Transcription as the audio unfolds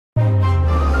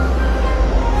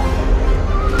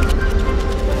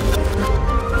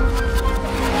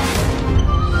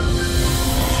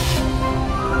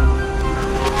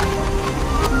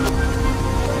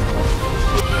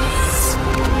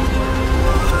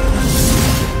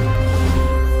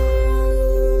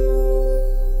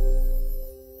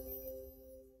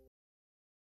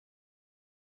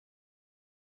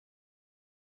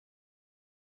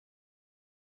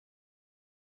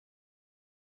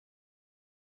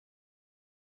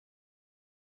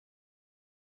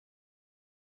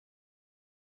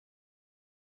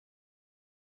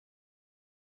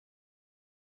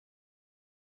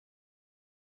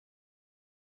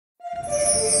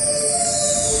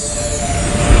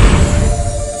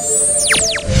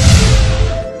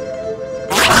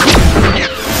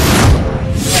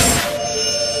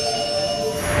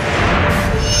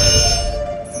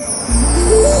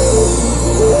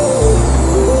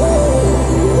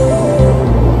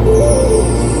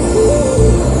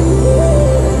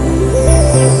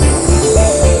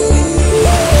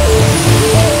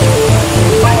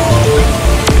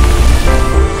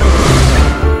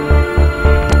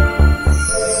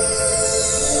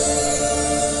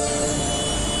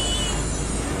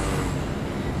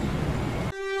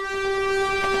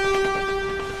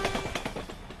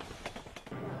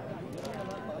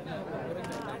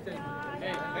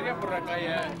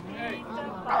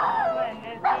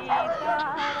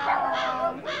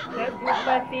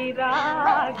रघुपति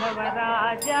राघव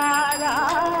राजा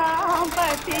राम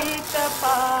पतित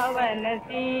पावन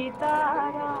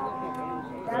सीताराम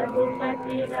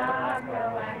रघुपति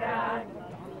राघव राजा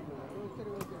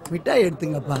மிட்டாய்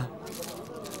எடுத்துங்கப்பா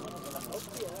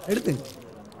எடுத்துங்க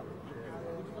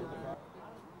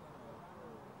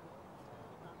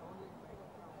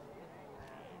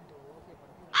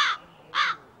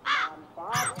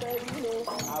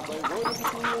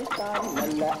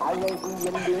நல்ல அழகு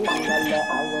என்று நல்ல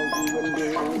அழகு என்று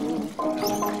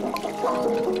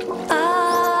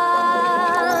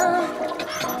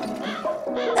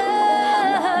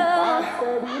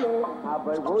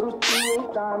அவள் ஒருத்தியை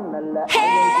தான் நல்ல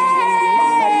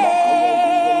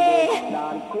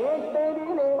நான்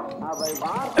கேட்டதிலே அவள்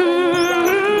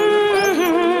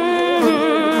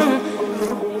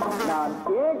நான்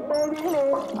கேட்டதிலே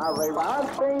அவள்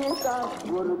வார்த்தையை தான்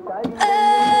ஒரு கை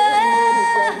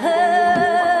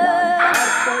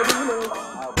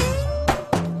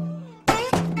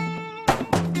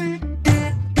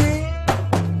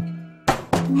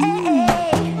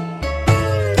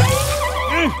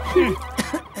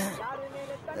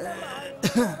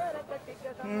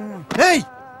ஏய்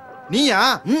நீயா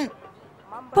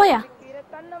போயா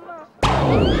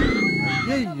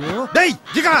ஐயோ டேய்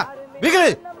ஜிகா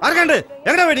விகலு அரகண்டு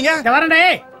எங்கடா போயிட்டீங்க வரண்டே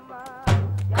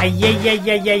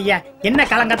ஐயா என்ன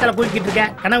கலங்கத்துல போய்கிட்டு இருக்க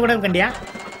கனவு கூட கண்டியா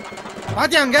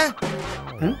பாத்தியா அங்க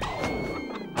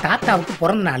தாத்தாவுக்கு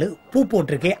பிறந்த நாள் பூ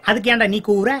போட்டிருக்கு அதுக்கு ஏன்டா நீ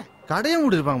கூவுற கடையை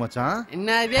மூடி இருப்பாங்க மச்சான்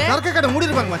என்னது சரக்கு கடை மூடி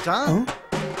இருப்பாங்க மச்சான்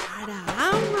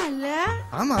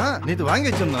ஆமா நேத்து வாங்கி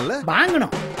வச்சிருந்தோம்ல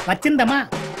வாங்கணும் வச்சிருந்தமா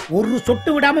ஒரு சொட்டு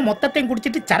விடாம மொத்தத்தையும்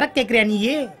குடிச்சிட்டு சரக்கு கேக்குறியா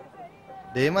நீயே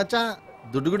டேய் மச்சான்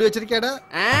துட்டு குடி வச்சிருக்கேடா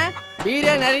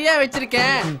பீரே நிறைய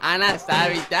வச்சிருக்கேன் ஆனா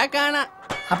சாவித்தா காணா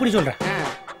அப்படி சொல்றேன்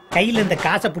கையில இந்த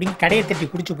காசை பிடிங்கி கடையை தட்டி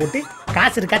குடிச்சு போட்டு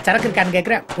காசு இருக்கா சரக்கு இருக்கான்னு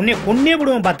கேக்குறேன் உன்னை கொன்னே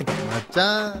விடுவோம் பாத்துக்க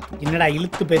மச்சான் என்னடா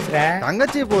இழுத்து பேசுற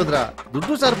தங்கச்சி போதுடா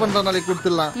துட்டு சார் பண்ற நாளைக்கு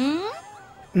கொடுத்துடலாம்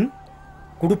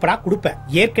குடுப்படா குடுப்ப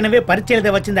ஏற்கனவே பரிச்சை எழுத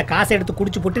வச்சு இந்த காசை எடுத்து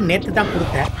குடிச்சு போட்டு நேத்து தான்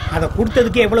கொடுத்தேன் அதை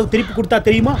கொடுத்ததுக்கு எவ்வளவு திருப்பி கொடுத்தா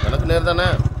தெரியுமா எனக்கு நேர் தானே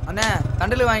அண்ணே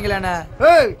தண்டல வாங்கிக்கலாண்ணே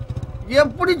ஏய்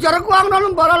எப்படி சரக்கு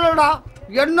வாங்கினாலும் பரவாயில்லடா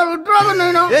என்ன விட்டுறாத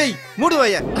நீனா ஏய் மூடு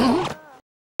வைய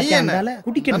நீ என்ன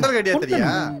குடிக்கணும் கண்டல் கடியா தெரியா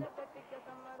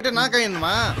நான்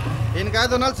கையணுமா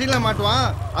எனக்காவது ஒரு நாள் சீல மாட்டுவான்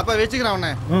அப்ப வச்சுக்கிறான்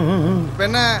அவனை இப்ப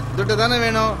என்ன துட்டு தானே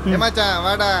வேணும் ஏமாச்சா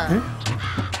வாடா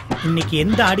இன்னைக்கு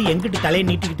எந்த ஆடி எங்கிட்டு தலையை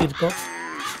நீட்டிக்கிட்டு இருக்கோம்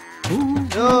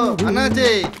அண்ணாச்சி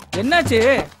என்னாச்சு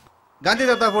காந்தி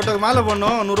தாத்தா போட்டோக்கு மாலை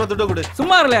போடணும் 100 ரூபா துட்டு கொடு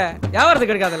சும்மா இருல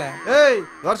வியாபாரத்துக்கு கிடைக்காதுல ஏய்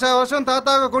வருஷம்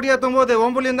தாத்தாவை கொடியேத்தும் போது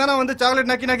ஒம்புலியும் தானே வந்து சாக்லேட்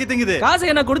நக்கி திங்குது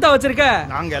காசு என்ன கொடுத்தா வச்சிருக்க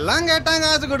நாங்க எல்லாம் கேட்டாங்க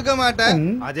காசு கொடுக்க மாட்டேன்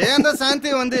அதே அந்த சாந்தி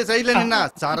வந்து சைட்ல நின்னா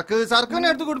சரக்குன்னு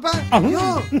எடுத்து கொடுப்பேன் ஐயோ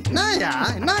என்னயா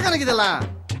என்ன கணக்கு இதெல்லாம்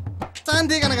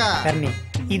சாந்தி கணக்கா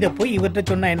இத போய் இவர்கிட்ட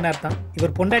சொன்னா என்ன அர்த்தம்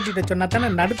இவர் பொண்டாட்டிட்ட சொன்னா தானே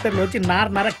நடுத்தரில் வச்சு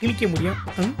நார கிழிக்க முடியும்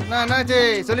என்னாச்சு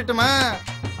சொல்லட்டுமா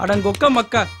அடங்கொக்க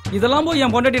மக்கா இதெல்லாம் போய்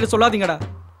என் பொண்டாட்டிட்ட சொல்லாதீங்கடா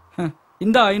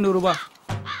இந்த 500 ரூபாய்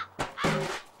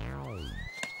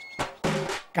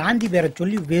காந்தி பேரை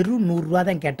சொல்லி வெறும் 100 ரூபா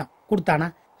தான் கேட்டான் கொடுத்தானா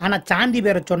ஆனா சாந்தி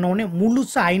பேரை சொன்ன உடனே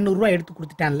முழுசா 500 ரூபாய் எடுத்து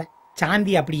கொடுத்துட்டான்ல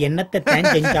சாந்தி அப்படி என்னத்தை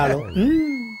தான் செஞ்சாலும்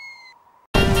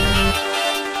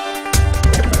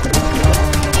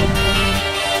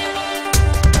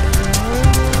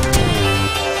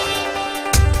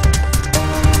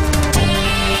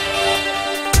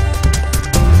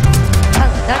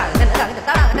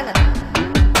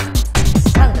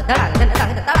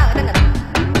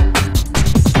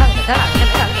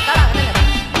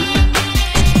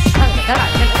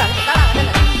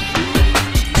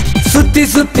சுத்தி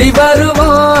சுத்தி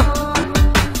வருவோம்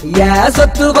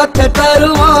சொத்து பத்த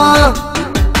தருவோம்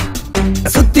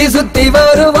சுத்தி சுத்தி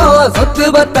வருவோம் சொத்து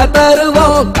பத்த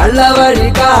தருவோம் கள்ள வழி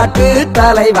காட்டு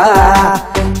தலைவா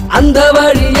அந்த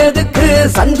வழி எதுக்கு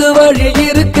சந்து வழி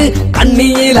இருக்கு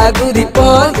கண்ணியில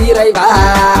குதிப்போம் இறைவா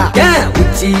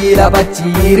உச்சியில பச்சி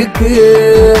இருக்கு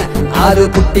ஆறு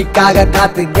குட்டிக்காக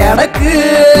காத்து கிடக்கு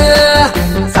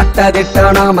சட்ட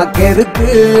திட்டம் நமக்கு இருக்கு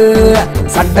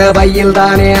சட்ட பையில்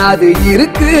தானே அது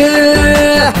இருக்கு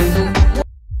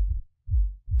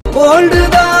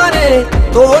கோல்டுதானே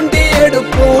தோண்டி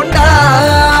எடுப்போண்டா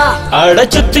அட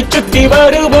சுத்தி சுத்தி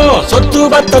வருவோம் சொத்து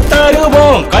பத்த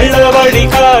தருவோம் கள்ள வழி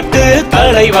காட்டு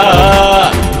தலைவா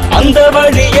அந்த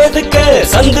வழி எதுக்கு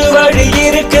சந்து வழி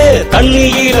இருக்கு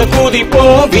தண்ணியில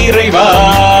குதிப்போம் விரைவா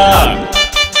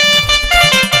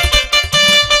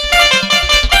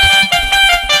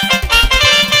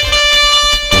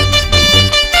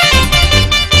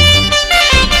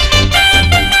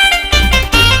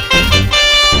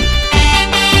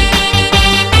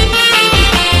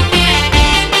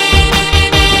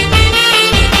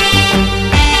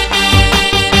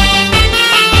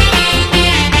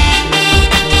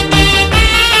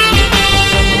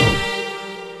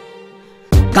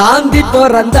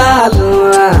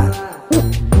பிறந்தாலும்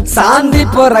சாந்தி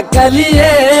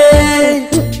பொறக்கலியே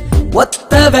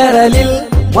ஒத்த விரலில்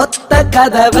மொத்த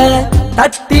கதவை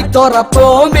தட்டி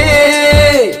தொறப்போமே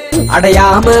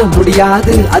அடையாம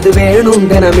முடியாது அது வேணும்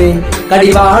தினமே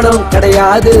கடிவாளம்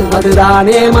கிடையாது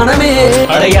அதுதானே மனமே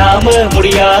அடையாம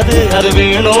முடியாது அது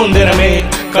வேணும் தினமே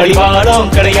கடிவாளம்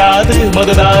கிடையாது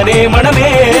மதுதானே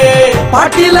மனமே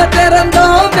பாட்டில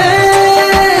திறந்தோமே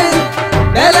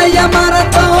வேலைய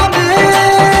மறந்தோமே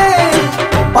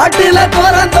பாட்டில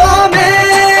திறந்தோமே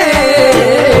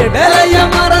வேலைய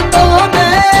மறந்தோமே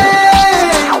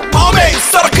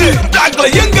சரக்கு டாக்ல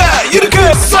எங்க இருக்கு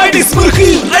சைடிஸ் முறுக்கு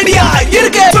ரெடியா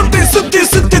இருக்கு சுத்தி சுத்தி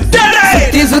சுத்தி தேடே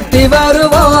சுத்தி சுத்தி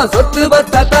வருவோம் சொத்து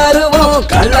பத்த தருவோம்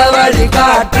கள்ள வழி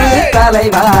காட்டு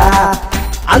தலைவா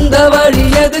அந்த வழி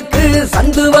எதுக்கு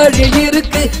சந்து வழி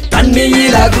இருக்கு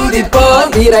தண்ணியில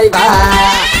குதிப்போம் நிறைவா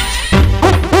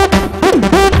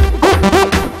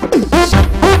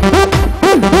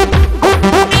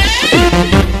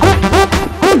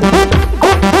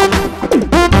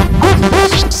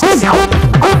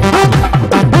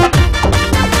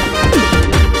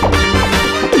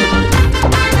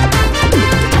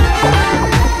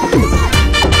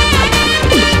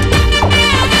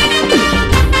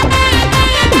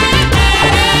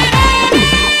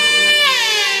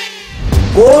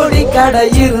கோடி கடை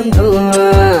இருந்தும்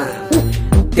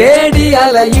தேடி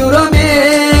அலையுறமே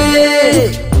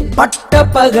பட்ட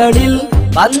பகலில்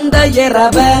வந்த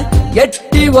இரவ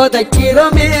எட்டி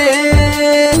உதைக்கிறோமே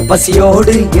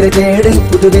பசியோடு இருதேடு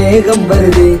புது வேகம்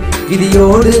வருது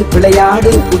விதியோடு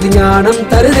விளையாடு புது ஞானம்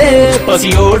தருதே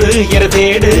பசியோடு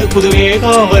இருதேடு புது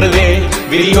வேகம் வருதே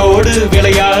விதியோடு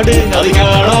விளையாடு அது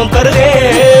ஞானம் தருதே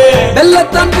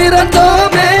வெள்ளத்தான்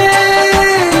பிறந்தோமே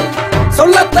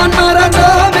சொல்லத்தான்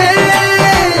மறந்தோமே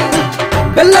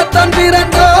வெள்ளத்தான்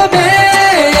பிறந்தோமே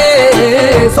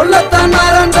சொல்லத்தான்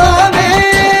மறந்தோமே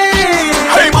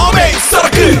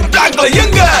சரக்கு டாக்ல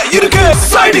எங்க இருக்கு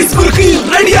சைடிஸ் முறுக்கு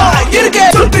ரெடியா இருக்கு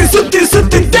சுத்தி சுத்தி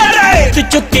சுத்தி தேடே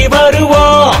சுத்தி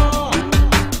வருவோம்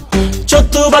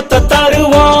சொத்து பத்த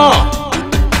தருவோம்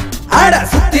அட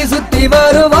சுத்தி சுத்தி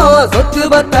வருவோம் சொத்து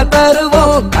பத்த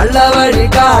தருவோம் கள்ள வழி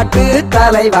காட்டு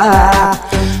தலைவா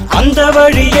அந்த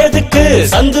வழி எதுக்கு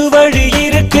சந்து வழி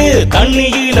இருக்கு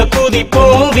தண்ணியில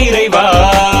குதிப்போம் விரைவா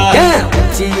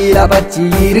உச்சியில பச்சி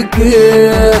இருக்கு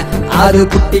அது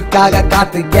குட்டிக்காக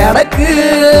காத்து கிடக்கு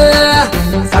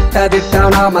சட்ட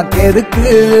திட்டம் நமக்கு எதுக்கு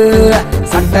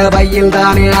சட்ட பையில்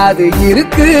தானே அது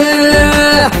இருக்கு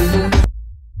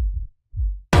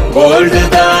கோல்டு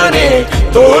தானே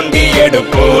தோண்டி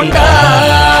எடுப்போண்டா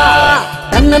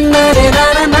தன்னன்னாரே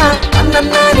நானா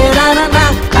தன்னன்னாரே நானா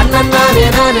தன்னன்னாரே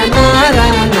நானா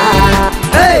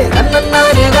ஏய்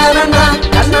தன்னன்னாரே நானா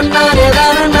தன்னன்னாரே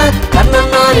நானா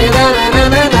தன்னன்னாரே நானா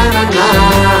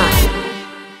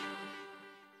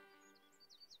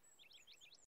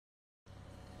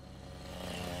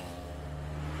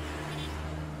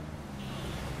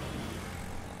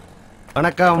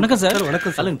வணக்கம் வணக்கம் சார்.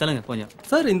 வணக்கம் தள்ளுங்க தள்ளுங்க கொஞ்சம்.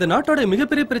 சார் இந்த நாட்டோட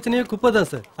மிகப்பெரிய பிரச்சனையே குப்பை தான்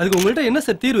சார். அதுக்கு உங்கள்ட்ட என்ன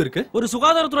சார் தீர்வு இருக்கு? ஒரு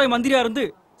சுகாதாரத்துறை மந்திரியா இருந்து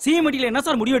சிஎம்டில என்ன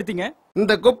சார் முடிவு எடுத்தீங்க?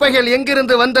 இந்த குப்பைகள்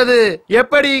எங்கிருந்து வந்தது,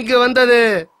 எப்படி இங்கு வந்தது?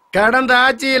 கடந்த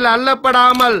ஆட்சியில்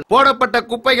அள்ளப்படாமல் போடப்பட்ட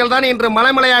குப்பைகள் தான் இன்று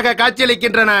மலைமலையாக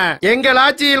காட்சியளிக்கின்றன. எங்கள்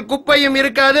ஆட்சியில் குப்பையும்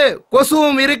இருக்காது,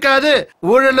 கொசுவும் இருக்காது,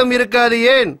 ஊழலும் இருக்காது,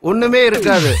 ஏன் ஒண்ணுமே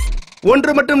இருக்காது.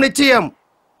 ஒன்று மட்டும் நிச்சயம்,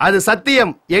 அது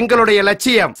சத்தியம், எங்களுடைய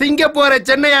லட்சியம். சிங்கப்பூரை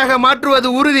சென்னையாக மாற்றுவது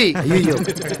உறுதி.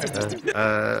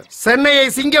 சென்னையை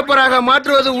சிங்கப்பூராக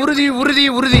மாற்றுவது உறுதி உறுதி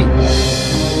உறுதி.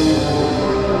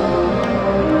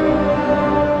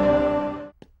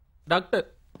 டாக்டர்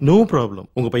நோ ப்ராப்ளம்,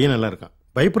 உங்க பையன் நல்லா இருக்கான்,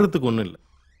 பயப்படுறதுக்கு ஒன்றும் இல்லை.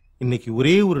 இன்னைக்கு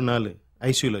ஒரே ஒரு நாள்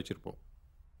ஐசியூல வச்சிருப்போம்.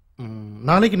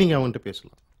 நாளைக்கு நீங்க அவன்கிட்ட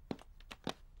பேசலாம்.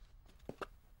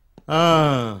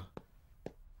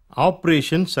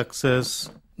 Operation success.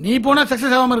 நீ போனா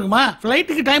சக்சஸ் ஆகாம இருக்குமா?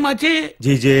 ஃபிளைட்டுக்கு டைம் ஆச்சு.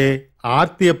 ஜிஜே,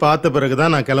 ஆர்த்தியை பார்த்த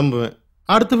பிறகுதான் நான் கிளம்புவேன்.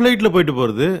 அடுத்த ஃபிளைட்ல போயிட்டு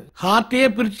போறது. ஹார்ட்டையே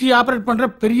பிரிச்சு ஆபரேட் பண்ற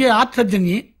பெரிய ஹார்ட் சர்ஜன்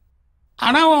நீ.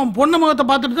 ஆனா உன் பொண்ணு முகத்தை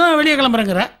பார்த்துட்டு தான் வெளியே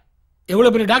கிளம்புறேங்கிற.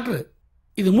 எவ்வளவு பெரிய டாக்டர்,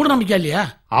 இது மூட நம்பிக்கை இல்லையா?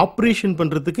 ஆபரேஷன்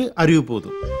பண்றதுக்கு அறிவு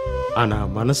போதும், ஆனா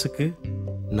மனசுக்கு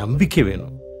நம்பிக்கை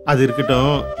வேணும். அது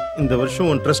இருக்கட்டும், இந்த வருஷம்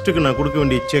உன் ட்ரஸ்டுக்கு நான் கொடுக்க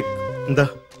வேண்டிய செக் இந்தா.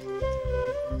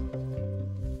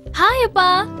 ஹாய் அப்பா.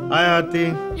 ஹாய் ஆர்த்தி.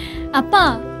 அப்பா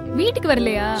வீட்டுக்கு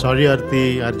வரலையா? சாரி ஆர்த்தி,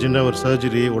 அர்ஜென்டா ஒரு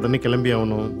சர்ஜரி, உடனே கிளம்பி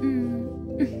ஆகணும்.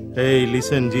 ஏய்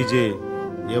லிசன் ஜிஜே,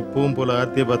 எப்பவும் போல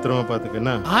ஆர்த்தியை பத்திரமா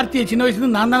பாத்துக்கன்னா. ஆர்த்தியை சின்ன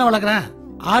வயசுல நான் தானே வளர்க்குறேன்.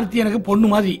 ஆர்த்தி எனக்கு பொண்ணு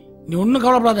மாதிரி, நீ ஒன்னும்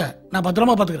கவலைப்படாத, நான்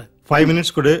பத்திரமா பாத்துக்கிறேன். 5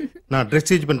 minutes கொடு, நான் ட்ரெஸ்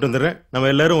சேஞ்ச் பண்ணிட்டு வந்துடுறேன்.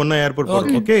 நம்ம எல்லாரும் ஒன்னா ஏர்போர்ட்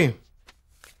போறோம். ஓகே?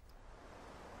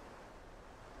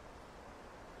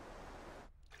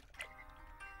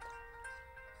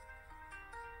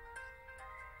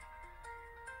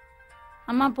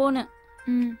 அம்மா போனு.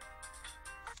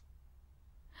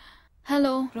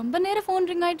 ஹலோ, ரொம்ப நேரம் ஃபோன்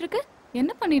ரிங் ஆயிட்டு இருக்கு.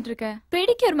 என்ன பண்ணிட்டு இருக்க?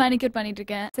 பெடிக்யூர் மேனிக்யூர் பண்ணிட்டு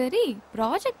இருக்கேன். சரி,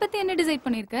 ப்ராஜெக்ட் பத்தி என்ன டிசைட்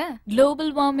பண்ணிருக்க?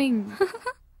 Global warming.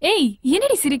 ஏய்,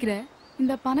 என்னடி சிரிக்கிற?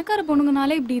 இந்த பணக்கார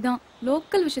பொண்ணுங்கனாலே இப்படிதான்.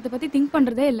 லோக்கல் விஷயத்தை பத்தி திங்க்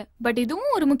பண்றதே இல்ல. பட்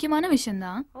இதுவும் ஒரு முக்கியமான விஷயம்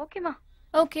தான். ஓகேமா.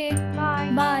 ஓகே,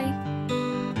 பாய் பாய்.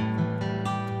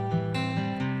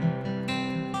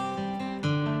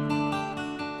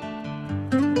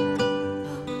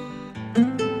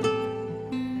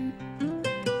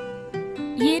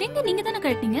 எங்க நீங்க தான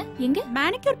கழட்டிங்க? எங்க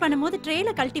மேனிக்யூர் பண்ணும்போது ட்ரேல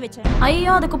கழட்டி வச்சேன்.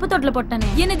 ஐயோ, அத குப்பை தொட்டில போட்டானே.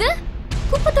 என்னது?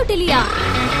 குப்பை தொட்டிலியா?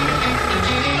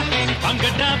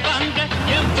 பங்கடா பங்க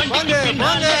என் வண்டி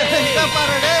பின்னாலே இத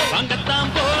பாருடே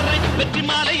பங்கதாம் போறே வெற்றி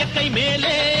மாலைய கை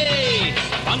மேலே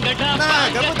பங்கடா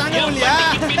பங்க தாங்க முடியா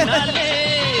பின்னாலே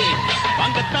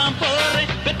பங்கதாம் போறே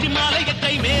வெற்றி மாலைய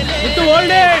கை மேலே விட்டு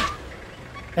ஓல்டே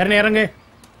கரணே இறங்கு.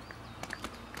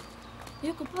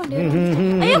 ஐயோ, குப்பை வண்டி.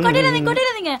 ஐயோ,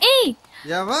 கொட்டிராதீங்க. ஏய்,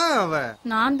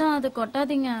 நான் தான் அது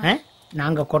கொட்டாதீங்க.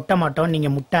 நாங்க கொட்ட மாட்டோம், நீங்க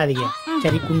முட்டாதீங்க.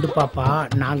 சரி குண்டு பாப்பா,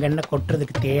 நாங்க என்ன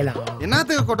கொட்டுறதுக்கு தேலாம்?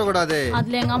 என்னத்துக்கு கொட்ட கூடாது?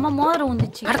 அதுல எங்க அம்மா மோதிரம்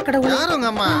வந்துச்சு. யாரு உங்க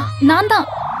அம்மா? நான் தான்.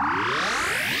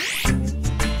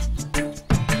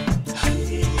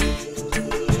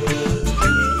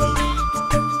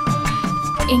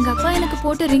 எங்க அப்பா எனக்கு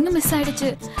போட்டு ரிங் மிஸ்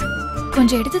ஆயிடுச்சு.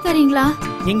 கொஞ்சம் எடுத்து தரீங்களா?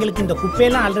 எங்களுக்கு இந்த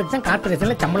குப்பையெல்லாம் ஆல்ரெடி தான்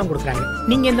கார்பரேஷன்ல சம்பளம் கொடுக்குறாங்க.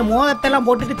 நீங்க இந்த மோதத்தெல்லாம்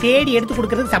போட்டுட்டு தேடி எடுத்து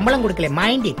கொடுக்கறது சம்பளம் கொடுக்கல.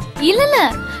 மைண்ட் இல்ல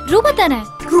ரூபா தானே.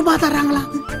 ரூபா தராங்களா?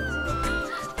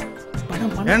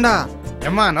 ஏண்டா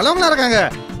அம்மா நல்லவங்களா இருக்காங்க.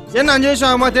 என்ன 5 நிமிஷம்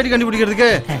ஆகுமா தேடி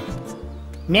கண்டுபிடிக்கிறதுக்கு?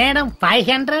 மேடம்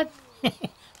 500.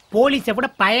 போலீஸை விட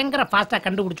பயங்கர ஃபாஸ்டா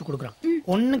கண்டுபிடிச்சு கொடுக்குறோம்.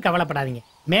 ஒன்னும் கவலைப்படாதீங்க.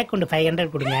 மேற்கொண்டு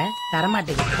 500 கொடுங்க.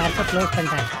 தரமாட்டேங்க. க்ளோஸ்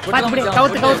பண்ணிட்டாங்க.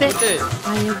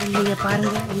 பாருங்க,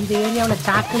 இந்த ஏரியாவுல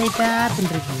சாக்லேட்டா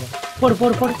தின்றுருக்கீங்க. போடு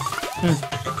போடு போடு.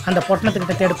 அந்த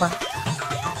பொட்டணத்துக்கிட்ட தேடுப்பா.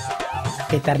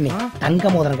 தரணி, தங்க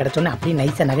மோதிரம் கிடைச்சோன்னு அப்படியே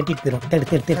நைஸா நகட்டிட்டு போயிடும். தேடு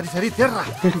தேடு தேடு. சரி தேடுறா.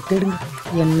 தேடு தேடுங்க.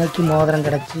 என்னைக்கு மோதிரம்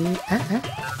கிடைச்சு?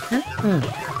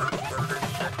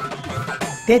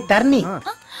 தரணி,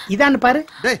 இதான்னு பாரு.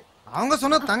 அவங்க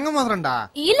சொன்ன தங்க மோதிரம்டா.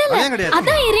 இல்ல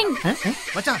அதான் ரிங்.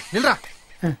 மச்சான் நில்றா.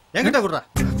 என்கிட்ட குடுறா.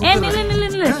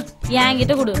 நில்லு.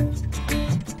 என்கிட்ட குடு.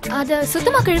 அத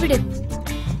சுத்தமா கழுவிடு.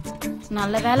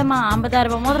 நல்ல வேலைமா 50,000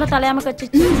 ரூபாய் மோதிரம் தலையாம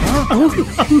கச்சிச்சு.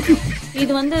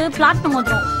 இது வந்து பிளாட்டினம்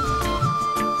மோதிரம்.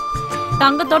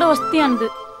 தங்கத்தோட வசதியானது.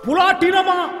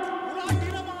 புலாட்டினமா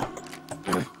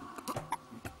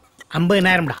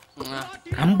 50,000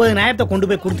 50,000 கொண்டு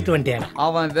போய் கொடுத்துட்டு வந்துட்டேன்.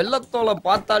 அவன் வெள்ளத்தோலை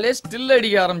பார்த்தாலே ஸ்டில்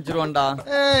அடிக்க ஆரம்பிச்சிருவான்டா.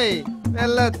 ஏய்,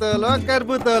 வெள்ளத்தோலோ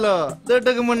கருப்பு தோலோ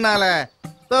துட்டுக்கு முன்னால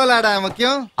தோலாடா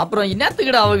முக்கியம். அப்புறம்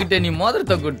என்னத்துக்குடா அவகிட்ட நீ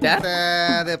மோதிரத்தை கொடுத்த?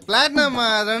 அது பிளாட்டினம்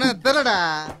அதனா தெரியடா.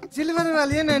 சில்வர்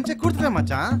வேலையே நினைச்சு கொடுத்துட்டேன்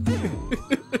மச்சான்.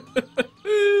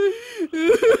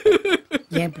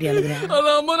 ஏன் இப்படி அழுகுற? அது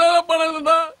 50,000 பணம்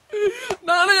தான்.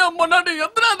 நானே என் பொண்டாட்டி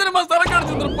எத்தனை தெரியுமா சரக்கு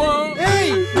அடிச்சிருப்போம்.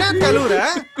 ஏய், என்ன கழுவுற?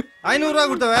 500 ரூபா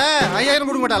கொடுத்தவ 5000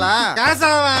 கொடுக்க மாட்டாளா? காசா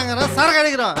வாங்குற சரக்கு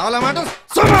அடிக்கிறோம். அவளை மட்டும்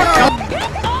சும்மாடா.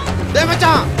 டேய்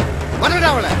மச்சான், வரடா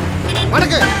அவள.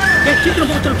 வணக்கு. டேய் சீக்கிரம்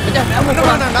போ சொல்லு.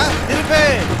 வரடாடா. திருப்பே.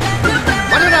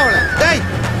 வரடா அவள. டேய்,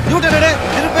 நியூட்டன் எடு.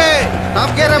 திருப்பே.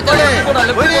 டாப் கியர் போடு.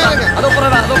 போயிடுங்க. அதோ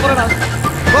போறடா.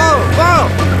 போ போ.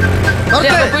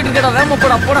 டேய் போயிட்டு இருக்கடா. வேகமா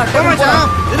போடா.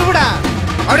 மச்சான், இருடா.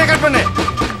 அப்படியே கட் பண்ணு.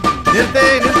 நிறுத்து.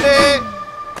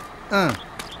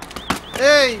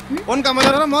 ஏய், உன்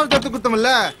கமலர மோதிரத்தை எடுத்து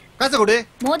கொடுத்தமல்ல, காசு கொடு.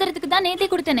 மோதிரத்துக்கு தான் நேத்தே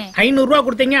கொடுத்தனே. 500 ரூபா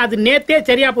கொடுத்தீங்க, அது நேத்தே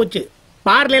சரியா போச்சு.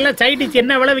 பார்ல எல்லாம் சைடிஸ்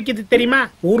என்ன விலை விக்குது தெரியுமா?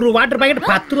 ஒரு வாட்டர் பாக்கெட்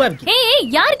 10 ரூபா விக்குது. ஏய்,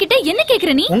 யார்கிட்ட என்ன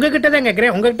கேக்குற நீ? உங்ககிட்ட தான்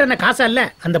கேக்குறேன். உங்ககிட்ட என்ன காசா இல்ல?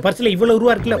 அந்த பர்ஸ்ல இவ்வளவு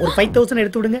ரூபா இருக்குல்ல, ஒரு 5000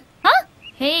 எடுத்து விடுங்க.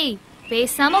 ஹேய்,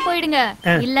 பேசாம போயிடுங்க.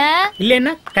 இல்ல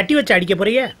என்ன கட்டி வச்சு அடிக்க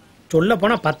போறீங்க? சொல்ல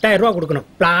போனா 10,000 ரூபா கொடுக்கணும்.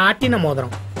 பிளாட்டினம்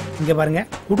மோதிரம். இங்க பாருங்க,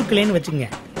 குடுக்கலன்னு வச்சுங்க,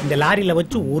 இந்த லாரியில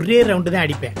வச்சு ஒரே ரவுண்டு தான்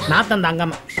அடிப்பேன். நாத்தம்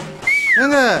தாங்காம.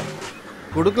 ஏங்க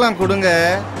கொடுக்கலாம் கொடுங்க.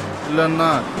 இல்லன்னா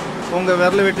உங்க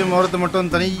விரல வெட்டி மோதிரத்தை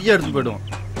மட்டும் தனியா எடுத்து போயிடுவோம்.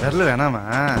 விரல வேணாமா?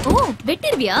 ஓ,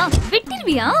 வெட்டிருவியா?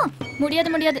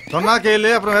 முடியாது. சொன்னா கேளு,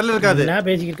 அப்புறம் விரல இருக்காது. நான்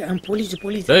பேசிக்கிட்டேன்.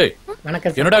 போலீஸ். ஏய்,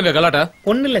 வணக்கம். என்னடா அங்க கலாட்டா?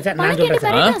 ஒண்ணு இல்ல சார், நான்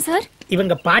சொல்றேன் சார்.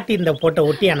 இவங்க பாட்டி இந்த போட்ட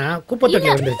ஒட்டியானா குப்பை தொட்டி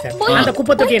வந்துருச்சு சார். அந்த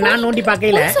குப்பை தொட்டியை நான் நோண்டி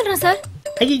பாக்கையில சொல்றேன் சார்.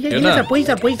 இல்ல சார், போய்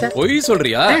சார். போய்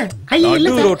சொல்றியா?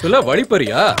 நடு ரோட்ல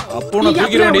வழிப்பறியா? அப்போ நான்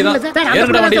தூக்கிர வேண்டியதான்.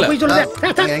 ஏறடா வண்டியில. போய்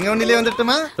சொல்லுங்க. எங்க வண்டியிலே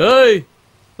வந்துட்டுமா? ஏய்,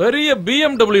 பெரிய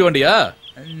BMW வண்டியா?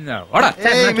 வாடா.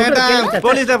 ஏய் மேடம்,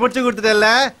 போலீஸை புடிச்சு கொடுத்துட்டல.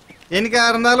 என்னைக்கா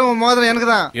இருந்தாலும் மோதிரம் எனக்கு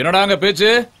தான். என்னடா அங்க பேச்சு?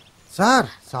 சார்,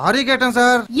 சாரி கேட்டேன்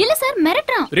சார். இல்ல சார்,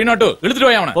 மிரட்டறான். 302 இழுத்துட்டு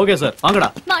வாயா அவனை. ஓகே சார், வாங்கடா.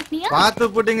 மாட்னியா? பாத்து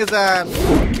புடிங்க சார்.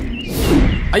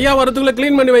 ஐயா வரதுக்குள்ள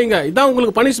க்ளீன் பண்ணி வைங்க. இதான்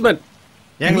உங்களுக்கு பனிஷ்மென்ட்.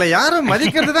 எங்களை யாரும்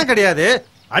மதிக்கிறது தான் கிடையாது.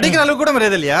 அடிக்கிற அளவுக்கு கூட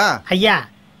மரியாதை இல்லையா? ஐயா,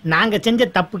 நாங்க செஞ்ச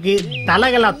தப்புக்கு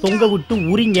தலைகளா தொங்க விட்டு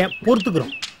உரிங்க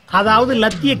பொறுத்துக்கிறோம். அதாவது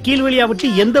லத்திய கீழ் வழியா விட்டு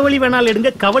எந்த வழி வேணாலும் எடுங்க,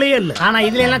 கவலையே இல்ல. ஆனா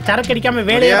இதுல எல்லாம் சரக்கு அடிக்காம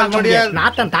வேலையே வாங்க முடியாது.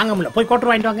 நாத்தம் தாங்க முடியல. போய் கொட்டர்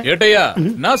வாங்கிட்டு வாங்க. ஏட்டையா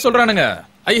நான் சொல்றானுங்க.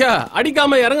 ஐயா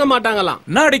அடிக்காம இறங்க மாட்டாங்களாம்.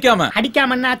 நான்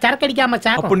அடிக்காமன்னா சரக்கு அடிக்காம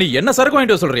சார். அப்ப நீ என்ன சரக்கு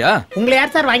வாங்கிட்டு வர சொல்றியா? உங்களை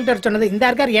யார் சார் வாங்கிட்டு வர சொன்னது? இந்த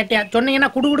இருக்கார் ஏட்டையா.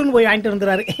 சொன்னீங்கன்னா குடுகுடுன்னு போய் வாங்கிட்டு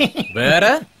வந்துறாரு. வேற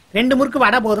 2 முறுக்கு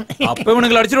வடை போதும். அப்ப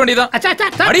இவனுங்களை அடிச்சிட வேண்டியதான்.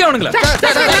 அடியா அவனுங்கள.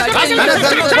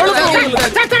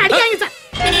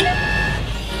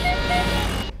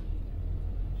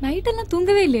 நைட் எல்லாம்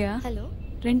தூங்கவே இல்லையா? ஹலோ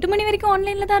 2 மணி வரைக்கும்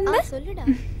ஆன்லைன்ல தான் இருந்தேன். சொல்லுடா.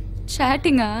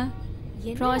 சாட்டிங்கா?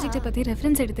 ப்ராஜெக்ட் பத்தி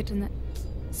ரெஃபரன்ஸ் எடுத்துட்டு இருந்தேன்.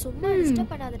 சும்மா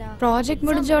டிஸ்டர்ப் பண்ணாதடா. ப்ராஜெக்ட்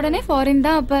முடிஞ்ச உடனே ஃபாரின்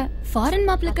தான். அப்ப ஃபாரின்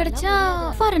மாப்ள கிடைச்சா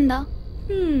ஃபாரின் தான்.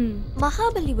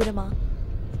 மகாபலிபுரமா?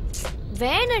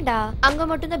 வேணடா, அங்க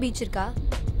மட்டும் தான் பீச் இருக்கா?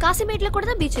 காசிமேட்ல கூட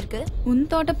தான் பீச் இருக்கு. உன்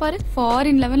தோட்ட பாரு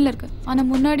ஃபாரின் லெவல்ல இருக்கு. ஆனா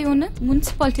முன்னாடி ஒண்ணு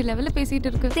முனிசிபாலிட்டி லெவல்ல பேசிட்டு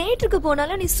இருக்கு. தியேட்டருக்கு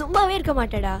போனாலும் நீ சும்மாவே இருக்க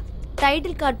மாட்டடா.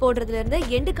 டைட்டில் கார்டு போடுறதுல இருந்து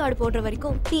எண்ட் கார்டு போடுற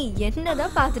வரைக்கும் நீ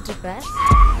என்னதான் பாத்துட்டு இருப்ப?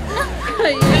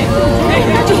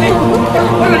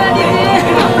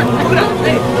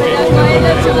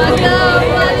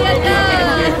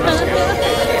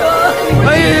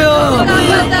 ஐயோ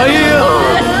ஐயோ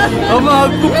அம்மா,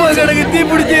 குப்பை கணக்கு தீ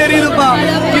பிடிச்சி எரியுதுப்பா.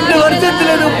 இந்த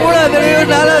வருஷத்துல இது 3ஆவது தடவையோ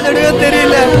 4ஆவது தடவையோ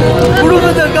தெரியல.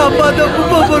 குடும்பத்தை காப்பாத்த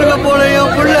குப்பை பொறுக்க போன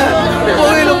என் புள்ள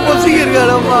கோயில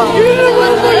பொசிக்கிருக்காளம்மா.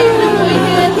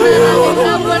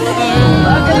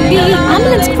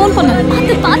 ஆம்புலன்ஸ்க்கு ஃபோன் பண்ணு.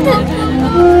 பாத்து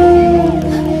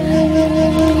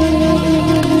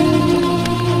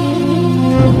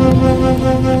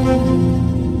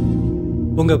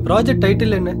உங்க ப்ராஜெக்ட்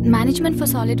டைட்டில் என்ன? Management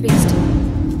for solid waste.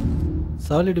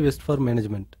 Solid waste for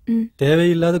management.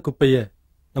 தேவையில்லாத குப்பைய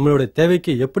நம்மளோட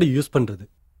தேவைக்கு எப்படி யூஸ் பண்றது?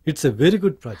 It's a very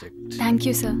good project. Thank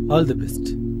you sir. All the best.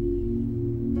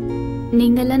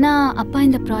 நீங்க இல்லனா அப்பா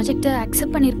இந்த ப்ராஜெக்ட்ட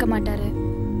அக்செப்ட் பண்ணிருக்க மாட்டாரு.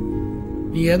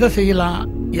 நீ எதை செய்யலாம்,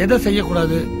 எதை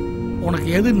செய்யக்கூடாது, உனக்கு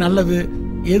எது நல்லது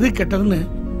எது கெட்டதுன்னு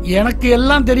எனக்கு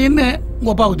எல்லாம் தெரியும்னு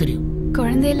உங்க அப்பாவுக்கு தெரியும்.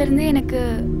 குழந்தையில இருந்து எனக்கு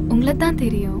உங்களை தான்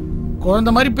தெரியும்.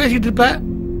 குழந்தை மாதிரி பேசிட்டு இருப்ப,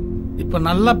 இப்ப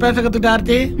நல்லா பேச கத்துட்ட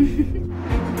ஆர்த்தி.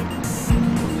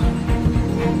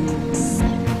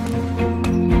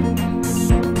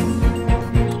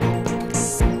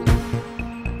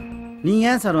 நீங்க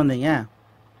ஏன் சார் வந்தீங்க?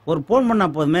 ஒரு போன் பண்ணா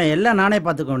போதுமே, எல்லாம் நானே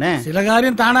பாத்துக்கோனே. சில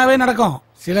காரியம் தானாவே நடக்கும்,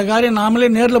 சில காரியம் நாமளே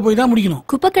நேர்ல போய் தான் முடிக்கணும்.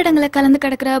 குப்பை கிடங்குல கலந்து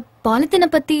கிடக்குற பாலித்தீனை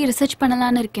பத்தி ரிசர்ச்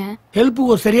பண்ணலாம்னு இருக்கேன். ஹெல்ப்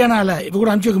ஒரு சரியான ஆள இப்ப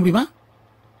கூட அனுப்பிச்சு வைக்க முடியுமா?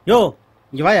 யோ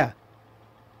இங்க வாயா.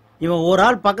 இவன் ஒரு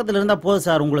ஆள் பக்கத்துல இருந்தா போதும்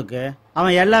சார் உங்களுக்கு.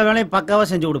 அவன் எல்லா வேலையும் பக்காவா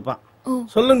செஞ்சு கொடுப்பான்.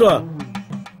 சொல்லுங்க.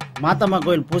 மாத்தம்மா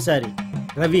கோயில் பூசாரி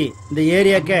ரவி, இந்த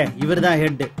ஏரியாக்கே இவர் தான்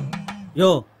ஹெட். யோ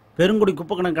பெருங்குடி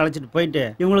குப்பை கணக்கு அழைச்சிட்டு போயிட்டு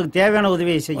இவங்களுக்கு தேவையான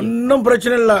உதவியை செய்யும். ஒன்னும்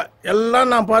பிரச்சனை இல்ல,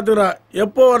 எல்லாம் நான் பாத்துக்கிறேன்.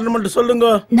 எப்போ வரணும் சொல்லுங்க.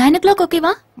 9 o'clock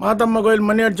ஓகேவா? மாத்தம்மா கோயில்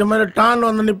மணி அடிச்ச மாதிரி டான்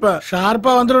வந்து நிப்ப.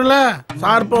 ஷார்ப்பா வந்துடும்ல?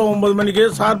 ஷார்ப்பா 9 மணிக்கு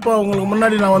ஷார்ப்பா உங்களுக்கு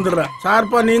முன்னாடி நான் வந்துடுறேன்.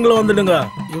 ஷார்ப்பா நீங்களும் வந்துடுங்க.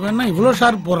 இவன் என்ன இவ்வளவு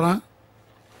ஷார்ப் போடுறான்?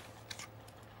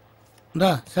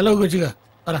 இந்தா செலவுக்கு வச்சுக்க.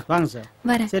 வரேன். வாங்க சார்.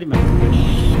 வரேன். சரி மேம்.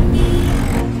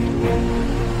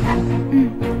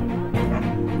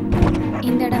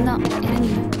 இந்த இடம் தான், இறங்கி.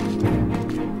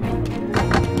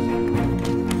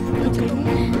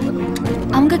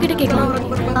 அவங்க கிட்ட கேட்கலாம்.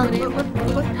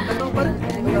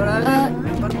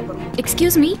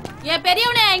 Excuse me. ஏ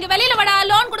பெரியவனே, இங்க வெளியில வாடா,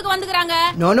 லோன் கொடுக்க வந்துக்கறாங்க.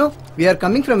 No no, we are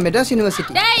coming from Madras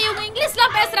University. டேய் இவங்க இங்கிலீஷ்ல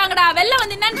பேசுறாங்கடா. வெல்ல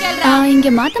வந்து என்னன்னு கேளுடா.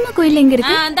 இங்க மாத்தம்மா கோயில் எங்க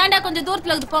இருக்கு? தாண்டா கொஞ்சம்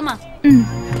தூரத்துல இருக்கு, போமா.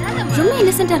 ரொம்ப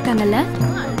இன்னசென்ட்டா இருக்காங்கல்ல?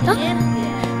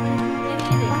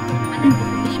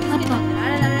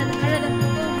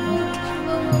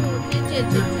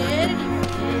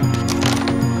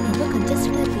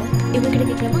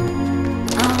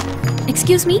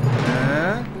 Excuse me.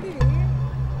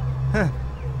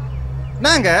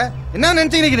 நாங்க என்ன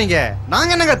நினைச்சுக்கிறீங்க? நாங்க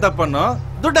என்னங்க தப்பு பண்ணோம்?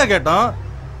 துட்டா கேட்டோம்,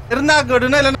 இருந்தா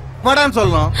கேட்டுனா இல்ல படான்னு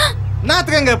சொல்லணும்.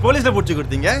 நாத்துக்கங்க போலீஸ்ல புடிச்சு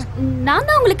கொடுத்தீங்க. நான்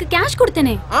தான் உங்களுக்கு கேஷ்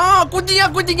கொடுத்தேனே.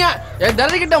 குச்சிங்க ஏ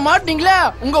தரணி கிட்ட மாட்டீங்களா?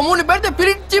 உங்க 3 பேர்த்த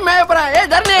பிரிச்சு மேயப்பறா. ஏ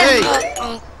தரணி,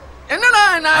 என்னடா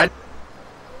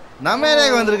நம்ம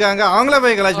ஏரியாக்கு வந்திருக்காங்க, அவங்கள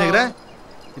போய் கலாய்ச்சிக்கிறேன்.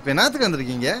 இப்ப என்னத்துக்கு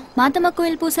வந்திருக்கீங்க? மாத்தம்மா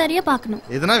கோயில் பூசாரிய பார்க்கணும்.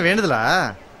 இதனா வேண்டுதலா?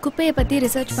 குப்பையை பத்தி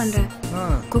ரிசர்ச் பண்றேன்.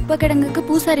 குப்பை கிடங்குக்கு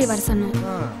பூசாரி வர சொன்னேன்.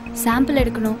 சாம்பிள்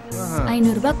எடுக்கணும்.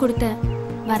 500 ரூபாய் கொடுத்தேன்,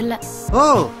 வரல. ஓ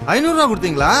 500 ரூபாய்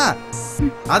கொடுத்தீங்களா?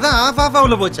 அதான் ஆஃப்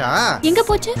உள்ள போச்சா? எங்க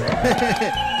போச்சு?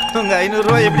 உங்க 500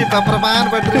 ரூபாய் எப்படி பப்பரமான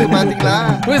பட்டு பாத்தீங்களா?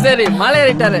 பூசாரி மலை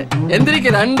ஏறிட்டாரு,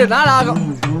 எந்திரிக்க 2 நாள் ஆகும்.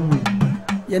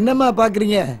 என்னம்மா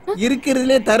பாக்குறீங்க?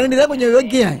 இருக்கிறதுலே தரணி தான் கொஞ்சம்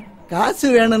யோக்கியம். காசு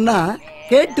வேணும்னா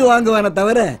கேட்டு வாங்குவானே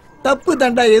தவிர தப்பு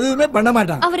தண்டா எதுவுமே பண்ண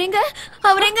மாட்டான். அவரேங்க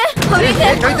அவரேங்க அவரேங்க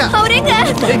அவரேங்க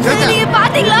நீங்க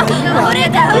பாத்தீங்களா?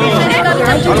 அவரேங்க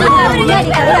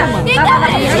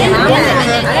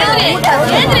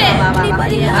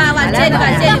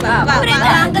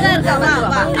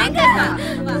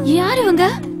யாரு இவங்க?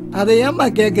 அதை ஏம்மா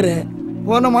கேக்குற?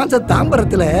 போன மாசம்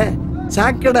தாம்பரத்துல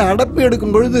சாக்கடை அடப்பு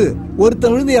எடுக்கும் பொழுது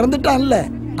ஒருத்தன் விழுந்து இறந்துட்டான்ல,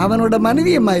 அவனோட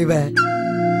மனைவி அம்மா இவ.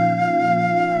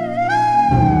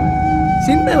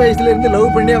 சின்ன வயசுல இருந்து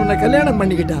லவ் பண்ணி அவனை கல்யாணம்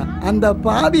பண்ணிக்கிட்டான். அந்த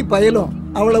பாவி பயலும்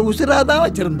அவளை உசுராதான்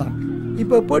வச்சிருந்தான்.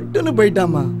 இப்ப பொட்டுன்னு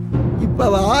போயிட்டாமா. இப்ப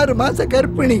அவ 6 மாச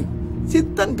கர்ப்பிணி.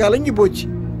 சித்தம் கலங்கி போச்சு.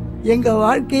 எங்க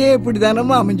வாழ்க்கையே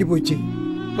இப்படிதானமா அமைஞ்சு போச்சு.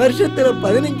 வருஷத்துல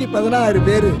 15-16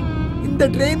 பேரு இந்த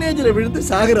ட்ரைனேஜ்ல விழுந்து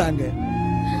சாகுறாங்க.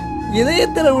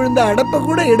 இதயத்துல விழுந்த அடப்பை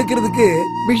கூட எடுக்கிறதுக்கு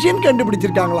மிஷின்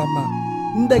கண்டுபிடிச்சிருக்காங்களாமா.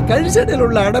 இந்த கழிசடையில்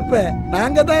உள்ள அடப்பை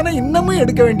நாங்க தானே இன்னமும்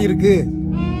எடுக்க வேண்டியிருக்கு.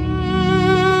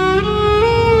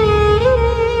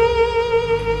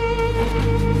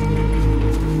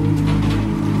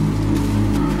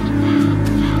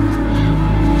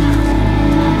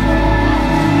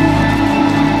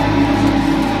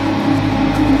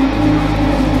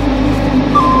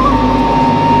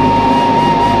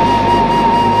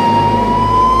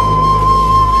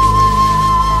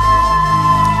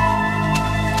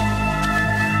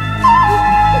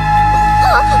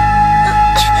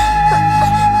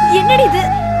 என்னடி இது?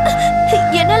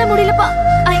 என்னால முடியலப்பா.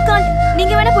 I can't.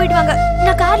 நீங்க வேணா போயிட்டு வாங்க,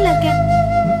 நான் கார்ல இருக்கேன்.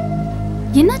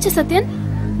 என்னாச்சு சத்யன்?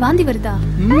 வாந்தி வருதா?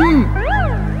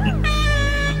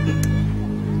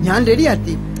 ഞാൻ റെഡി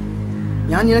ആർത്തി.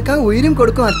 ഞാൻ നിനക്കാக ഉയരും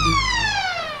കൊടുക്കും ആർത്തി.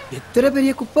 എത്ര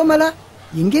പെരിയ കുപ്പമല.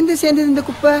 എങ്കെന്ത് சேர்ந்தது இந்த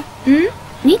குப்பை?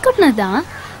 நீ கொட்டினதா?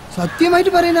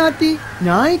 சத்தியமாயிட்டு പറയുന്ന ആർത്തി,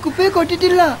 ഞാൻ ഈ കുപ്പയെ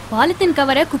കൊട്ടിട്ടില്ല. பாலித்தீன்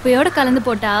கவரை குப்பையோட கலந்து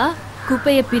போட்டா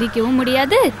குப்பையை பிரிக்கவும்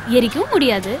முடியாது, எரிக்கவும்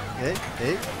முடியாது.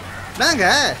 நாங்க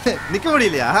நிக்க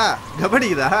முடியலையா?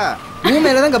 கபடிக்குதா? நீ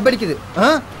மேலதான் கபடிக்குது.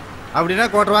 அப்படின்னா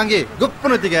கோட்டை வாங்கி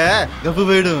குப்புன்னு வச்சுக்க, கப்பு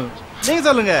போயிடும். நீங்க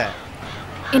சொல்லுங்க.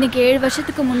 எனக்கு 7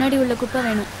 வருஷத்துக்கு முன்னாடி உள்ள குப்பை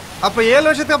வேணும். அப்ப 7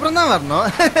 வருஷத்துக்கு அப்புறம் தான் வரணும்.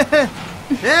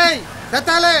 ஏய்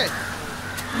சத்தாலே,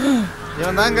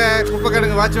 இவன் தாங்க குப்பை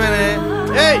கடுங்க வாட்ச்மேனு.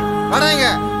 ஏய் வராங்க.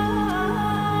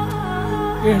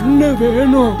 என்ன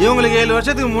வேணும்? இவங்களுக்கு 7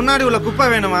 வருஷத்துக்கு முன்னாடி உள்ள குப்பை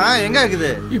வேணுமா? எங்க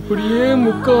இருக்குது? இப்படியே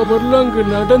 3/4 வரலாங்க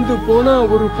நடந்து போனா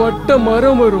ஒரு பட்ட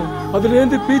மரம் வரும். அதுல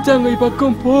இருந்து பீச்சாங்கை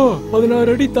பக்கம் போ, 16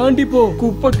 அடி தாண்டி போ,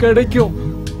 குப்பை கிடைக்கும்.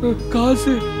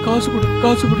 காசு காசு கொடு,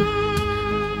 காசு கொடு,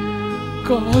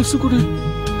 காசு கொடு.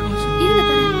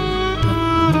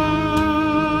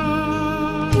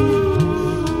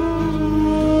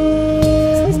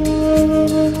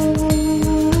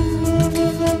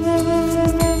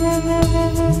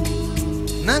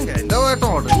 நாங்க இந்த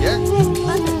வாட்டம் ஓடுறீங்க,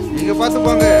 நீங்க பாத்து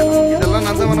போங்க. இதெல்லாம்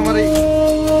நந்தவன மாதிரி.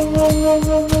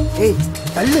 ஏய்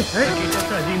தள்ளு.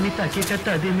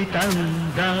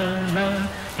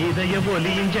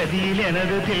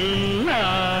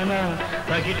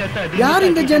 யார்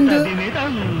இந்த ஜந்து?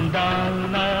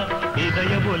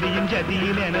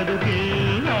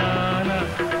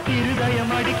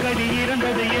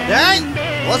 ஏய்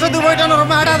வசத்து போயிட்டானு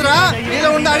ரொம்ப ஆடாதடா. கீழே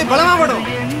வந்து அடி பலமா படும்.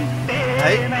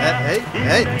 ஏய் ஏய்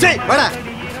ஏய் ஜெய் வாடா.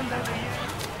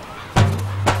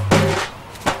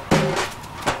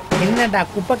 என்னடா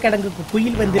குப்பை கிடங்குக்கு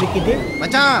குயில் வந்திருக்குது?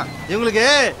 மச்சான் இவங்களுக்கு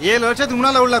 7 வருஷத்துக்கு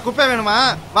முன்னால உள்ள குப்பை வேணுமா?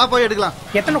 வா போய் எடுக்கலாம்.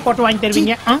 எத்தனை கோட்டை வாங்கி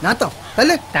தருவீங்க? நாத்தம்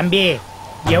தள்ளு. தம்பி,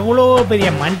 எவ்வளோ பெரிய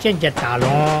மனுஷன்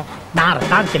செத்தாலும்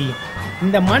நான் தெரியும்.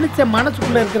 இந்த மனுஷன்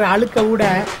மனசுக்குள்ள இருக்கிற அழுக்க விட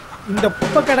இந்த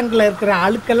குப்பை கிடங்குல இருக்கிற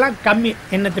அழுக்கெல்லாம் கம்மி.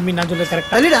 என்ன தம்பி நான் சொல்ல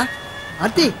கரெக்ட்? தள்ளிடா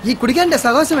ஆர்த்தி, ഈ കുടിക്കേണ്ട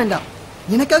സഹവാസം വേണ്ട.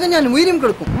 നിനക്കാக ഞാൻ ഉയരും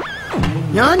കൊടുക്കും.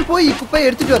 ഞാൻ പോയി ഈ കുപ്പை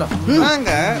எடுத்துட்டு வரேன். வாங்க,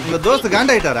 உங்க தோஸ்த்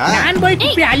காண்டாயிட்டாரா? நான் போய்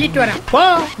குப்பை அள்ளிட்டு வரேன். போ,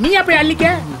 நீ அப்படி அள்ளிக்க.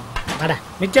 அட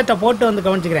மிச்சத்தை போட்டு வந்து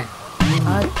கவனிச்சுக்கிறேன்.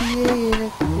 ആർത്തിയെ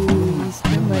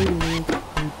ഇഷ്ടമല്ലേ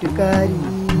കൂട്ടുകാരി,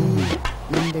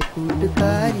 എന്റെ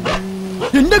കൂട്ടുകാരി,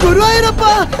 എന്റെ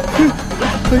ഗുരുവായൂരപ്പാ.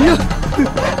 അയ്യോ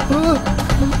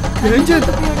ഡേഞ്ചർ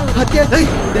ആർത്തി,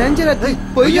 ഡേഞ്ചർ ആർത്തി.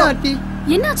 പോയോ ആർത്തി?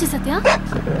 என்னாச்சு சத்யா?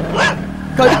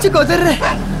 கடிச்சு கொதற,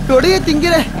 தொடைய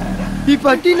திங்கிற. ഈ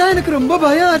പട്ടിனா எனக்கு ரொம்ப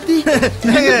பயம் ஆர்த்தி.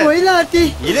 நீங்க போயில ஆர்த்தி.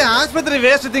 இது ஆஸ்பத்திரி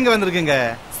வேஸ்ட் திங்க வந்திருக்கீங்க.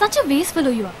 such a waste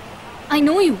fellow you are. I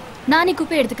know you. நானே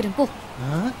குப்பை எடுத்துக்கிறேன் போ.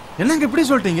 என்னங்க இப்படி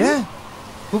சொல்லிட்டீங்க?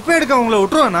 குப்பை எடுக்க உங்களை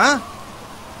விட்டுருவானா?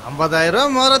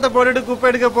 50,000 மோரத்தை போட்டுட்டு குப்பை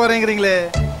எடுக்க போறேங்கிறீங்களே.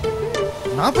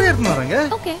 நான் போய் எடுத்துன்னு வரேங்க.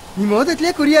 ஓகே. நீ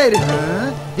மோதத்திலே குறியாயிரு.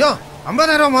 யோ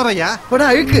 50,000 மோரையா?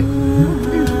 போடா அழுக்கு.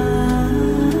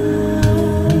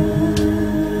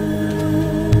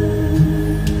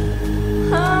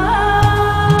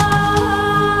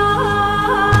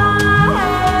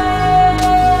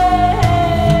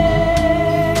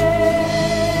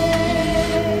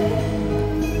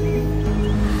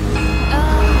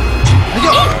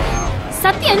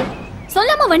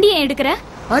 ஏன் எடுக்கிற?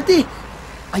 ஆத்தி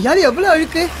ஐயாரு எவ்வளவு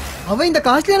அழுக்கு. அவ இந்த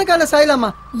காஸ்ட்லியான கால சாயலாமா?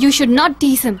 You should not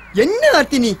tease him. என்ன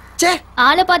ஆர்த்தி நீ? ச்சே.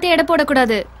 ஆளை பார்த்து எடை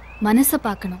போடக்கூடாது, மனச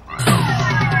பார்க்கணும்.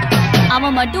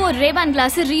 அவன் மட்டும் ஒரு ரேபான்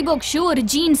கிளாஸ், ரீபாக் ஷூ, ஒரு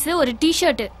ஜீன்ஸ், ஒரு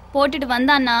டி-ஷர்ட் போட்டுட்டு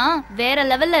வந்தான்னா வேற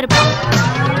லெவல்ல இருப்பான்.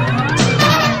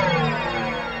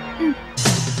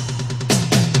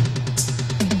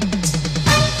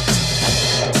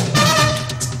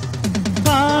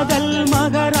 காதல்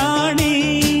மகாராணி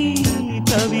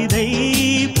கவிதை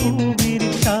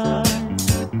பூவிரித்தாள்,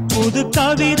 புது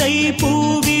கவிதை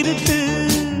பூவிரித்து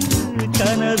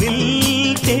கனவில்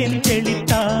தேன்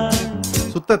தெளித்தாள்.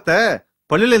 சுத்தத்தை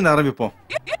பள்ளியில இருந்து ஆரம்பிப்போம்.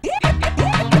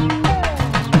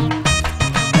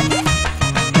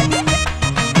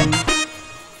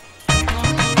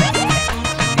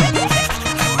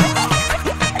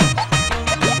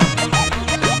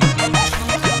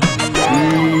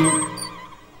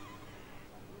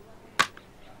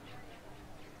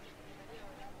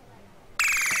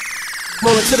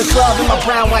 Rolling to the club in my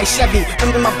brown white Chevy. In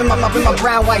my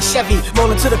brown white Chevy.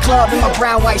 Rolling to the club in my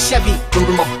brown white Chevy.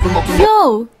 Yo.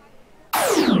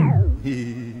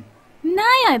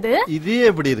 நாயா இது? இது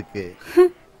எப்படி இருக்கு?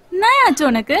 நாயாச்சு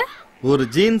உனக்கு? ஒரு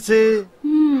ஜீன்ஸ்,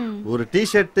 ஒரு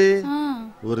டி-ஷர்ட்,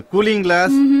 ஒரு கூலிங்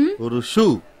கிளாஸ், ஒரு ஷூ,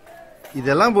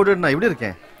 இதெல்லாம் போட்டுட்டு நான் எப்படி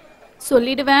இருக்கேன்?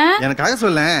 சொல்லிடுவேன். எனக்காக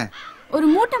சொல்லேன். ஒரு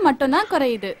மூட்டை மட்டும் தான்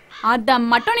குறையுது, அத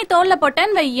மட்டும் நீ தோல்ல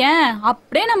போட்டேன்னு வையேன்,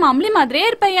 அப்படியே நம்ம அம்புலி மாதிரியே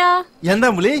இருப்பையா.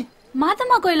 எந்த அம்புலி?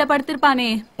 மாத்தம்மா கோயில படுத்திருப்பானே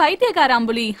பைத்தியக்கார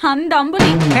அம்புலி, அந்த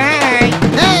அம்புலி.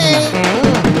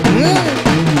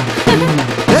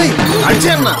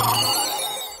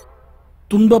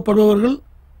 துன்பப்படுபவர்கள்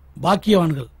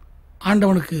பாக்கியவான்கள்,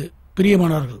 ஆண்டவனுக்கு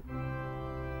பிரியமானவர்கள்.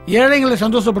 ஏழைகளை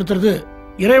சந்தோஷப்படுத்துறது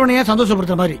இறைவனையே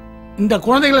சந்தோஷப்படுத்துற மாதிரி, இந்த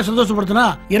குழந்தைகளை சந்தோஷப்படுத்தினா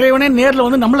இறைவனே நேர்ல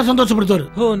வந்து நம்மள சந்தோஷப்படுத்துவாரு.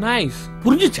 ஓ நைஸ்.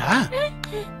 புரிஞ்சுச்சா?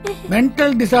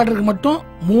 மென்டல் டிசார்டருக்கு மட்டும்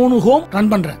 3 ஹோம்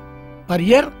ரன் பண்றேன். பர்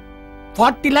இயர்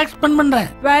 40 lakhs ஸ்பெண்ட்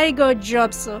பண்றேன். Very good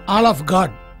job sir. All of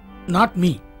God, not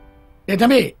me. ஏ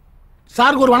தம்பி,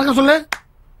 சாருக்கு ஒரு வணக்கம் சொல்லு.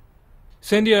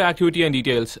 Send your activity and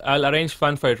details. I'll arrange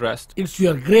fund for your rest. It's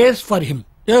your grace for him.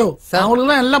 யோ,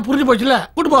 அவங்களுக்கு எல்லாம் புரிஞ்சு போச்சுல,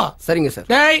 கூட்டு போ. சரிங்க சார்.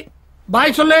 டேய்,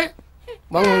 பாய் சொல்லு.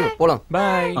 வாங்க வாங்க போலாம்.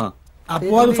 பை.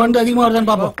 அப்போது ஃபண்ட் அதிகமா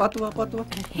வருதான்னு பாப்போம். பாத்து வா பாத்து வா.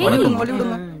 வணக்கம்.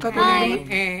 ஹாய்.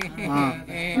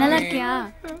 நல்லா இருக்கியா?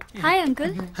 Hi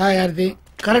uncle. Hi Aarthi.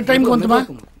 Correct டைம்க்கு வந்துமா?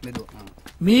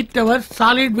 Meet our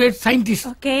solid waste scientist,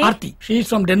 Aarti. She is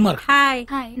from Denmark. Hi.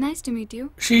 Hi. Nice to meet you.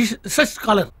 She is research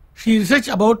scholar. She research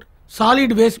about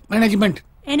solid waste management.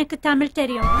 எனக்கு தமிழ்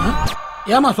தெரியும்.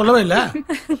 ஏமா சொல்லவே இல்ல?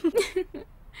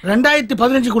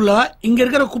 2015க்குள்ள இங்க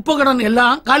இருக்கிற குப்பை கடன்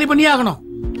எல்லாம் காலி பண்ணியே ஆகணும்.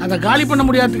 அத காலி பண்ண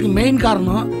முடியாததுக்கு மெயின்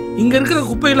காரணம் இங்க இருக்கிற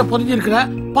குப்பையில பொதிஞ்சு இருக்கிற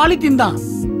பாலித்தீன் தான்.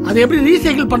 அதை எப்படி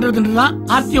ரீசைக்கிள் பண்றதுன்றதுதான்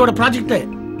ஆர்த்தியோட ப்ராஜெக்ட்.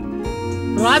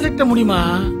 ப்ராஜெக்ட முடியுமா,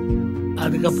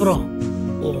 அதுக்கப்புறம்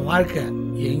உன் வாழ்க்கை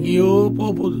எங்கேயோ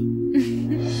போகுது.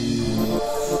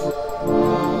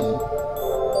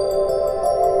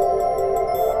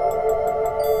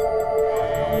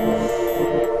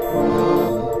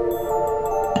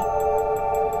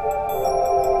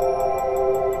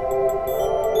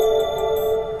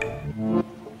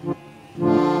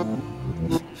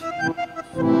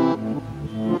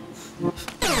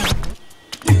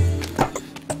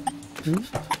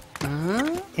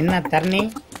 என்ன தரணி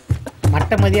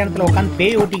மட்ட மதியானத்துல உட்காந்து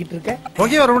பேய் ஓட்டிக்கிட்டு இருக்க?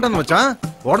 ஓகே வர மாட்டேன் மச்சான்.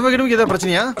 உடம்பு கிடமுக்கு ஏதாவது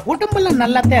பிரச்சனையா? உடம்பெல்லாம்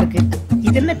நல்லா தான் இருக்கு.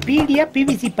 இது என்ன பீடியா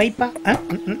பிவிசி பைப்பா?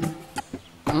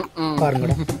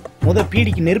 பாருங்க, முத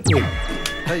பீடிக்கு நெருப்பு வை.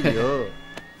 ஐயோ,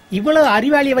 இவ்வளவு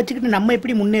அறிவாளியை வச்சுக்கிட்டு நம்ம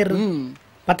எப்படி முன்னேறது?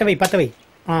 பத்தவை பத்தவை.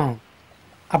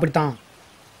 அப்படித்தான்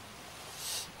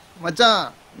மச்சான்.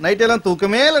 நைட் எல்லாம்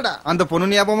தூக்கமே இல்லடா. அந்த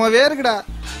பொண்ணு ஞாபகமாவே இருக்குடா.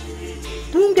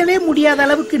 தூங்கவே முடியாத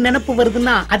அளவுக்கு நினைப்பு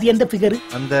வருதுன்னா அது எந்த ஃபிகர்?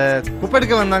 அந்த குப்பை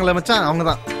எடுக்க வந்தாங்களே மச்சான்,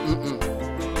 அவங்கதான்.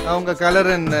 அவங்க கலர்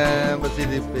என்ன,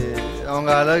 சிரிப்பு,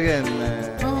 அவங்க அழகு என்ன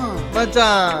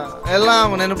மச்சான், எல்லாம்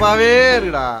அவங்க நினைப்பாவே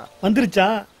இருக்குடா. வந்துருச்சா?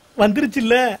 வந்துருச்சு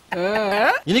இல்ல?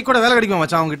 இன்னைக்கு கூட வேலை கிடைக்குமா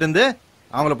மச்சான் அவங்க கிட்ட இருந்து?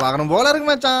 அவங்கள பாக்கணும் போல இருக்கு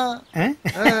மச்சான்.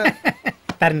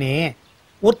 தரணி,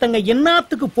 ஒருத்தங்க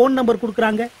என்னத்துக்கு போன் நம்பர்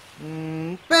குடுக்குறாங்க?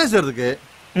 பேசுறதுக்கு.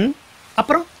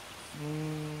 அப்புறம்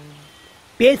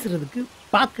பேசுறதுக்கு,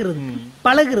 பாக்குறதுக்கு,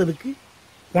 பழகுறதுக்கு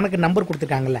உனக்கு நம்பர்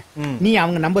கொடுத்துட்டாங்கல்ல, நீ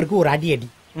அவங்க நம்பருக்கு ஒரு அடி அடி.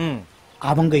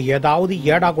 அவங்க ஏதாவது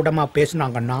ஏடா கூடமா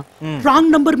பேசுனாங்கன்னா ராங்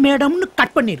நம்பர் மேடம்னு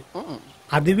கட் பண்ணிரு.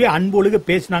 அதுவே அன்பொழுக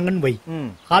பேசினாங்கன்னு வை,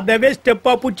 அதவே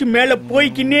ஸ்டெப்பா பூச்சி மேல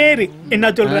போய்க்கினே இரு.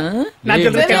 என்ன சொல்ற? நான்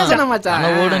சொல்றேன்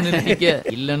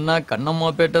இல்லன்னா கண்ணம்மா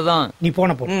பேட்டதான். நீ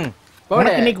போன போடு.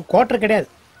 உனக்கு இன்னைக்கு கோட்டர் கிடையாது.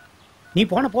 நீ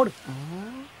போன போடு.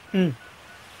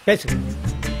 பேசு.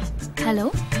 ஹலோ,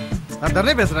 நான்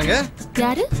தரணி பேசுறேங்க.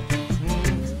 யாரு?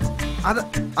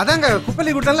 அதாங்க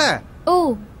குப்பலி கூட்டல. ஓ,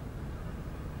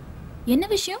 என்ன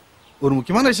விஷயம்? ஒரு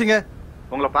முக்கியமான விஷயங்க.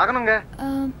 உங்களை பார்க்கணுங்க.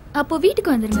 அப்போ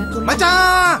வீட்டுக்கு வந்துருங்க.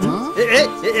 மச்சான்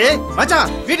மச்சான்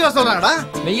வீட்டுக்கு வர சொல்றாங்கடா.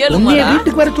 உன்னைய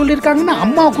வீட்டுக்கு வர சொல்லிருக்காங்கன்னா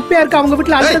அம்மா குப்பையா இருக்கு அவங்க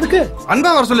வீட்டுல அழுறதுக்கு.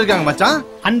 அன்பா வர சொல்லிருக்காங்க மச்சான்.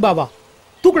 அன்பாவா?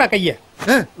 தூக்குடா கைய.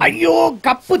 ஐயோ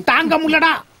கப்பு தாங்க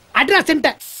முடியலடா. Address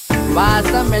centre.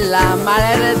 வாசம் எல்லாம்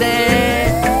மலருதே,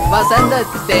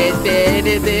 வசந்தத்தை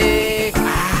தேடுதே.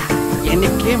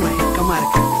 எனக்கே மயக்கமா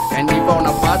இருக்கு. கண்டிப்பா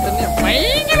உன்னை பார்த்தனே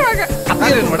பயங்கரமாக.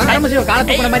 பரமசிவ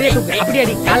காலத்து போன மாதிரியே தூக்கு. அப்படியே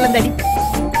அடி. கால்ல இருந்து அடி.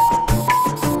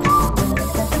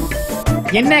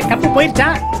 என்ன கப்பு போயிருச்சா?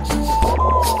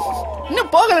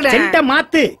 இன்னும் போகலடா. சென்ட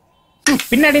மாத்து.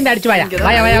 பின்னாடி இருந்து அடிச்சு வாயா.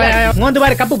 வாயா வாயா வாயா. மோந்து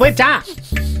பாரு கப்பு போயிருச்சா?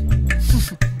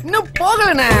 இன்னும்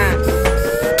போகலண்ணா.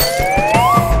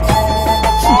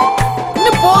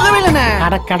 இன்னும் போகவே இல்லண்ணா.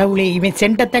 அட கடவுளே, இவன்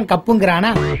சென்டத்தான்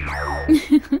கப்புங்கிறானா?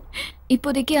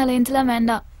 இப்போதைக்கு அலையன்ஸ்லாம்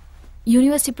வேண்டாம்.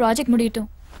 யூனிவர்சிட்டி ப்ராஜெக்ட் முடியட்டும்.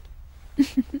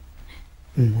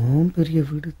 பெரிய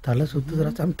வீடு தலை சுத்துறா.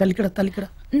 தள்ளிக்கடா தள்ளிக்கடா.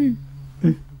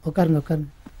 உட்காருங்க உட்காருங்க.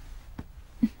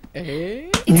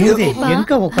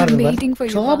 எங்க உட்காருங்க?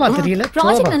 சோபா தெரியல.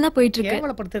 ப்ராஜெக்ட் நல்லா போயிட்டு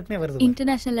இருக்கு.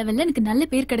 இன்டர்நேஷனல் லெவல்ல எனக்கு நல்ல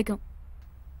பேர் கிடைக்கும்.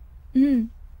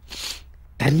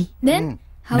 தண்ணி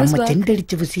நம்ம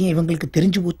செண்டடிச்ச விஷயம் இவங்களுக்கு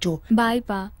தெரிஞ்சு போச்சோ? பாய்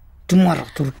பா. சும்மா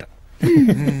சுருட்ட.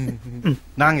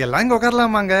 நாங்க எல்லாம் இங்க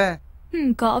உட்காரலாமாங்க?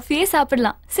 காஃபியே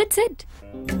சாப்பிடலாம். Sit sit.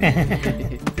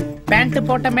 பேண்ட்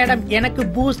போட்ட மேடம் எனக்கு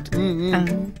பூஸ்ட்.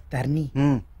 தர்ணி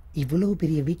இவ்வளவு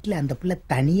பெரிய வீட்டுல அந்த புள்ள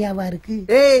தனியாவா இருக்கு?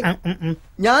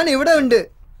 ഞാൻ ഇവിടെ ഉണ്ട്.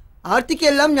 ആർത്തിക്ക്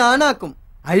എല്ലാം ഞാനാക്കും.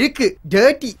 അഴുക്ക്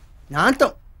ഡേർട്ടി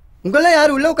നാട്ടം. உங்கள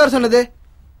யார் உள்ள உட்கார சொன்னது?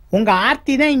 உங்க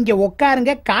ஆர்த்தி தான் இங்க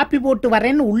உட்காருங்க காப்பி போட்டு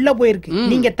வரேன்னு உள்ள போயிருக்கு.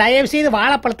 நீங்க தயவு செய்து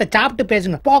வாழைப்பழத்தை சாப்பிட்டு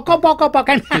பேசுங்க. போக்கோ போக்கோ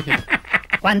போக்க.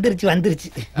 வந்துருச்சு வந்துருச்சு.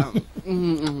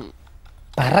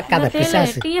 பறக்காத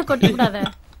பிசாசு. டீயை கொட்டி விடாத.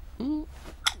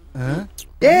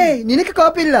 ஏய் நினக்கு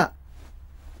காப்பி இல்ல?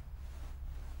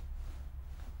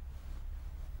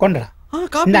 கொண்டா.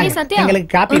 எங்களுக்கு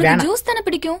காப்பி வேணாம். ஜூஸ் தானே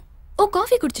பிடிக்கும். ஓ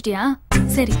காஃபி குடிச்சிட்டியா?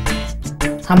 சரி.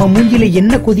 அவன் மூஞ்சில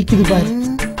என்ன கொதிக்குது பாரு.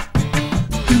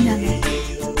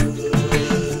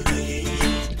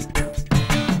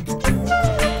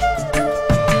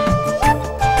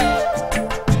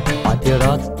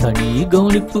 பாத்தியடா தனி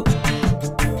கவனிப்பு.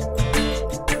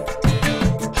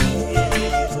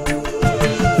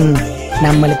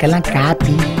 நம்மளுக்கெல்லாம்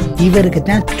காப்பி, இவருக்கு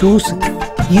தான் ஜூஸ்.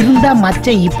 இருந்தா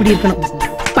மச்சம் இப்படி இருக்கணும்.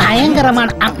 பயங்கரமான.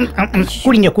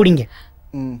 குடிங்க குடிங்க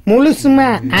முழுசுமா.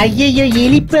 ஐயோ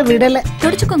இழிப்ப விடல.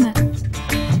 தொடச்சுக்கோங்க.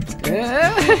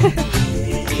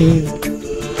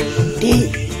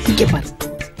 இங்க பாரு.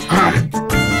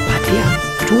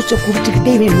 ஜூஸ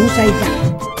குடிச்சுக்கிட்டே இவன் லூஸ் ஆயிட்டான்.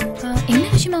 என்ன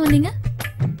விஷயமா வந்தீங்க?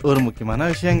 ஒரு முக்கியமான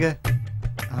விஷயங்க.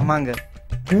 ஆமாங்க,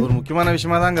 ஒரு முக்கியமான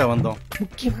விஷயமா தாங்க வந்தோம்.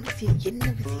 முக்கியமான விஷயம் என்ன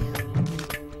விஷயம்?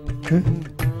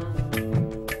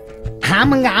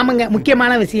 ஆமாங்க ஆமாங்க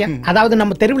முக்கியமான விஷயம். அதாவது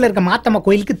நம்ம தெருவில் இருக்க மாத்தம்மா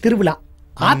கோயிலுக்கு திருவிழா.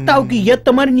 ஆத்தாவுக்கு ஏத்த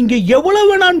மாதிரி நீங்க எவ்வளவு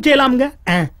வேணாலும் செய்யலாமுங்க.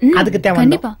 அதுக்கு தேவை.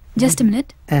 கண்டிப்பா. Just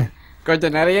minute.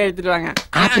 கொஞ்சம் நிறைய எடுத்துட்டு வாங்க.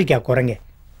 ஆப்பிரிக்கா குரங்க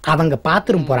அவங்க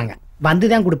பாத்ரூம் போறாங்க,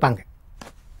 வந்துதான் கொடுப்பாங்க.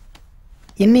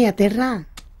 என்னையா தேடுறான்?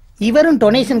 இவரும்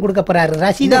டொனேஷன் கொடுக்க போறாரு.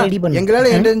 ரசீது ரெடி பண்ணு.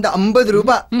 எங்களால இந்த 50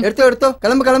 ரூபாய் எடுத்தோ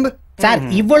கிளம்பு கிளம்பு. சார்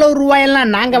இவ்வளவு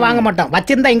ரூபாயெல்லாம் நாங்க வாங்க மாட்டோம்.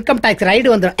 வச்சிருந்தா இன்கம் டாக்ஸ் ரைடு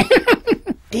வந்துடும்.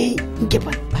 இங்க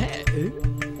பாரு.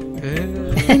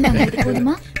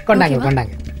 கொண்டாங்க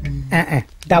கொண்டாங்க.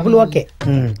 Double okay.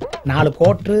 4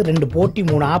 கோட்ரு, 2 போட்டி,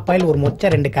 3 ஆப்பாயில், 1 மொச்சை,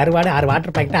 2 கருவாடு, 6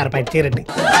 வாட்டர் பாக்கெட், 6 பாக்கெட் சீரட்டு.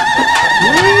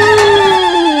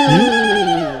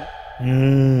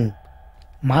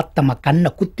 மாத்தம்மா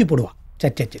கண்ணை குத்தி போடுவா.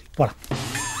 சரி சரி சரி போலாம்.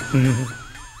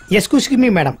 எஸ்கூஸ்க்கு மீ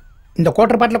மேடம், இந்த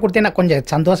கோட்டர் பாட்டில் கொடுத்தேன்னா கொஞ்சம்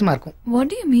சந்தோஷமா இருக்கும். What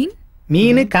do you mean?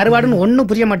 மீன் கருவாடுன்னு ஒன்னும்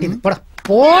புரிய மாட்டேங்குது. போடா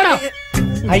போடா.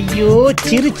 ஐயோ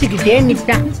சிரிச்சுக்கிட்டே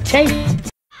நிப்பேன். சரி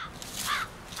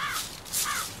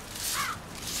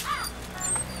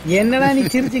என்னடா நீ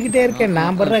சிரிச்சுக்கிட்டே இருக்க?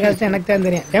 நான் படுற கஷ்டம் எனக்கு தான்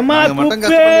தெரியும். ஏமா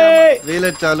குப்பே,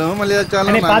 வெயிலச்சாலும்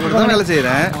மலையாச்சாலும் நான் வேலை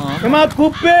செய்யறேன். ஏமா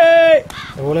குப்பே,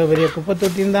 எவ்வளவு பெரிய குப்பை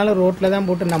தொட்டி இருந்தாலும் ரோட்ல தான்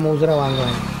போட்டு நம்ம உசுர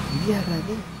வாங்குவாங்க.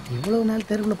 ஐயாராது இவ்வளவு நாள்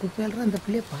தெருவுல குப்பை அல்ற அந்த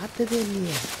பிள்ளைய பார்த்ததே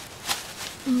இல்லையே.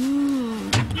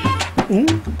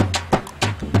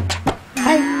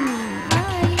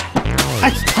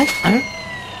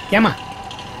 ஏமா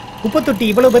குப்பை தொட்டி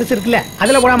இவ்வளவு பெருசு இருக்குல்ல,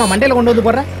 அதுல போடாம மண்டையில கொண்டு வந்து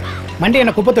போடுற. மண்டை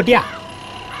என்ன குப்பை தொட்டியா?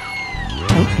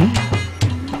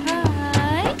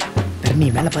 தண்ணி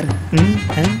மேல பாரு.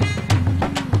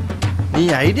 நீ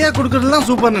ஐடியா கொடுக்கறதுலாம்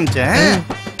சூப்பர் நினைச்சேன்.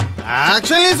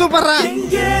 ஆக்சுவலி சூப்பர்ரா.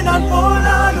 எங்கே நான்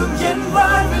போனாலும் என்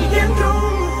வாழ்வில் என்றும்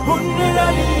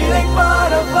உன்னிடலில்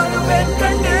இளைப்பாற வருவேன்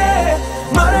கண்டே.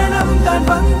 மரணம் தான்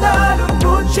வந்தாலும்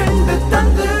பூச்செண்டு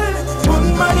தந்து உன்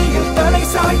மடியில் தலை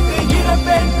சாய்த்து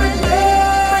இறப்பேன் பெண்ணே.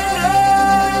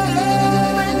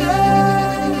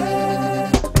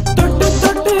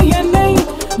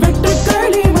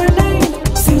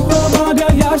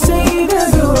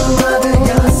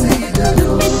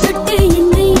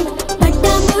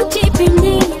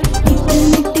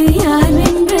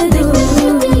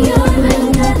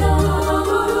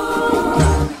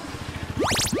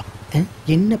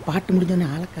 என்ன பாட்டு முடிஞ்சோன்னு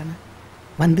ஆளக்கான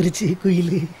வந்துருச்சு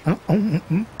குயில்.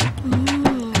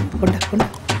 கொண்டா கொண்டா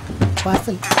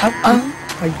வாசல்.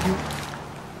 ஐயோ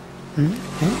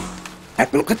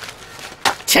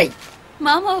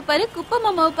மாமாவை பாரு, குப்பை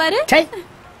மாமாவை பாரு.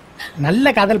 நல்ல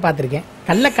காதல் பார்த்திருக்கேன்,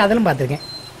 கள்ள காதலும் பார்த்திருக்கேன்,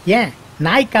 ஏன்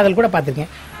நாய் காதல் கூட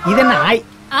பார்த்திருக்கேன். இது என்ன ஆய்?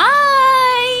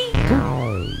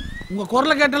 உங்க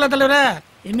குரலை கேட்டல தலைவரே,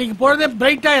 இன்னைக்கு பொழுதே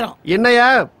பிரைட் ஆயிரும். என்னையா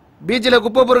பீச்சில்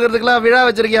குப்பை பொறுக்கிறதுக்குலாம் விழா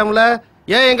வச்சிருக்கியாம்ல,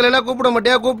 ஏன் எங்களை எல்லாம் கூப்பிட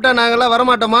மாட்டியா? கூப்பிட்டா நாங்கெல்லாம்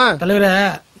வரமாட்டோமா? தலைவரே,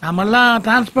 நம்மெல்லாம்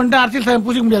டிரான்ஸ்பரண்டா அரசியல் சாயம்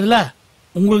பூசிக்க முடியாதுல்ல.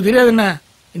 உங்களுக்கு தெரியாது என்ன,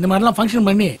 இந்த மாதிரிலாம் ஃபங்க்ஷன்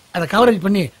பண்ணி அதை கவரேஜ்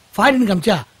பண்ணி ஃபாரின்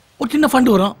காமிச்சா ஒரு சின்ன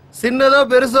ஃபண்ட் வரும். சின்னதோ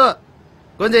பெருசோ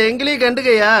கொஞ்சம் எங்களையும்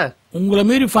கண்டுக்கையா. உங்களை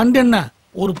மீறி ஃபண்ட் என்ன,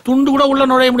 ஒரு துண்டு கூட உள்ள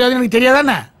நுழைய முடியாதுன்னு எனக்கு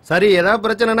தெரியாதானே? சரி, ஏதாவது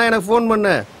பிரச்சனைனா எனக்கு ஃபோன்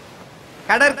பண்ணு.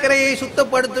 கடற்கரையை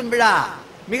சுத்தப்படுத்தும் விழா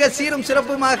மிக சீரும்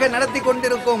சிறப்புமாக நடத்தி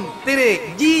கொண்டிருக்கும் திரு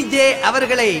ஜி.ஜே.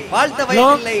 அவர்களை வாழ்த்த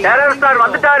வயதில்லை.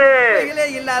 வந்துட்டாரு.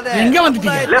 எங்க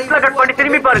வந்துட்டீங்க? லெஃப்ட்ல கட் பண்ணி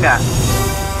திரும்பி பாருங்க.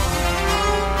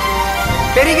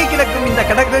 பெருகி கிடக்கும் இந்த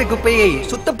கடற்கரை குப்பையை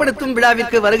சுத்தப்படுத்தும்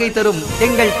விழாவிற்கு வருகை தரும்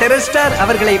எங்கள் டெரர் ஸ்டார்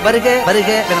அவர்களை வருக வருக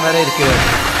என வரவேற்கிறோம்.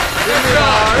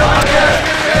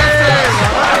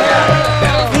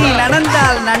 நீ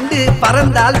நடந்தால் நண்டு,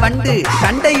 பறந்தால் வண்டு,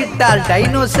 சண்டையிட்டால்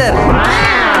டைனோசர்,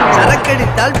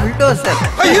 சரக்கடித்தால் புல்டோசர்.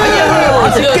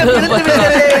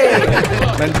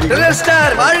 டெரர்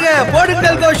ஸ்டார் வாழ்க,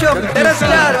 போடுங்கள் கோஷம். டெரர்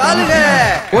ஸ்டார் வாழ்க.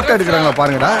 போட்டோ எடுக்கிறாங்களா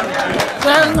பாருங்கடா.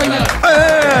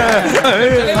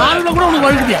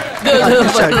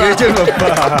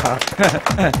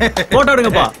 போட்டோ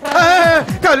எடுங்கப்பா.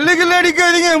 கல்லு கல்லு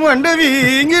அடிக்காதீங்க, மண்டை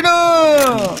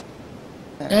வீங்கிடும்.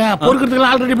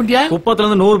 ஆல்ரெடி பண்ணியா? குப்பத்துல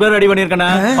இருந்து 100 பேர் ரெடி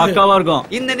பண்ணிருக்கேன், பக்காவா இருக்கும்.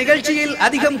 இந்த நிகழ்ச்சியில்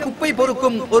அதிகம் குப்பை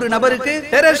பொறுக்கும் ஒரு நபருக்கு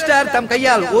டெரர் ஸ்டார் தம்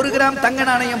கையால் 1 கிராம் தங்க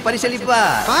நாணயம்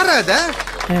பரிசளிப்பார். பாராத,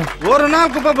 ஒரு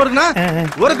நாள் குப்பை பொறுக்குனா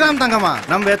 1 கிராம் தங்கமா?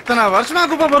 நம்ம எத்தனை வருஷமா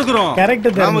குப்பை பொறுக்கிறோம்.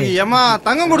 நமக்கு ஏமா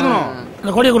தங்கம் கொடுக்கணும்.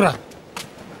 கொடி குடுறா.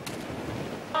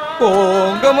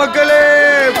 போங்க மக்களே,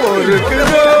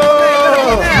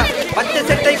 பொறுக்கிறோம். பச்சை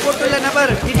சட்டை போட்டுள்ள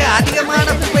நபர் மிக அதிகமான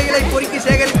குப்பைகளை பொறுக்கி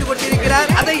சேகரித்துக் கொண்டிருக்கிறார்.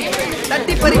 அதை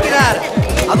தட்டி பறிக்கிறார்.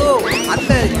 அதோ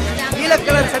அந்த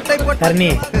நீலக்கலர் சட்டை போட்டு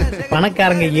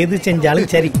பணக்காரங்க எது செஞ்சாலும்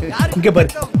சரி, இங்க பாரு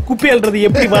குப்பை அள்ளுறது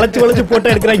எப்படி வளைச்சு வளைச்சு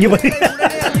போட்டோ எடுக்கிறாங்க பாரு.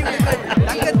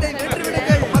 தங்கத்தை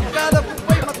வென்றுவிடுங்கள். மக்காத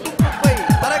குப்பை, மக்கும் குப்பை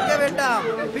பறக்க வேண்டாம்,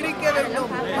 பிரிக்க வேண்டும்.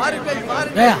 பாருங்கள்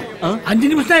பாருங்கள். 5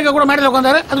 நிமிஷம் எங்க கூட மேடையில்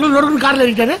உட்கார்ந்தாரு, அதுக்குள்ள நொறுக்கு கார்ல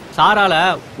ஏறிட்டாரு. சாரால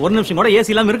 1 நிமிஷம் கூட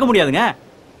ஏசி இல்லாம இருக்க முடியாதுங்க.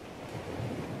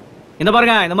 இந்த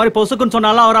பாருங்க, இந்த மாதிரி பொசுக்குன்னு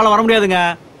சொன்னாலும் அவரால் வர முடியாதுங்க.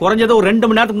 குறைஞ்சது ஒரு 2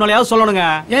 மணி நேரத்துக்கு முன்னாலேயாவது சொல்லணுங்க.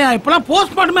 ஏன் இப்பெல்லாம்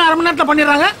போஸ்ட்மார்ட்டமே 1/2 மணி நேரத்துல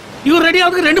பண்ணிடுறாங்க. இவர் ரெடி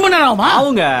ஆகுதுக்கு 2 மணி நேரம் ஆகுமா?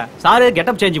 அவங்க சாரு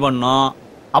கெட்டப் சேஞ்ச் பண்ணணும்,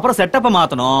 அப்புறம் செட்டப்ப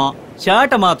மாத்தணும்,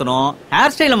 ஷர்ட்டை மாத்தணும்,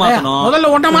 ஹேர் ஸ்டைல மாத்தணும்.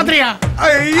 முதல்ல ஒண்ணா மாத்திரியா?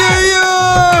 ஐயோ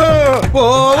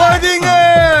போவாதீங்க,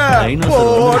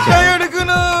 போட்டோ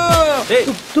எடுக்கணும்.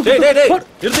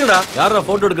 இருக்குடா, யாரா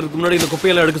போட்டோ எடுக்கிறதுக்கு முன்னாடி இந்த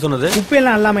குப்பையெல்லாம் எடுக்க சொன்னது?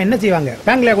 குப்பையெல்லாம் இல்லாம என்ன செய்வாங்க?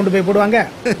 பேங்க்ல கொண்டு போய் போடுவாங்க.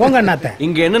 போங்க அண்ணாத்த.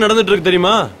 இங்க என்ன நடந்துட்டு இருக்கு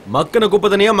தெரியுமா? மக்கின குப்பை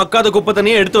தனியா, மக்காத குப்பை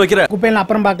தனியா எடுத்து வைக்கிற. குப்பையெல்லாம்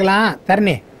அப்புறம் பாக்கலாம்.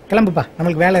 தரணி கிளம்புப்பா,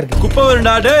 நம்மளுக்கு வேலை இருக்கு. குப்பை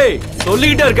வேண்டா. டேய்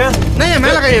சொல்லிக்கிட்டே இருக்க, என்ன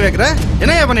மேல கையை வைக்கிற?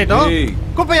 என்னையா பண்ணிட்டோம்?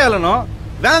 குப்பையாலனும்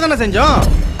வேலை தானே செஞ்சோம்.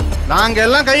 நாங்க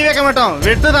எல்லாம் கை வைக்க மாட்டோம்,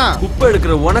 வெட்டுதான். குப்பை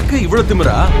எடுக்கிற உனக்கு இவ்வளவு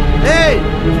திமிரா? ஏய்,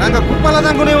 நாங்க குப்பைல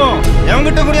தான் குனிவோம்,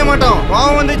 எவங்கிட்ட குனிய மாட்டோம்.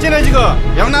 கோவம் வந்துச்சுன்னு வச்சுக்கோ,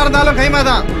 எவனா இருந்தாலும்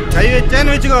கைமாதான். கை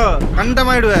வச்சேன்னு வச்சுக்கோ,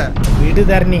 கண்டமாயிடுவேன். விடு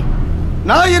தரணி.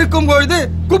 நான் இருக்கும் பொழுது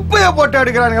குப்பைய போட்டு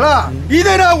எடுக்கிறாங்களா?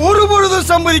 இதை நான் ஒரு பொழுதும்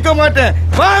சம்மதிக்க மாட்டேன்.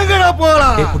 வாங்கடா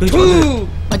போலாம்.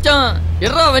 மச்சான்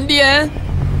எறா வண்டிய.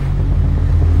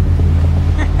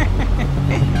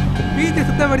 பீச்சை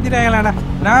சுத்தப்படுத்திட்டாங்களாடா.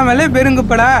 நாமளே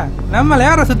பெருங்குப்படா, நம்மள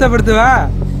யார சுத்தப்படுத்துவா?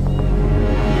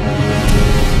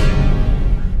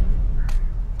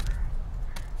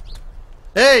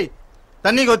 ஏய்,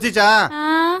 தண்ணி கொதிச்சா?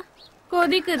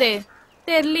 கொதிக்குதே,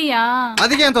 தெரியலையா?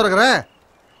 அதுக்கு ஏன் திறக்கிற?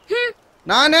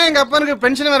 நானே எங்க அப்பனுக்கு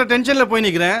பென்ஷன் வர டென்ஷன்ல போய்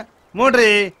நிக்கிறேன். மூட்ரி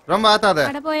ரொம்ப ஆத்தாத.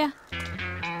 அட போயா.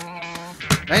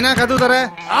 நைனா கதவு தர.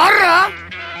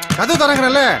 கதவு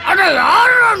தரங்கறல. அட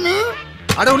யாரா நீ?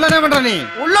 அட உள்ள என்ன பண்ற நீ?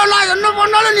 உள்ள நான் என்ன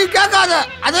பண்ணாலும் நீ கேட்காத.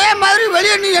 அதே மாதிரி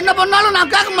வெளிய நீ என்ன பண்ணாலும்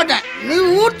நான் கேட்க மாட்டேன். நீ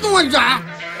ஊத்து மச்சான்.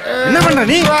 என்ன பண்ற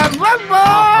நீ?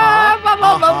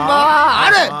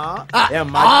 அட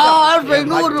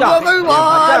 500 ரூபாய் வா,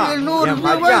 200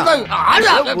 ரூபாய்.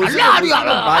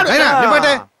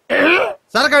 நிப்பாட்டு.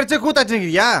 சரக்கு அடிச்சு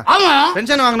கூத்தாச்சுக்கிறியா? ஆமா.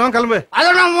 பென்ஷன் வாங்கணும், கிளம்பு. அத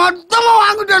நான் மொத்தமா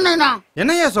வாங்கிட்டேன்.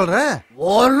 என்னையா சொல்ற?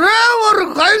 ஒரே ஒரு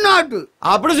கை நாட்டு.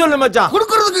 அப்படி சொல்லு மச்சான்.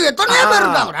 குடுக்குறதுக்கு எத்தனை பேர்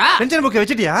இருக்காங்கடா? Pension book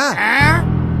வச்சிட்டியா?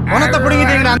 பணத்தை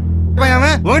புடிங்கிட்டீங்கடா.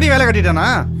 பையன் உங்கடி வேலை கட்டிட்டானா?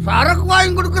 சரக்கு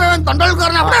வாங்கி குடுக்குறவன்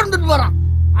தண்டல்காரன் அப்படியே இருந்துட்டு போறான்.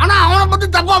 ஆனா அவனை பத்தி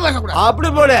தப்பா பேசக்கூடாது. அப்படி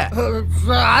போல.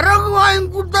 சரக்கு வாங்கி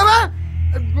கொடுத்தவன்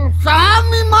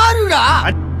சாமி மாறிடா.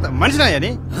 மனுஷனாயா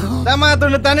நீ தம்மா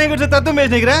தொண்ணு தனியை குறிச்சு தத்துவம்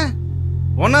பேசி நிக்கிற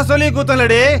ஒன்னா சொல்லி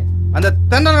கூத்தலடி அந்த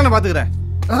தண்டனை பாத்துக்கிறேன்.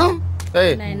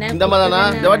 இந்த மாதிரினா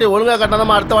இந்த வாட்டி ஒழுங்கா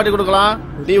கட்டினதமா அடுத்த வாட்டி கொடுக்கலாம்.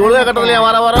 நீ ஒழுங்கா கட்டதுல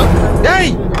வர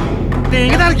டேய் நீ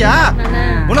இங்கதான் இருக்கியா?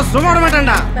 உன்னை சும்மா விட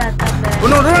மாட்டான்டா.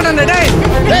 உன்னை விட மாட்டான்டா.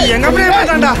 டேய் எங்க அப்படியே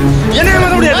மாட்டான்டா. என்ன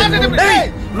ஏமாத்த முடியாது. டேய்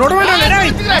விட மாட்டான்டா.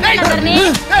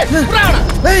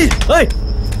 டேய்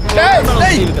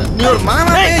டேய் நீ ஒரு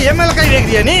மாமாவே என் மேல கை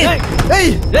வைக்கிறியா நீ?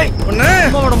 டேய் டேய் உன்னை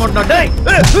சும்மா விட மாட்டான். டேய்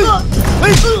டேய்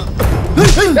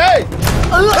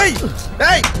டேய்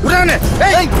டேய் உடனே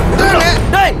டேய் உடனே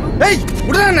டேய் டேய்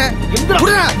உடனே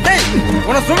உடனே டேய்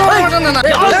உன்னை சும்மா விட மாட்டான்டா.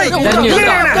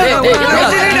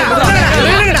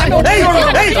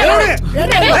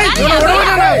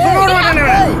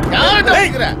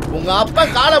 டேய் உங்க அப்பா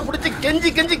காலை பிடிச்சி கெஞ்சி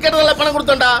கெஞ்சி கேட்டதெல்லாம் பணம்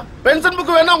கொடுத்தோம்டா. பென்ஷன்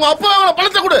புக் வேணா உங்க அப்பா அவங்கள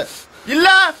பணத்தை கொடு. இல்ல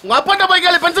உங்க அப்பாட்ட போய்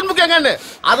கேளு பென்ஷன் புக் எங்கன்னு.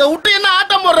 அதை விட்டு என்ன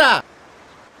ஆட்டம் போடுற?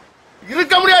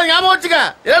 இருக்க முடியாது ஞாபகம் வச்சுக்க.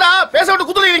 ஏடா பேச விட்டு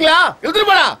குத்துறீங்களா? எடுத்துட்டு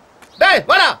போடா. டேய்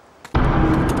வாடா.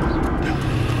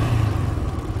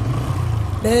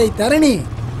 டேய் தரணி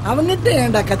அவன்கிட்ட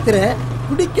ஏன்டா கத்துற?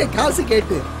 குடிக்க காசு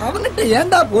கேட்டு அவன்கிட்ட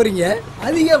ஏன்டா போறீங்க?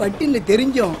 அதிக வட்டின்னு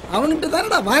தெரிஞ்சும் அவன்கிட்ட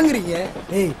தானடா வாங்குறீங்க.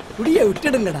 டேய் குடிய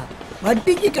விட்டுடுங்கடா.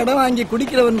 வட்டிக்கு கடன் வாங்கி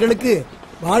குடிக்கிறவங்களுக்கு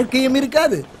வாழ்க்கையும்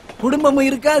இருக்காது, குடும்பமும்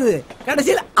இருக்காது,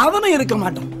 கடைசியில் அவனும் இருக்க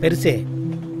மாட்டான். பெருசு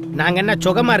நாங்க என்ன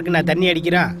சுகமா இருக்குன்னா தண்ணி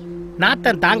அடிக்கிறோம்.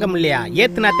 நாத்தம் தாங்க முடியலையா?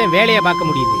 ஏத்துனாத்தான் வேலையை பார்க்க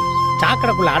முடியுது.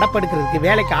 சாக்கடைக்குள்ள அடப்படுக்கிறதுக்கு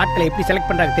வேலைக்கு ஆட்களை எப்படி செலக்ட்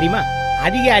பண்றாங்க தெரியுமா?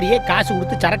 அதிகாரியே காசு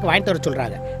கொடுத்து சரக்கு வாங்கிட்டு வர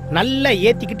சொல்றாங்க. நல்லா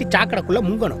ஏத்திக்கிட்டு சாக்கடைக்குள்ள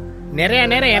முங்கணும். நிறைய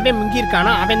நேரம் எவன் முங்கி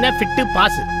இருக்கானோ அவன் தான் ஃபிட்டு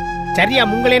பாஸ். சரியா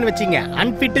முங்கலேன்னு வச்சுங்க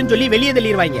அன்பிட்டுன்னு சொல்லி வெளியே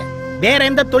தள்ளிடுவாங்க. வேற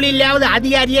எந்த தொழிலையாவது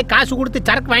அதிகாரியே காசு கொடுத்து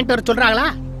சரக்கு வாங்கிட்டு வர சொல்றாங்களா?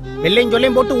 வெள்ளையும்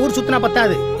சொல்லையும் போட்டு ஊர் சுத்தினா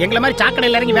பத்தாது. எங்களை மாதிரி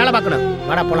சாக்கடையில் இறங்கி வேலை பார்க்கணும்.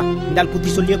 வாடா போலாம். இந்த புத்தி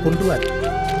சொல்லியே கொண்டு வர.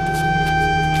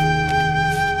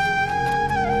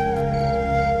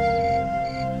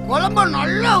 குழம்பு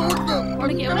நல்லா ஊத்து.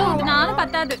 உனக்கு எவ்வளவு ஊத்துனாலும்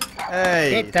பத்தாது.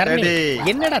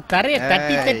 என்னடா தரைய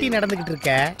தட்டி தட்டி நடந்துகிட்டு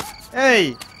இருக்க? ஏய்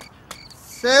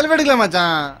செல்ஃப் எடுக்கல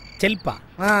மச்சான். செல்பா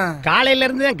காலையில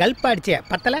இருந்து தான் கல்ப் அடிச்சே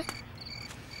பத்தல.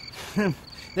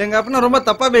 எங்க அப்பா ரொம்ப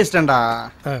தப்பா பேசிட்டேன்டா.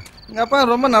 எங்க அப்பா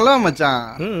ரொம்ப நல்லவன் மச்சான்.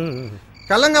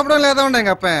 கள்ளங்கப்படம் இல்லாதவன்டா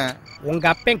எங்க அப்பன். உங்க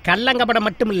அப்பன் கள்ளங்கப்படம்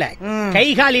மட்டும் இல்ல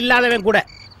கைகால் இல்லாதவன் கூட.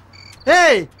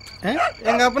 ஏய்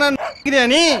எங்க அப்பா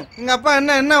நீ எங்க அப்பா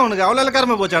என்ன உனக்கு அவ்வளவு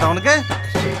இலக்காரமா போச்சாடா உனக்கு?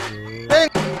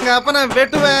 எங்க அப்பா நான்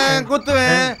வெட்டுவேன்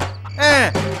குத்துவேன்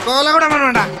கொலை கூட பண்ண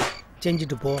வேண்டாம்.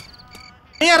 செஞ்சுட்டு போ.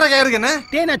 நீ யாரா கேருக்கு என்ன?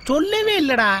 நான் சொல்லவே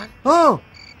இல்லடா. ஓ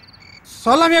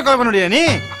சொல்லாமே கொலை பண்ண முடியாது நீ?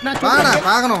 வாடா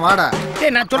பாக்கணும் வாடா.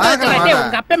 நான் சொல்றேன்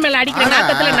உங்க அப்பா மேல அடிக்கிற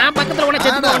நாட்டத்துல நான் பக்கத்துல உன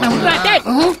செத்து போறேன்.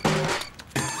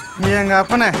 எங்க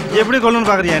அப்பனை எப்படி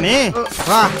கொல்லணும்னு பாக்குறியா நீ?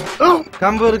 வா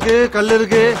கம்பு இருக்கு கல்லு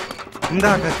இருக்கு இந்த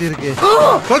கத்தி இருக்கு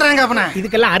சொல்றேன் எங்க அப்பனை.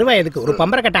 இதுக்கெல்லாம் அருவா எதுக்கு? ஒரு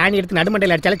பம்பர கட்ட ஆணி எடுத்து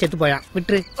நடுமண்டையில அடிச்சாலும் செத்து போயான்.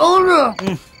 விட்டுரு.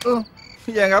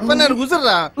 எங்க அப்பனை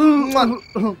குசுறா.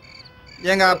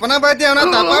 எங்க அப்பனா பாத்தி அவனா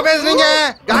தப்பா பேசுறீங்க.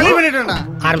 காலி பண்ணிட்டேன்டா.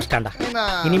 ஆரம்பிச்சிட்டான்டா.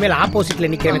 இனிமேல் ஆப்போசிட்ல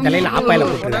நிக்கிறவன் தலையில ஆப்பாயில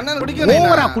போட்டுறேன்.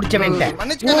 ஓவரா குடிச்சவன்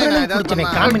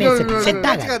குடிச்சவன் காம்பினேஷன் செட்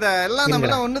ஆகாது. எல்லாம்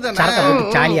நம்மள ஒண்ணுதானே. சரக்கு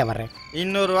போட்டு ஜாலியா வர்றேன்.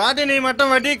 இன்னொரு வாட்டி நீ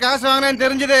மட்டும் வட்டி காசு வாங்கினேன்னு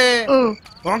தெரிஞ்சது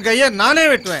உன் கைய நானே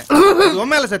வெட்டுவேன்.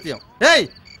 உன் மேல சத்தியம். டேய்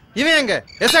இவன் எங்க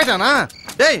எஸ் ஆயிட்டானா?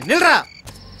 டேய் நில்றா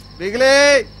பிகிலே.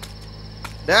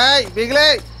 டேய் பிகிலே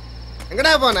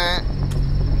எங்கடா போன?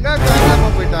 எங்க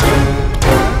காணாம போயிட்டான்?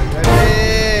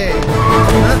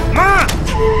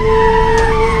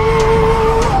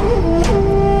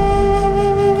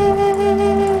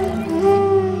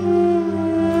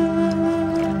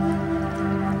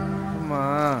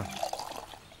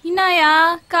 இன்னாயா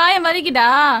காயம் வலிக்குதா?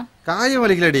 காயம்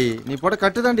வலிக்கலடி, நீ போட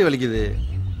கட்டு தாண்டி வலிக்குது.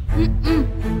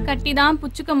 கட்டிதான்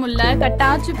புச்சுக்க முல்ல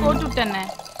கட்டாச்சு போட்டு விட்டேன்.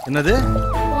 என்னது?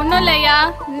 ஒண்ணும் இல்லையா.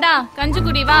 இந்தா கஞ்சி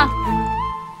குடி வா.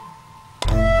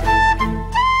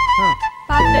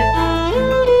 பாத்து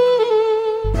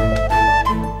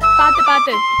பாத்து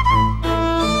பாத்து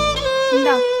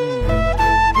இந்தா.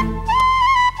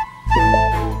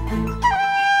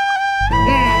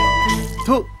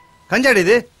 கஞ்சாடி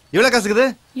இது இவ்வளவு காசுக்குது?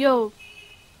 யோ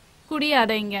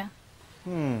குடியாத இங்க.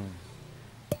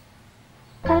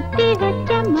 கொத்தி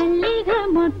வச்ச மல்லிகை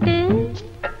மொட்டு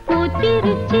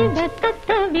பூத்திருச்சு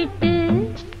வெக்கத்தை விட்டு.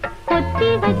 கொத்தி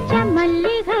வச்ச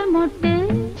மல்லிகை மொட்டு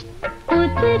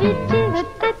பூத்திருச்சு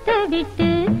வெக்கத்தை விட்டு.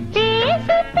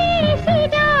 பேசி பேசி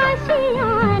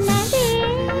ராசியானதே.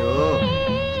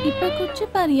 இப்ப குச்சி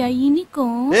பாரியா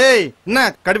இனிக்கும். ஏய் என்ன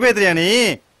கடுப்பேத்துறியா நீ?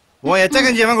 உன் எச்ச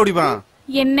கஞ்சி எவன் குடிப்பான்?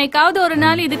 என்னைக்காவது ஒரு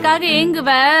நாள் இதுக்காக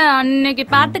ஏங்குவ. அன்னைக்கு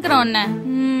பாத்துக்கிறோம்.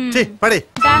 படி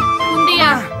குந்தியா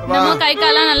நம்ம கை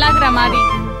காலாம் நல்லா இருக்கிற மாதிரி.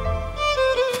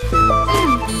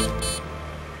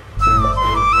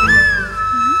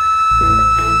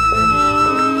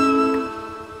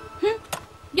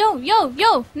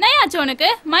 யோ நயாச்சு உனக்கு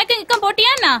மயக்கம்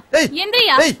போட்டியாண்ணா?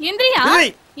 எந்திரியா எந்திரியா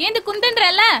ஏந்து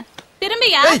குந்துன்றல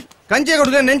திரும்பியா? கஞ்சியை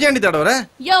கொடுக்க நெஞ்சாண்டி தடவற?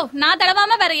 யோ நான்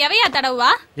தடவாம வேற எவையா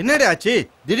தடவுவா? என்னடி ஆச்சு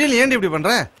திடீர்னு ஏன் இப்படி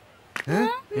பண்ற?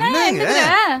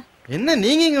 என்ன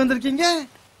நீங்க இங்க வந்திருக்கீங்க?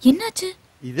 என்னாச்சு?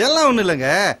 இதெல்லாம் ஒண்ணு இல்லங்க.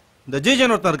 இந்த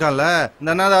ஜீஜன் ஒருத்தன் இருக்கான்ல,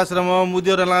 இந்த அநாத ஆசிரமம்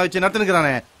முதியோர் எல்லாம் வச்சு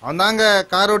நடத்துனுக்குறானே, அவன் தாங்க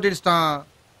கார் ஓட்டிடுச்சிட்டான்.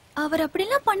 அவர்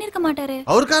அப்படிலாம் பண்ணிருக்க மாட்டாரு.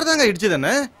 அவர் கார் தாங்க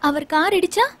இடிச்சதுன்னு. அவர் கார்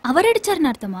இடிச்சா அவர்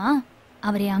இடிச்சாருன்னு அர்த்தமா?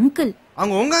 அவரே அங்கிள்.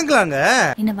 அவங்க உங்க அங்கிளாங்க?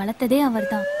 என்ன வளர்த்ததே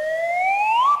அவர்தான்.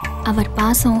 அவர்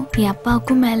பாசம் என்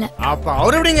அப்பாவுக்கும் மேல. அப்ப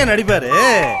அவர் எப்படிங்க நடிப்பாரு?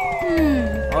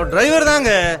 அவர் டிரைவர்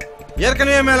தாங்க,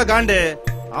 ஏற்கனவே மேல காண்டு.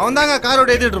 அவன் தாங்க கார்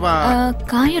ஓட்டி ஏத்திட்டு இருப்பான்.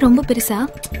 காயம் ரொம்ப பெருசா?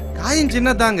 காயம்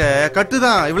சின்னதாங்க,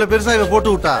 கட்டுதான். இவ்வளவு பெருசா இவ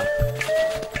போட்டு விட்டா.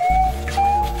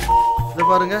 இத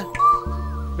பாருங்க.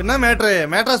 என்ன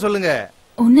மேட்ரா சொல்லுங்க.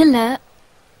 ஒண்ணு இல்ல,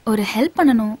 ஒரு ஹெல்ப்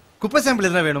பண்ணணும். குப்பை சாம்பிள்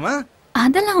எதுனா வேணுமா?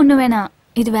 அதெல்லாம் ஒண்ணு வேணாம்,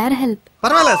 இது வேற ஹெல்ப்.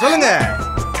 பரவாயில்ல சொல்லுங்க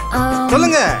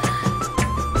சொல்லுங்க.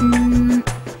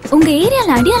 உங்க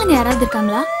ஏரியால அடியாளுங்க யாராவது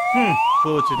இருக்காங்களா?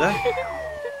 போச்சுடா.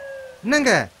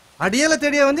 என்னங்க அடியால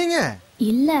தேடியா வந்தீங்க?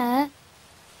 இல்ல,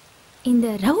 இந்த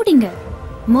ரவுடிங்க,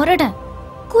 மொரட,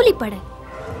 கூலிப்பட,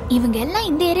 இவங்க எல்லாம்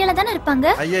இந்த ஏரியால தானே இருப்பாங்க.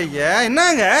 ஐயா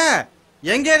என்னங்க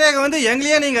எங்க ஏரியாக்கு வந்து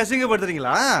எங்களையே நீங்க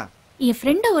அசிங்கப்படுத்துறீங்களா? என்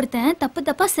ஃப்ரெண்ட ஒருத்தன்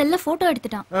தப்பா செல்ல போட்டோ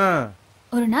எடுத்துட்டான்.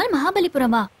 ஒரு நாள்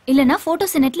மகாபலிபுரமா இல்லனா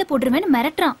போட்டோஸ் நெட்ல போட்டுருவேன்னு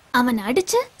மிரட்டுறான். அவன்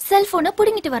அடிச்சு செல்போனை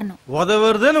புடுங்கிட்டு வரணும்.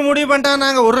 உதவுறதுன்னு முடிவு பண்ணிட்டா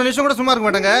நாங்க ஒரு நிமிஷம் கூட சும்மா இருக்க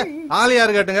மாட்டோங்க. ஆளு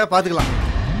யாரு கேட்டுங்க பாத்துக்கலாம்.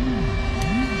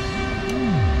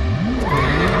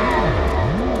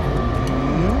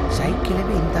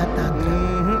 சைக்கிளவே இந்த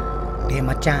டே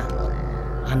மச்சான்,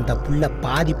 அந்த புள்ள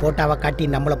பாதி போட்டாவ காட்டி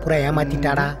நம்மள பூரா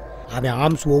ஏமாத்திட்டாடா. அவன்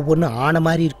ஆம்ஸ் ஒவ்வொன்னும் ஆன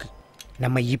மாதிரி இருக்கு.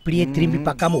 நம்ம இப்படியே திரும்பி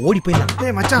பார்க்காம ஓடி போயிடலாம்.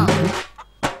 டேய் மச்சான்,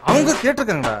 அவங்க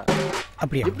கேட்டிருக்காங்கடா.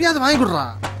 அப்படியே எப்படியாவது வாங்கி கொடுறா.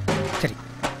 சரி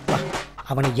வா,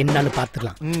 அவனை என்னன்னு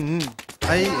பாத்துக்கலாம்.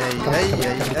 ஐ ஐ ஐ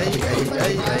ஐ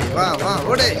ஐ ஐ வா வா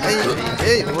ஓடே. ஐ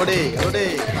ஏய் ஓடே ஓடே.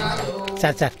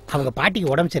 சார் அவங்க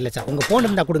பாட்டிக்கு உடம்பு சரியில்லை சார். உங்க போன்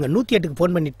இருந்தா கொடுங்க, 108க்கு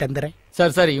போன் பண்ணிட்டு தந்துறேன்.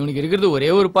 சார் இவனுக்கு இருக்கிறது ஒரே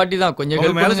ஒரு பாட்டி தான். கொஞ்சம்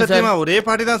ஹெல்ப் பண்ணுங்க சார். ஒரே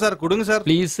பாட்டி தான் சார், கொடுங்க சார்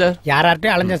ப்ளீஸ் சார்.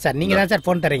 யார்கிட்டயும் அலைஞ்சேன் சார், நீங்க தான் சார்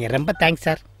போன் தரீங்க. ரொம்ப தேங்க்ஸ்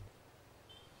சார்.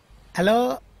 Hello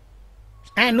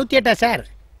 108 sir.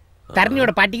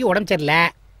 தரணியோட பாட்டிக்கு உடம்பு சரியில்லை,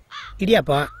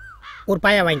 இடியாப்பம் ஒரு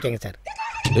பாயா வாங்கிக்கோங்க சார்.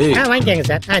 வாங்கிக்கோங்க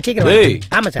சார். சீக்கிரம்.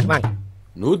 ஆமா சார் வாங்க.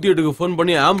 108க்கு போன்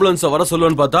பண்ணி ஆம்புலன்ஸ் வர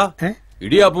சொல்லுவேன்னு பார்த்தா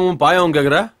இடியாப்பமும் பாயாவும்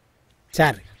கேக்குற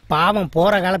சார். பாவம்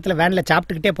போற காலத்துல வேன்ல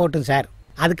சாப்பிட்டுக்கிட்டே போட்டும் சார்,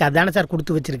 அதுக்கு அதானே சார்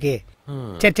கொடுத்து வச்சிருக்கு.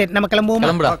 சரி நம்ம கிளம்புவோம்.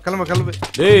 கிளம்பு.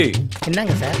 டேய்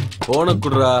என்னங்க சார்? போன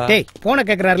குடுறா. டேய் போன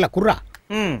கேக்குறாருல குர்ரா.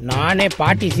 நானே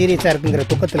பாட்டி சீரியஸா இருக்குங்கிற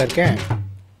துக்கத்துல இருக்கேன்.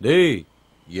 டேய்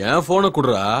ஏன் போன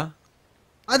குடுறா.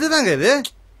 அதுதாங்க இது.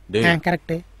 டேய்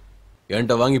கரெக்ட்.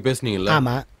 என்கிட்ட வாங்கி பேசுனீங்கல்ல?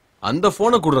 ஆமா. அந்த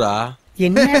போன குடுறா.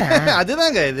 என்னடா?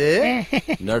 அதுதாங்க இது.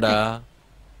 என்னடா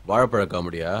வாழைப்பழ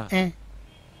காமெடியா?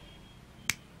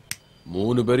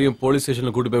 3 பேரையும் போலீஸ்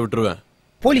ஸ்டேஷன்ல கூட்டி போய் விட்டுருவேன்.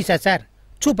 போலீஸா சார்?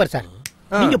 Super sir.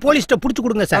 நீங்க போலீஸ்ட்ட புடிச்சு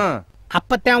கொடுங்க சார்.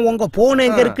 அப்பதான் உங்க போன்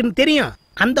எங்க இருக்குன்னு தெரியும்,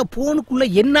 அந்த போனுக்குள்ள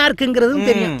என்ன இருக்குங்கிறதும்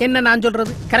தெரியும். என்ன நான்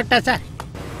சொல்றது கரெக்டா சார்?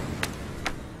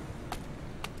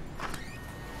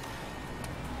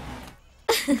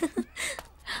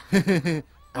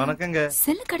 வணக்கங்க.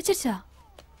 செல்லு கிடைச்சிருச்சா?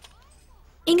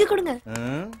 இங்க கொடுங்க.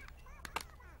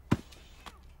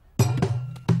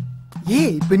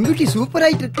 ஏய் பெண்குட்டி சூப்பர்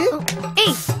ஆயிட்டு இருக்கு.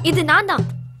 ஏய் இது நான் தான்.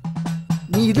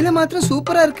 நீ இதுல மாத்திரம்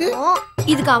சூப்பரா இருக்கு.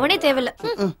 இதுக்கு அவனே தேவையில்ல.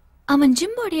 அவன்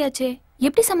ஜிம் பாடியாச்சே,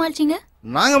 எப்படி சமாளிச்சீங்க?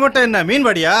 நாங்க மட்டும் என்ன மீன்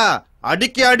பாடியா?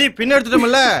 அடிக்கி அடி பின்ன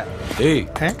எடுத்துட்டோம்ல. டேய்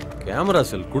கேமரா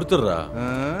செல் கொடுத்துறா.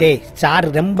 டேய் சார்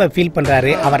ரொம்ப ஃபீல்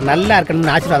பண்றாரு, அவர் நல்லா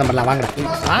இருக்கணும்னு ஆசீர்வாதம் பண்ணலாம்.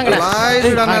 வாங்கடா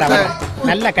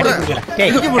நல்லா கட்டி கொடுக்கல.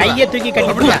 டேய் கையை தூக்கி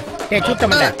கட்டி பிடியா. டேய்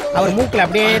சுத்தமல்ல, அவர் மூக்குல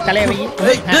அப்படியே தலைய வை,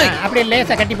 அப்படியே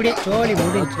லேசா கட்டி பிடி. சோலி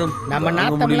முடிஞ்சு. நம்ம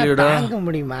நாத்தம்ல தாங்க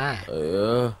முடியுமா?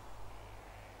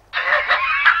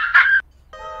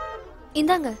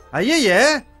 இந்தாங்க. ஐயே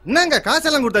என்னங்க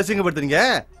காசெல்லாம் கொடுத்து அசிங்கப்படுத்துறீங்க?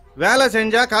 வேலை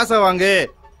செஞ்சா காசை வாங்கு,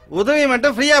 உதவி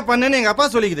மட்டும் ஃப்ரீயா பண்ணுன்னு எங்க அப்பா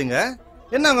சொல்லிக்குதுங்க.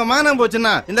 என்ன உங்க மானம்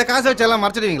போச்சுன்னா இந்த காசை வச்சு எல்லாம்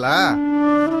மறைச்சிடுவீங்களா?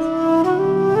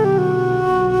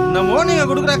 நம்ம நீங்க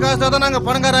கொடுக்குற காசை தான் நாங்க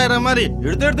பணக்காராயிர மாதிரி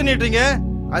எடுத்து நீட்டுறீங்க.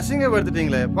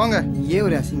 அசிங்கப்படுத்திட்டீங்களே போங்க. ஏன்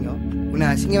ஒரு அசிங்கம்? உன்னை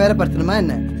அசிங்கம் வேற படுத்தணுமா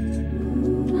என்ன?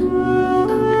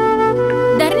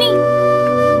 தர்ணி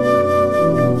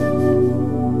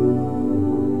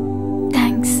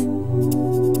தேங்க்ஸ்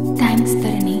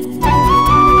தர்ணி.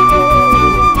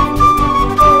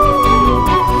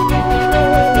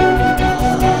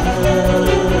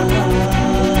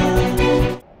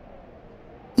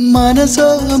 மனசோ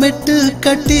மெட்டு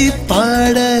கட்டி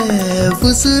பாட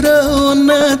உசுரோ ஒன்ன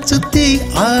சுத்தி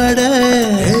ஆட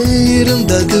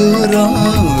இருந்த தூரம்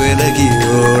விலகி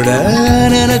ஓட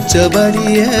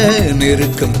நினைச்சபடிய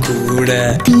நெருக்கம் கூட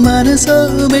மனசோ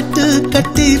மெட்டு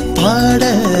கட்டி பாட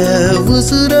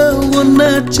உசுரோ ஒன்ன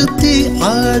சுத்தி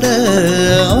ஆட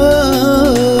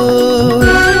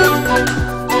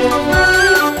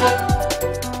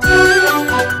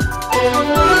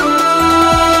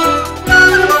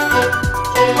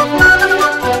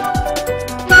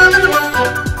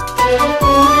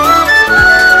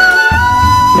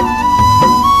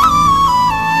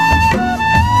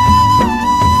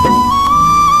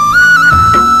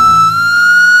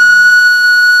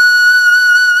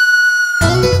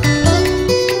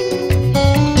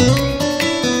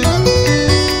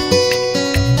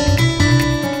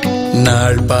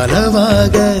நாள்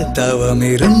பலவாக தவம்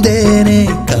இருந்தேனே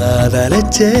காதல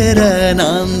சேர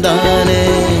நான் தானே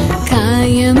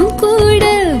காயம் கூட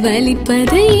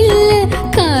வலிப்பது இல்ல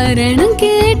காரணம்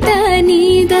கேட்ட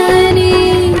நீதானே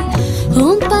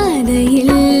உன்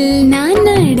பாதையில் நான்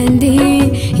நடந்தே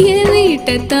என்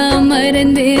வீட்டைத்தான்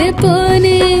மறந்தே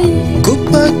போனேன்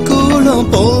குப்பை கூடம்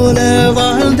போல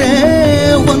வாழ்ந்தே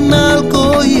ஒன்னால்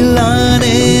கோயில்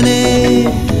ஆனேனே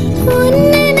உன்னை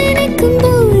நினைக்கும்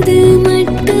போது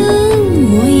மட்டும்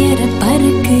உயர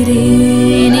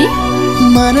பறக்கிறேனே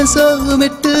மனசோ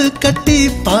விட்டு கட்டி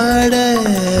பாட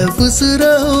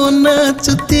உசுரோ ஒன்ன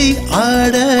சுத்தி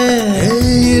ஆட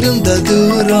இருந்த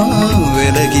தூரம்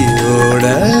விலகி ஓட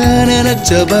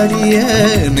நினைச்சபடிய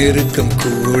நெருக்கம்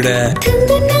கூட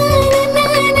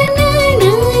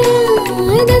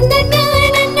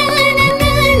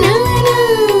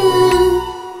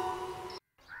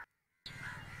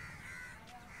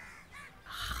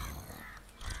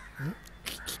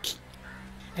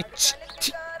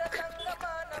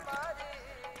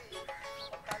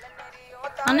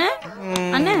அண்ணே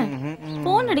அண்ணே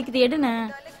போன் அடிக்குது எடுண்ணே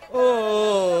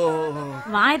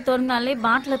வாய் திறந்தாலே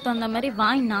பாட்டில திறந்த மாதிரி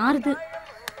வாய் நாறுது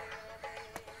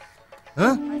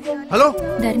ஹலோ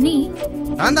தர்ணி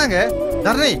நான் தாங்க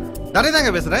தர்ணி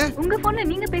தாங்க பேசுறேன் உங்க போன்ல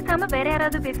நீங்க பேசாம வேற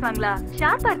யாராவது பேசுவாங்களா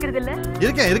ஷார்ப்பா இருக்கிறது இல்ல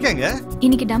இருக்கேங்க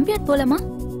இன்னைக்கு டம்பியாட் போலாமா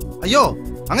ஐயோ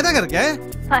அங்கதாங்க இருக்கேன்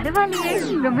பரவாயில்லையே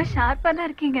ரொம்ப ஷார்ப்பா தான்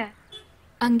இருக்கீங்க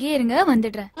அங்கேயே இருங்க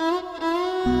வந்துடுறேன்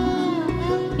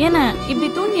என்ன இப்படி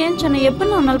தூங்கி ஏன் சொன்ன எப்ப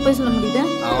நாள் போய் சொல்ல முடியுது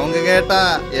அவங்க கேட்டா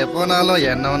எப்போனாலும்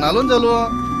என்ன வேணாலும் சொல்லுவோம்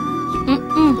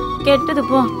கெட்டது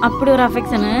போ அப்படி ஒரு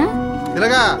அஃபெக்ஷனு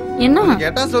திலகா என்ன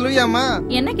கேட்டா சொல்லுவியாமா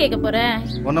என்ன கேட்க போற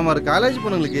உன்ன மாதிரி காலேஜ்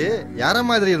பொண்ணுங்களுக்கு யார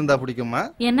மாதிரி இருந்தா பிடிக்குமா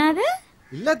என்னது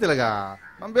இல்ல திலகா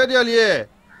நம்ம பேரியாலியே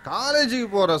காலேஜுக்கு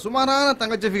போற சுமாரான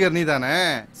தங்கச்சி ஃபிகர் நீ தானே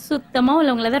சுத்தமா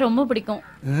உள்ளவங்களதான் ரொம்ப பிடிக்கும்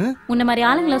உன்ன மாதிரி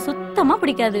ஆளுங்களை சுத்தமா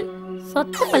பிடிக்காது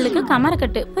சொத்த பல்லுக்கு கமர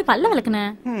கட்டு போய் பல்ல வளர்க்கன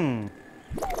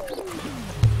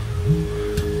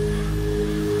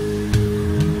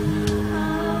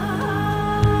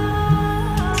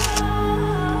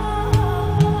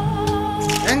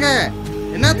ஏங்க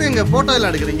என்னத்துக்கு போட்டோ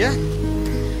எல்லாம் எடுக்கிறீங்க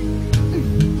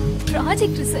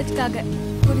ப்ராஜெக்ட் ரிசர்ச்காக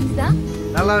புரிஞ்சுதா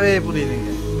நல்லாவே புரியுதுங்க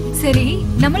சரி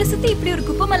நம்மள சுத்தி இப்படி ஒரு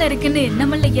குப்பை மலை இருக்குன்னு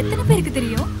நம்மள எத்தனை பேருக்கு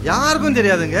தெரியும் யாருக்கும்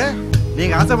தெரியாதுங்க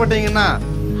நீங்க ஆசைப்பட்டீங்கன்னா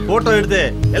போட்டோ எடுத்து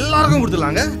எல்லாருக்கும்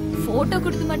கொடுத்துடலாங்க போட்டோ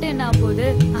கொடுத்து மட்டும் என்ன போகுது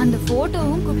அந்த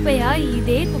போட்டோவும் குப்பையா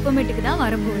இதே குப்பைமேட்டுக்கு தான்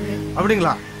வரப்போகுது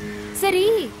அப்படிங்களா சரி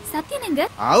சத்யன் எங்க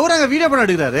அவர் அங்க வீடியோ பண்ண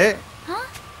எடுக்கிறாரு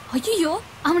ஐயோ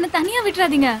அவனை தனியா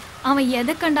விட்டுறாதீங்க அவன்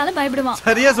எதை கண்டாலும் பயப்படுவான்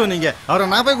சரியா சொன்னீங்க அவரை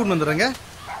நான் போய் கூட்டு வந்துடுறேங்க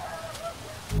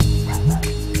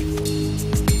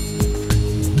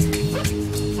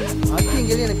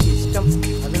ஆக்டிங்கிறது எனக்கு இஷ்டம்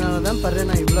அதனாலதான் பண்றேன்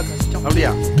நான் இவ்வளவு கஷ்டம்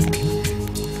அப்படியா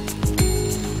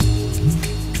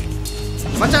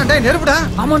மச்சான் டேய் நெருப்புடா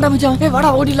ஆமாடா மச்சான் ஏய் வாடா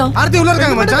ஓடிடலாம் ஆர்த்தி உள்ள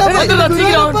இருக்காங்க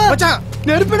மச்சான் மச்சான்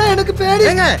நெருப்புடா எனக்கு பேடி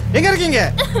எங்க இருக்கீங்க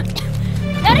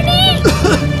தரணி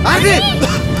ஆர்த்தி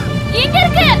எங்க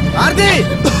இருக்கு ஆர்த்தி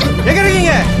எங்க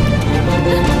இருக்கீங்க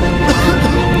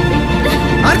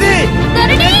ஆர்த்தி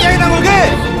தரணி கேக்குதா உங்களுக்கு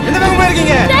எந்த பக்கம் போய்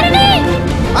இருக்கீங்க தரணி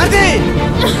ஆர்த்தி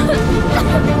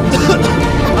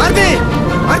ஆர்த்தி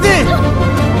ஆர்த்தி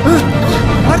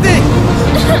ஆர்த்தி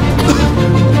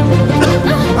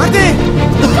ஆர்த்தி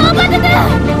காப்பாத்துங்க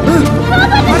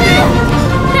ஆர்த்தி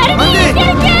தரணி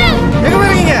எங்க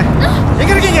போறீங்க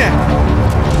எங்க இருக்கீங்க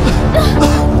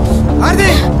ஆர்த்தி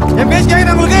என் பேச்சு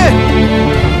கேக்குதா உங்களுக்கு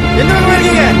எந்த பக்கம்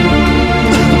இருக்கீங்க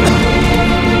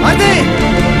ஆர்த்தி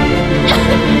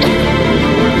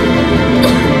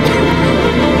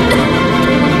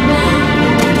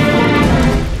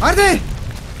ஆர்த்தி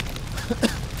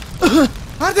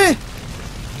ஆர்த்தி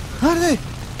ஆர்த்தி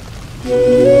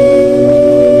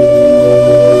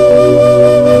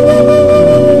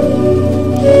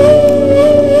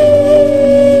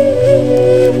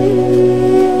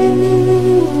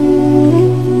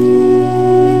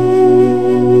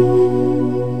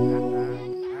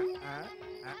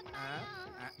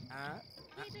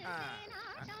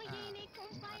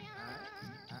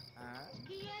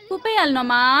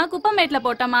தள்ளணுமா குப்பமேட்ல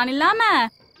போட்டோமான்னு இல்லாம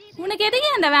உனக்கு எதுக்கு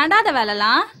அந்த வேண்டாத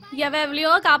வேலைலாம்?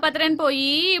 எவ்வளோ காப்பாத்துறேன்னு போய்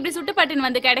இப்படி சுட்டு பட்டுன்னு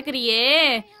வந்து கிடக்குறியே.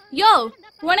 யோ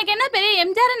உனக்கு என்ன பெரிய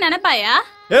எம்ஜிஆர் நினைப்பாயா?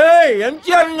 ஏய்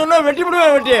எம்ஜிஆர் சொன்னா வெட்டி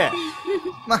விடுவேன் வெட்டி.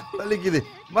 வலிக்குது.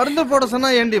 மருந்து போட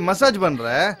சொன்னா ஏண்டி மசாஜ்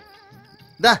பண்ற?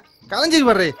 டா கலஞ்சி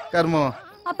வர்றே கர்மம்.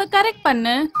 அப்ப கரெக்ட்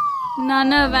பண்ணு.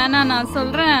 நானே வேணா நான்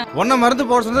சொல்றேன். ஒன்ன மருந்து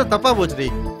போட சொன்னா தப்பா போச்சுடி.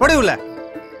 போடுவல.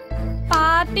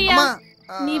 பாத்தியா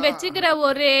நீ வெச்சுக்கிற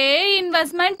ஒரே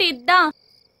இன்வெஸ்ட்மெண்ட் இதான்.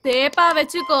 சேப்பா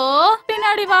வெச்சுக்கோ,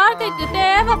 பின்னாடி வாழ்க்கைக்கு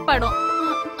தேவைப்படும்.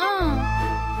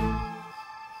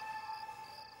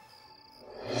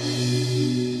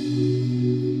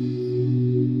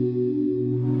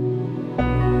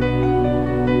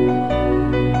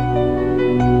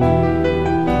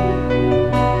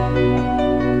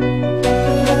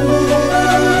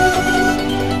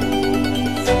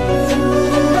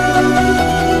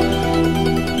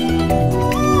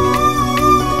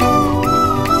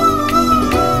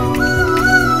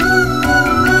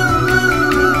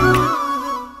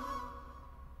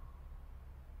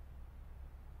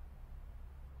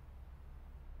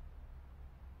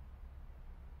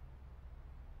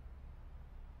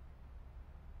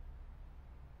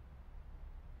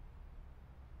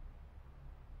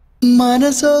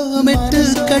 மனசோ மெட்டு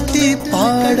கட்டி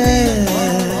பாட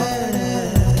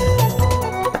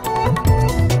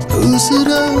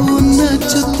உசுரோ உன்னை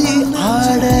சுத்தி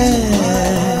ஆட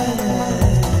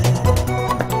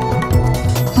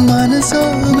மனசோ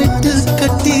மெட்டு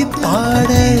கட்டி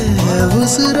பாட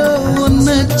உசுரோ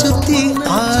உன்னை சுத்தி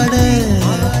ஆட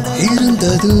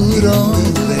இருந்த தூரம்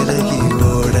விலகி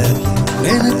ஓட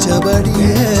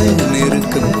நினைச்சபடியே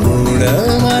நெருக்கம் கூட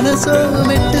மனசோ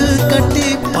மெட்டு கட்டி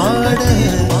பாட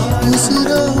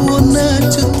உசுரோ உன்னை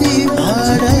சுத்தி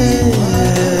ஆட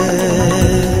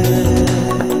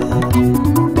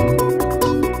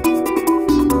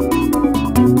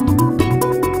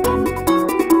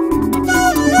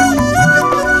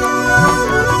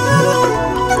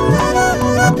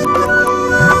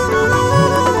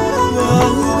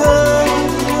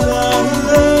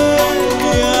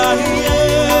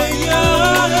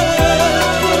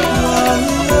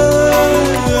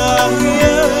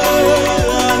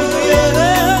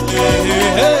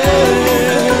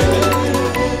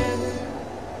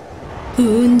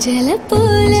ஊஞ்சல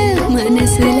போல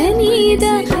மனசுல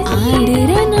நீதான்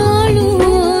ஆடுற நாளும்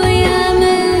ஓயாம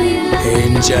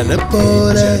ஏஞ்சல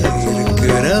போல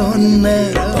இருக்கிற உன்னை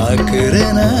பார்க்கிற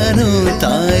நானும்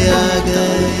தாயாக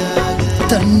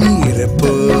தண்ணீரை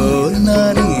போல்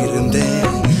நான் இருந்தேன்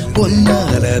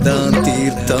உன்னாலதான்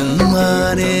தீர்த்தம்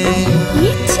மானே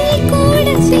இச்சை கூட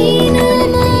சீனா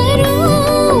மாறும்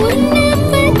உன்னை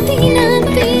பத்தி நான்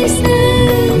பேச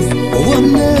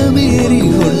உன்னை மீறி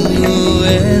ஒண்ணு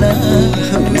வேணா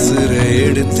உசுரை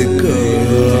எடுத்துக்கோ.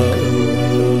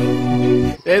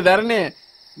 ஏ தரணி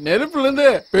நெருப்புல இருந்து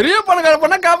பெரிய பணக்கார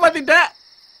பொண்ண காப்பாத்திட்ட.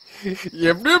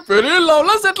 எப்படியும் பெரிய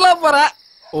லெவல்ல செட்டில் ஆக போற.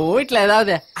 உன் வீட்டுல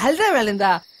ஏதாவது அல்ற வேலை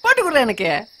இருந்தா போட்டு கொடுற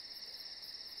எனக்கு.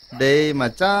 டேய்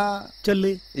மச்சான்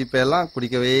சொல்லு. இப்ப எல்லாம்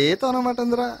குடிக்கவே தோண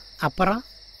மாட்டேங்குதுடா. அப்புறம்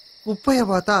குப்பைய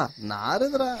பார்த்தா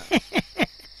நாறுதுடா.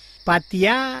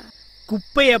 பாத்தியா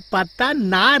குப்பைய பார்த்தா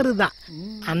நாறுதான்.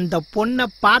 அந்த பொண்ணை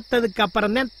பார்த்ததுக்கு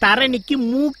அப்புறம் தான் தரணிக்கு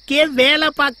மூக்கே வேலை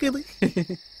பாக்குது.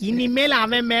 இனிமேல்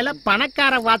அவன் மேல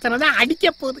பணக்கார வாசனை தான் அடிக்க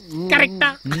போகுது. கரெக்டா?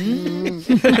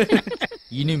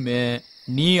 இனிமே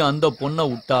நீ அந்த பொண்ணை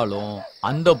விட்டாலும்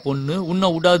அந்த பொண்ணு உன்னை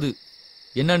விடாது.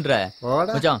 என்னன்ற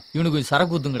மச்சான் இவனுக்கு கொஞ்சம்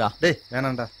சரக்கு ஊத்துங்கடா. டேய்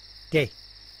வேணாம்டா. டேய்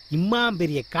இம்மா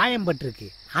பெரிய காயம் பட்டிருக்கு.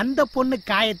 அந்த பொண்ணு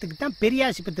காயத்துக்கு தான் பெரிய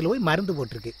ஆஸ்பத்திரியில போய் மருந்து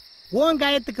போட்டிருக்கு. உன்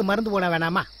காயத்துக்கு மருந்து போட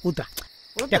வேணாமா? ஊத்துறா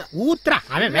ஊத்துறா.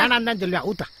 அவன் வேணாம் தான் சொல்லுவான்.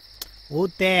 ஊத்துறா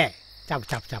ஊத்தே.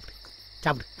 சாப்பிடு சாப்பிடு சாப்பிடு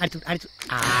சாப்பிடு. அடிச்சு அடிச்சு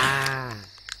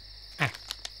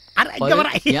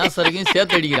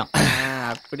சேர்த்து அடிக்கிறான்.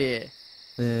 அப்படியே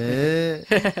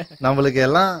நம்மளுக்கு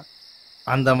எல்லாம்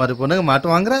அந்த மாதிரி பொண்ணுங்க மாட்டு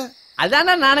வாங்குற.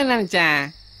 அதான நானே நினைச்சேன்.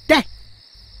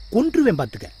 கொன்றுவேன்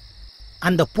பாத்துக்க.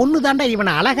 அந்த பொண்ணு தாண்டா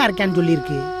இவனை அழகா இருக்கான்னு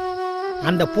சொல்லியிருக்கு.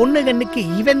 அந்த பொண்ணு கண்ணுக்கு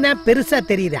இவன் தான் பெருசா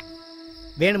தெரியுறான்.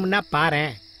 வேணும்னா பாரு,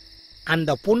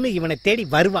 அந்த பொண்ணு இவனை தேடி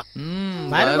வருவா.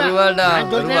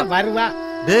 வருவா.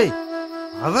 டேய்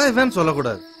அதான் இவன்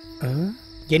சொல்லக்கூடாது.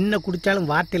 என்ன குடிச்சாலும்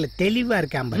வார்த்தையில தெளிவா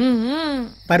இருக்காம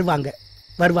வருவாங்க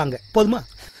வருவாங்க. போதுமா?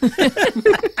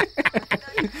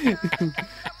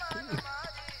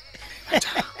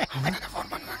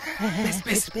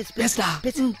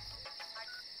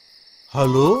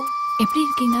 ஹலோ எப்படி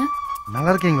இருக்கீங்க?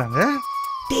 நல்லா இருக்கீங்களாங்க?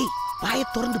 டேய் வாயை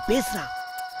திறந்து பேசுறா.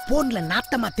 போன்ல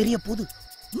நாட்டமா தெரிய போகுது.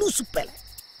 லூசு பேல.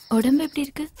 உடம்பு எப்படி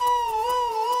இருக்கு?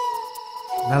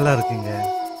 நல்லா இருக்குங்க.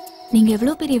 நீங்க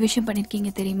எவ்வளவு பெரிய விஷயம்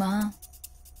பண்ணிருக்கீங்க தெரியுமா?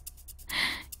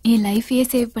 என் லைஃபையே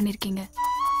சேவ் பண்ணிருக்கீங்க.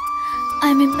 ஐ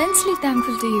அம் இம்மென்ஸ்லி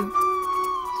தேங்க்ஃபுல் டு யூ.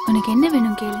 உனக்கு என்ன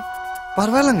வேணும் கேளு.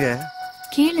 பரவாயில்லங்க.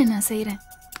 கேளு, நான் செய்றேன்.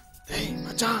 ஏய்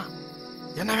மச்சான்,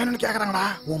 என்ன வேணும்னு கேக்குறாங்கடா.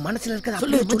 உன் மனசுல இருக்கத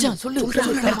சொல்லு மச்சான், சொல்லு.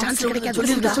 சான்ஸ் கிடைக்காது.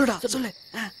 சொல்லு.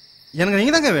 எனக்கு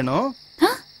நீங்க தாங்க வேணும்.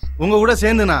 உங்க கூட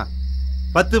சேர்ந்துனா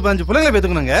 10-15 பிள்ளைங்களை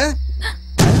பெத்துக்கணுங்க.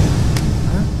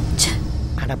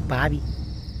 அட பாவி,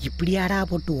 இப்படியாடா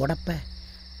போட்டு உடப்ப.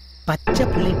 பச்சை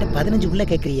பிள்ளைகிட்ட 15 உள்ள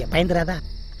கேக்குறீங்க, பயந்துராதா?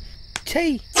 சை.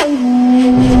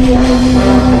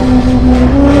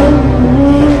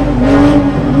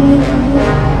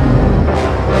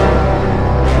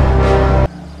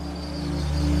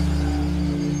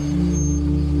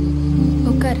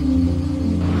 உட்கார்.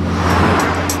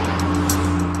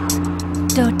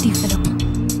 Dirty fellow.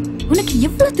 உனக்கு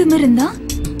எவ்வளவு திமிரு இருந்தா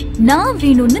நான்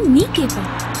வேணும்னு நீ கேட்ப?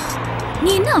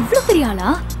 நீ என்ன அவ்வளவு பெரிய ஆளா?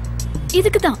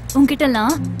 இதுக்குதான் உன்கிட்ட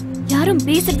எல்லாம் யாரும்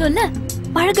பேசுறதும் இல்ல,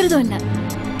 பழகுறதும் இல்ல.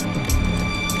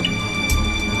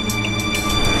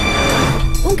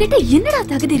 உன்கிட்ட என்னடா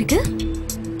தகுதி இருக்கு?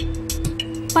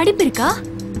 படிப்பு இருக்கா?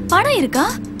 பணம் இருக்கா?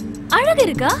 அழகு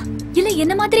இருக்கா? இல்ல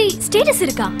என்ன மாதிரி ஸ்டேட்டஸ்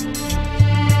இருக்கா?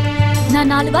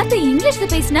 நான் 4 வார்த்தை இங்கிலீஷ்ல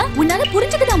பேசினா உன்னால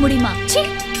புரிஞ்சுக்கதான் முடியுமா? சீ,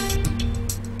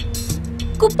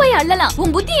 குப்பை அள்ளலாம்.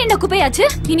 உன் புத்தி என்ன குப்பையாச்சு?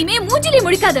 இனிமே மூஞ்சிலே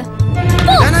முடிக்காத.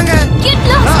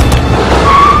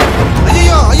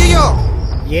 ஐயோ ஐயோ,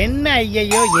 என்ன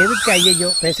ஐயோ, எதுக்கு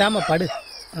ஐயோ? பேசாம படு.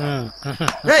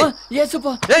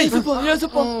 ஏசுப்பா, ஏசுப்பா,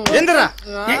 ஏசுப்பா. எந்திரா.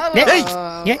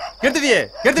 கெடுதியே,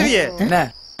 கெடுதியே. என்ன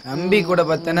நம்பி கூட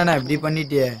பார்த்தேன்னா இப்படி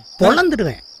பண்ணிட்டியே?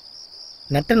 பொளந்துடுவேன்.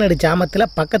 நட்ட நடு ஜாமத்துல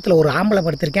பக்கத்துல ஒரு ஆம்பளை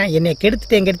படுத்திருக்கேன். என்னை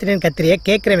கெடுத்துட்டேன்னு கத்திரியே.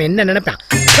 கேட்கிறவன் என்ன நினைப்பான்?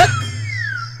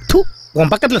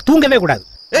 உன் பக்கத்துல தூங்கவே கூடாது.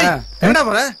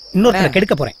 இன்னொருத்தர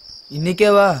கெடுக்க போறேன். இன்னைக்கே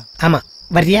வா. ஆமா,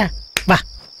 வர்றியா? வா,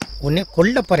 உன்னை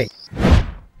கொல்ல போறேன்.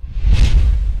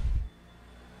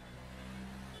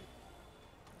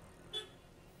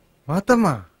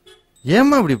 மாத்தம்மா,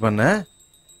 ஏம்மா இப்படி பண்ண?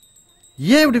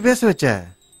 ஏன் இப்படி பேச வச்ச?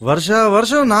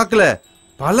 வருஷம் நாக்குல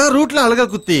பல ரூட்ல அழகா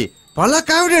குத்தி பல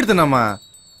காவடி எடுத்தனம்மா.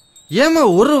 ஏம்மா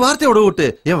ஒரு வார்த்தையோட விட்டு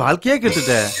என் வாழ்க்கையே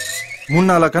கெடுத்துட்ட.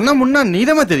 முன்னால கண்ணா முன்னா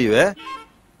நீதமா தெரியுவ,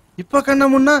 இப்ப கண்ணா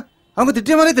முன்னா அவங்க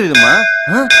திட்டிய மாதிரியே தெரியுதுமா.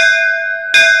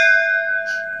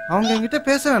 அவங்க என்கிட்ட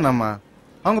பேச வேணாமா.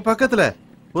 அவங்க பக்கத்துல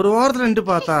ஒரு வாரத்துல நின்று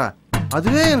பார்த்தா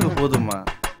அதுவே எனக்கு போதுமா.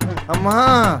 அம்மா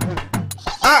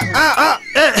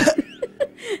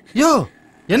யோ,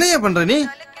 என்னையா பண்ற நீ?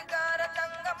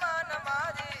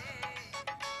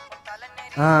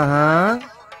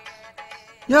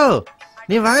 யோ,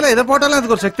 நீ வாயில எதை போட்டாலும்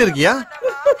அதுக்கு ஒரு சக்தி இருக்கியா?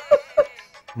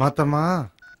 மாத்தம்மா.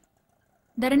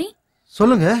 தரணி,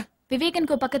 சொல்லுங்க.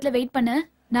 விவேகனுக்கு பக்கத்துல வெயிட் பண்ணு,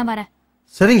 நான் வரேன்.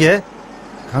 சரிங்க.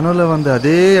 கனவுல வந்த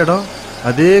அதே இடம்,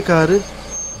 அதே காரு,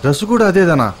 ட்ரெஸ் கூட அதே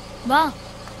தானா? வா,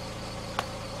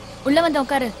 உள்ள வந்து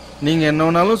உட்காரு. நீங்க என்ன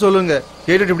வேணாலும் சொல்லுங்க,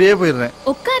 கேட்டுட்டு இப்படியே போயிடுறேன்.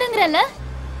 உட்காருங்கறல.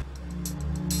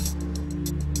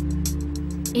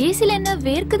 ஏசில என்ன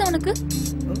வேர்க்குது உனக்கு?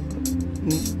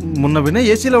 முன்ன பின்ன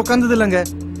ஏசில உட்கார்ந்தது இல்லங்க,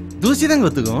 தூசி தாங்க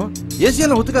ஒத்துக்கும்.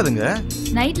 ஏசியால ஒத்துக்காதுங்க.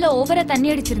 நைட்ல ஓவரா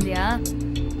தண்ணி அடிச்சிருந்தியா?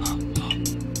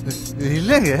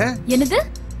 இல்லங்க. என்னது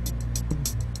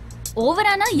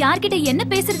ஓவரானா? யார்கிட்ட என்ன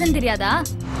பேசுறதுன்னு தெரியாதா?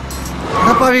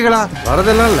 அடப்பாவிகளா,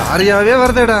 வரதெல்லாம் லாரியாவே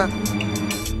வரதேடா.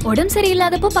 உடம்பு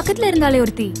சரியில்லாதப்போ பக்கத்துல இருந்தாலே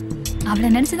ஒருத்தி, அவளை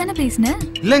நினைச்சுதானே பேசுன?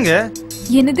 இல்லங்க.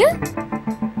 என்னது?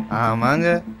 ஆமாங்க.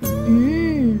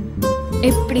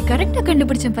 எப்படி கரெக்டா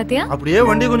கண்டுபிடிச்சேன் பாத்தியா? அப்படியே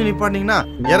வண்டி கொஞ்சம் நிப்பாட்டிங்கன்னா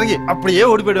இறங்கி அப்படியே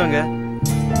ஓடி போயிடுவாங்க.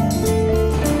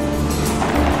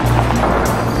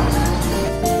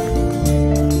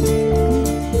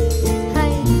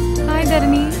 ஹாய்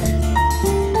தரணி.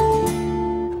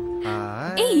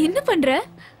 ஏய், என்ன பண்ற?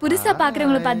 புதுசா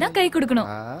பாக்குறவங்கள பார்த்து தான் கை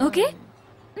கொடுக்கணும். Okay?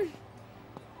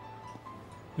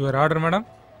 Your order madam.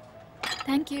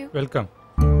 Thank you. Welcome.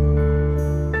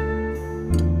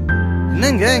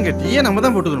 என்னங்க, எங்க டீயை நம்ம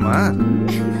தான் போட்டுக்கணுமா?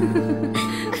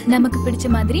 நமக்கு பிடிச்ச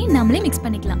மாதிரி நம்மளே மிக்ஸ்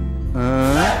பண்ணிக்கலாம்.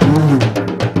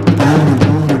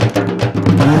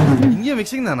 இங்க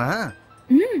மிக்சிங் தானா?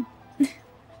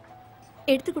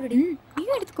 எடுத்துக்கோடி.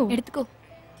 நீயும் எடுத்துக்கோ. எடுத்துக்கோ.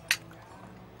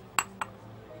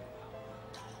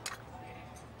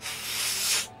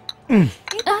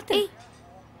 ஏய்,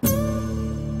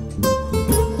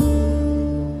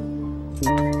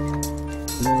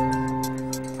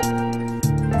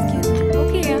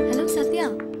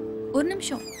 ஒரு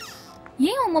நிமிஷம்.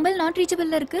 ஏன் உன் மொபைல் நாட்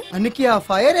ரீச்சபிள்ல இருக்கு? அன்னைக்கு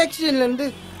ஃபயர் ஆக்சிடென்ட்ல இருந்து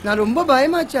நான் ரொம்ப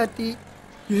பயமாச்சு ஆத்தி.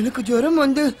 எனக்கு ஜுரம்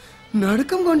வந்து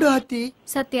நடுக்கம் கொண்டு ஆத்தி.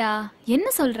 சத்யா, என்ன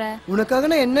சொல்ற? உனக்காக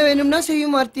நான் என்ன வேணும்னா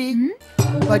செய்யும் ஆர்த்தி.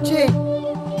 பச்சே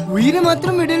உயிரை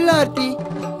மாத்திரம் விடல ஆர்த்தி,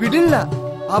 விடல.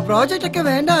 ஆ ப்ராஜெக்ட்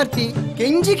வேண்டாம் ஆர்த்தி,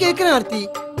 கெஞ்சி கேக்குறேன் ஆர்த்தி.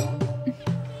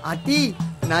 ஆர்த்தி,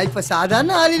 நான் இப்ப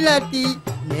சாதாரண ஆள் இல்ல ஆர்த்தி,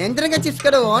 நேந்திரங்க சிப்ஸ்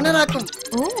கடை ஓனர் ஆக்கும்.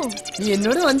 ஓ, நீ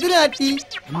என்னோட வந்துரு ஆர்த்தி.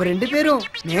 நம்ம 2 பேரும்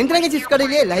நேந்திரங்க சிப்ஸ்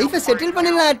கடையிலே லைஃபை செட்டில்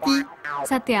பண்ணலாம் Aarthi.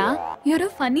 Sathya, you're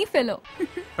a funny fellow.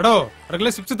 அடோ,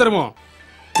 regular chips தருமோ?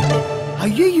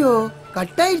 ஐயோ,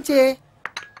 கட் ஆயிடுச்சே.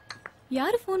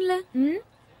 யாரு போன்ல?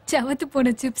 சவத்து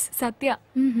போன சிப்ஸ் சத்யா.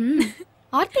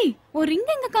 ஆர்த்தி, ஒரு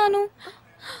ரிங் எங்க காணோம்?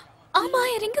 ஆமா,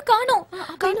 ரிங் காணோம்.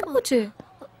 எங்க போச்சு?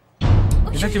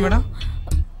 என்னாச்சு மேடம்?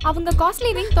 அவங்க காஸ்ட்லி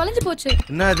ரிங் தொலைஞ்சு போச்சு.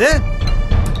 என்னது?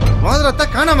 மோதிரத்தை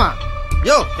காணோமா?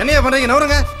 யோ, என்னையா பண்றீங்க?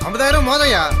 நவருங்க. 50,000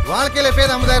 மோதிரையா? வாழ்க்கையில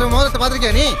பேர் 50,000 மோதிரத்தை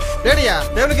பாத்திருக்கியா நீ? டேடியா,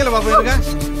 டேபிள் கீழே பாப்பா இருங்க.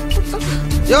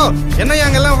 யோ, என்னையா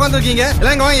அங்க எல்லாம் உட்காந்துருக்கீங்க?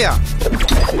 எல்லாம் இங்க வாங்கயா.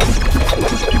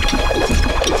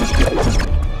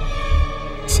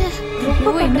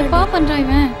 என்னப்பா பண்றான்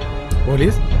இவன்?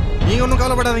 போலீஸ், நீங்க ஒண்ணும்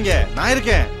கவலைப்படாதீங்க, நான்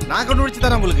இருக்கேன். நான் கண்டுபிடிச்சு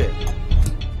தரேன் உங்களுக்கு.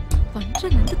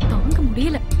 பண்றது தாங்க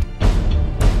முடியல.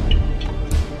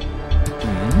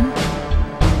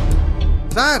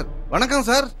 சார், வணக்கம்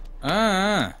சார்.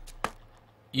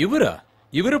 இவரா?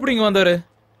 இவர் எப்படி இங்க வந்தாரு?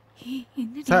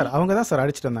 சார், அவங்க தான் சார்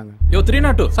அடிச்சிட்டு வந்தாங்க. யோ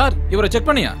 302 சார், இவரை செக்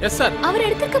பண்ணியா? Yes sir. அவர்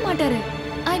எடுத்துக்க மாட்டாரு.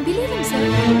 I believe him sir.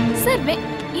 Sir,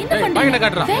 என்ன பண்றீங்க? பாக்கெட்ட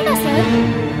காட்றான். வேண்டாம்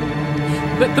சார்.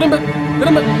 திரும்ப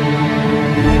திரும்ப.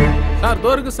 சார்,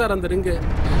 தோருக்கு சார் அந்த ரிங்.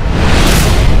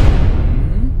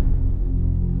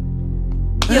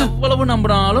 எவ்வளவு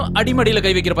நம்பினாலும் அடிமடியில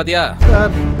கை வைக்கிற பாத்தியா?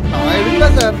 சார், நான் எடுக்கல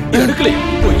சார். எடுக்கல?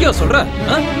 பொய்யா சொல்ற?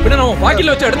 பின்ன நான்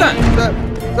பாக்கெட்ல வச்சு எடுத்தேன். Sir,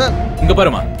 sir. இங்க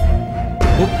பாருமா,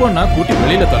 குப்பன்னா கூட்டி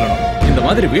வெளியில தள்ளணும். இந்த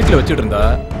மாதிரி வீட்டுல வச்சிட்டு இருந்தா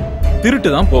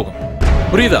திருட்டு தான் போகும்.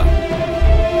 புரியுதா?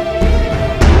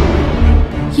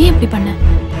 ஏன் இப்படி பண்ண?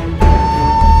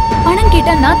 பணம்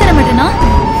கேட்டா நான் தர மாட்டேனா?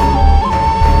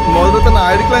 மோதிரத்தை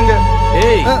நான் எடுக்கலங்க.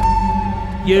 ஏய்,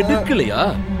 எடுக்கலையா?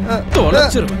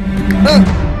 தொலைச்சிருவேன்.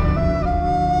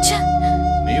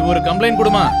 நீ ஒரு கம்ப்ளைண்ட்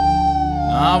கொடுமா,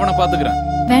 நான் அவனை பாத்துக்கிறேன்.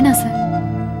 வேணாம் சார்,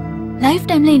 லைஃப்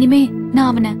டைம்ல இனிமே நான்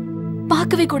அவனை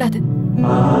பார்க்கவே கூடாது.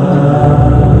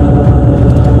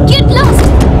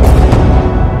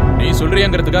 நீ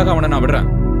சொல்றியங்கிறதுக்காக அவனை நான் விடுறேன்.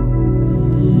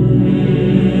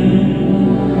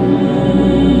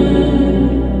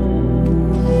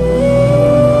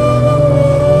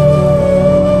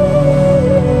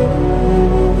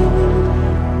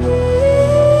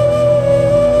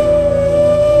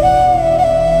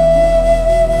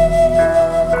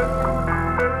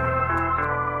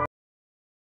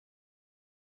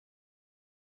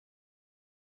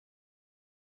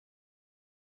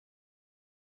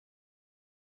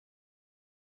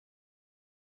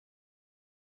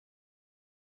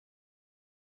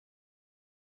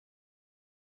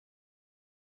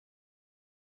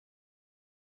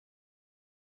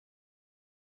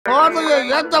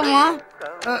 ஏத்தம்மா,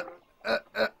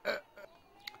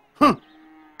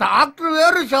 டாக்டர்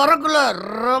வேறு சரக்குல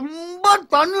ரொம்ப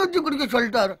தண்ணி ஊற்றி குடிக்க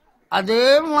சொல்லிட்டாரு. அதே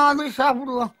மாதிரி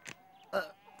சாப்பிடுவோம்.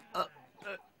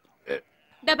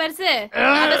 பெருசு,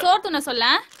 அந்த சோறு துண்ண சொல்ல.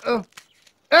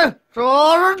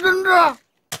 சோறு தின்றா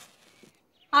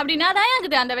அப்படின்னா தான்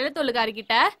இருக்குது அந்த வெள்ளத்தொள்ளுக்காரி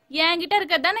கிட்ட. என்கிட்ட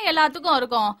இருக்கிறது தானே எல்லாத்துக்கும்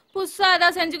இருக்கும். புதுசா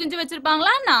ஏதாவது செஞ்சு குஞ்சு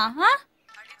வச்சிருப்பாங்களா?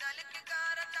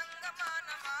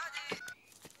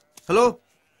 Hello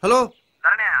hello.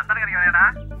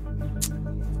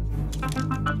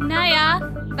 நாயா,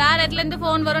 வேற இடத்துல இருந்து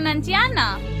போன் வரும் நினைச்சியா?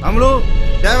 அம்லு,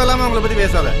 தேவையில்லாம அவங்கள பத்தி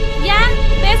பேசாத. ஏன்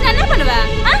பேசினா என்ன பண்ணுவ?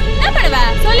 என்ன பண்ணுவ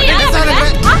சொல்லியா?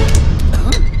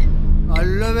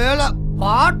 நல்ல வேலை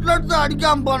பாட்டில் எடுத்து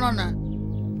அடிக்காம போனானே.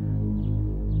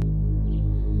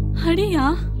 அடியா?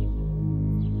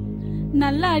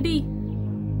 நல்ல அடி.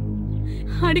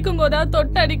 அடிக்கும் போதா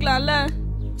தொட்டு அடிக்கலாம்ல.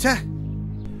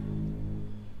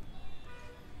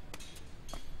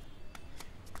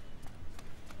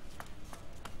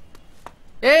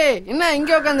 ஏய், என்ன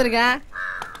இங்க உட்காந்துருக்கேன்?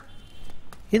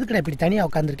 எதுக்குடா இப்படி தனியா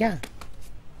உட்காந்துருக்கேன்?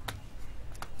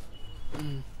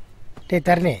 டேய்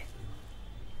தரணே,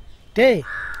 டேய்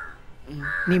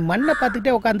நீ மண்ணை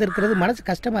பார்த்துக்கிட்டே உட்காந்து இருக்கிறது மனசு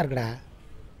கஷ்டமா இருக்குடா.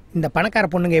 இந்த பணக்கார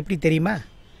பொண்ணுங்க எப்படி தெரியுமா?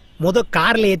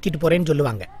 கார்ல ஏத்திட்டு போறேன்னு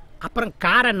சொல்லுவாங்க, அப்புறம்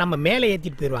காரை நம்ம மேலே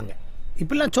ஏத்திட்டு போயிடுவாங்க.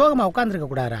 இப்படிலாம் சோகமா உட்காந்துருக்க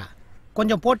கூடாதா?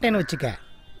 கொஞ்சம் போட்டேன்னு வச்சுக்க,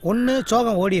 ஒன்று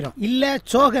சோகம் ஓடிடும், இல்லை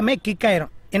சோகமே கிக்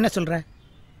ஆயிரும். என்ன சொல்ற?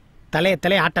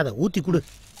 தலைய ஆட்டாத, ஊத்தி குடு.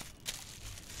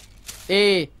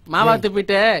 ஏய், மாவா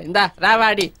துப்பிட்டு இந்த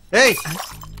ராவாடி. ஏய்,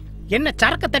 என்ன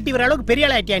சரக்க தட்டி வர அளவுக்கு பெரிய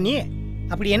ஆள் ஆயிட்டியா நீ?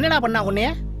 அப்படி என்னடா பண்ணா உன்னைய?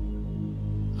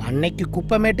 அன்னைக்கு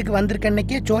குப்பமேட்டுக்கு வந்திருக்க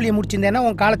அன்னைக்கே சோழியை முடிச்சிருந்தேன்னா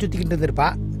உன் காலை சுத்திக்கிட்டு இருந்திருப்பா.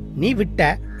 நீ விட்ட,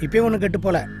 இப்பயே ஒண்ணு கெட்டு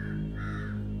போல.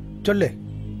 சொல்லு,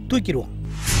 தூக்கிடுவோம்.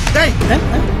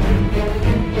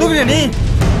 தூக்குறியா நீ?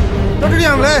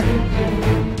 தொட்டுடியா அவங்கள?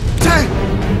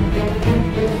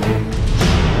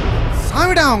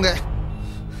 சாமிடா அவங்க.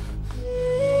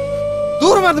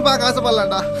 தூரமா இருந்து பார்க்க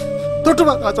ஆசைப்படலாம்டா, தொட்டு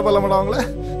பார்க்க ஆசைப்படலாமாடா அவங்கள?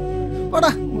 போடா.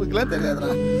 எனக்குலாம்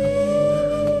தெரியாதுடா.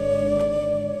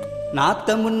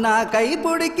 நாத்த முன்னா கை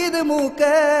பிடிக்குது மூக்க,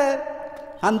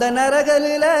 அந்த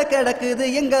நரகலில கிடக்குது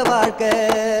எங்க வாழ்க்கை.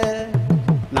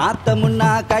 நாத்த முன்னா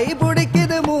கை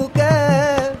பிடிக்குது மூக்க,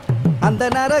 அந்த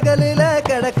நரகலில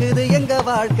கிடக்குது எங்க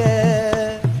வாழ்க்கை.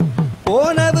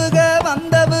 போனவுக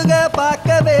வந்தவுக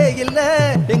பார்க்கவே இல்ல,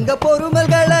 எங்க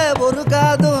பொறுமல்களை ஒரு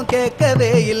காதும்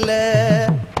கேட்கவே இல்ல.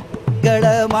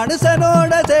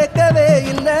 மனுஷனோட சேர்க்கவே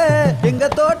இல்ல, எங்க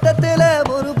தோட்டத்துல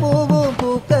ஒரு பூவும்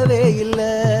பூக்கவே இல்ல.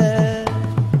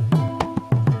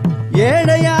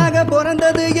 ஏழையாக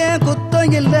பிறந்தது ஏன்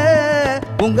குத்தம் இல்ல,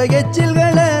 உங்க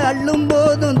எச்சில்களை அள்ளும்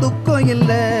போதும் துக்கம்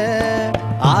இல்ல.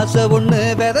 ஆசை ஒண்ணு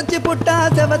விதைச்சு புட்டா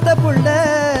செவத்த புள்ள,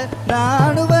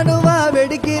 நானுவனுவா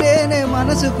வெடிக்கிறேனே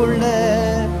மனசுக்குள்ள,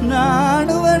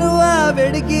 நானுவனுவா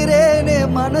வெடிக்கிறேனே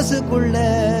மனசுக்குள்ள.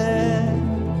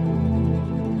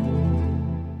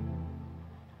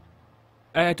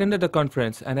 I attended the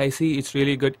conference and I see it's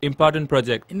really good important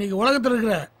project. இன்னைக்கு உலகத்துல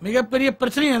இருக்கிற மிகப்பெரிய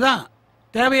பிரச்சனையே தான்,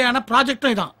 தேவையான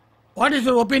ப்ராஜெக்டும் இதான். What is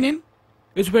your opinion?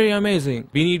 It's very amazing.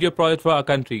 We need your project for our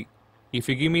country. If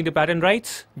you give me the patent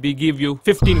rights, we give you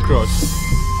 15 crores.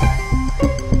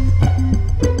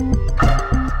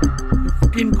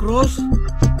 15 crores?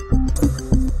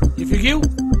 If you give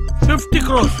 50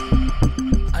 crores,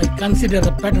 I consider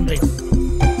the patent rights.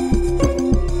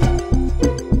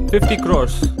 50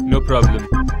 crores, no problem.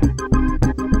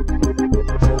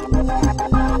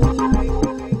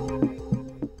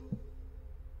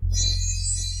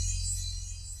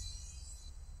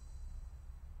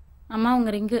 அம்மா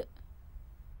உங்க ring.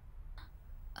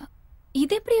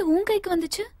 இது எப்படி உன் கைக்கு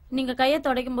வந்துச்சு? நீங்க கையை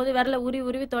துடைக்கும் போது விரல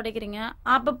உருவி துடைக்கிறீங்க,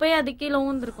 அப்ப போய் அது கீழே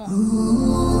ஊந்திருக்கும்.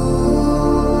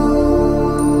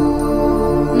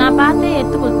 நான் பார்த்தே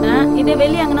எடுத்து கொடுத்தேன். இதே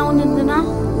வெளியே அங்கனா ஊந்துருந்துன்னா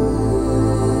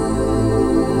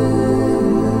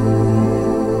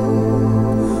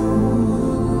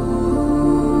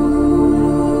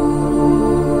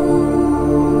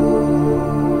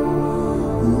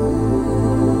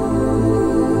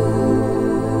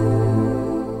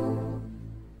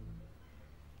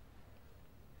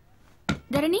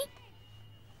தரணி,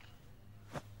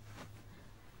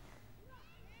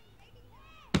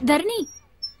 தரணி,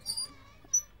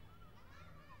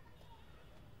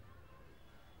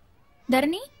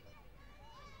 தரணி,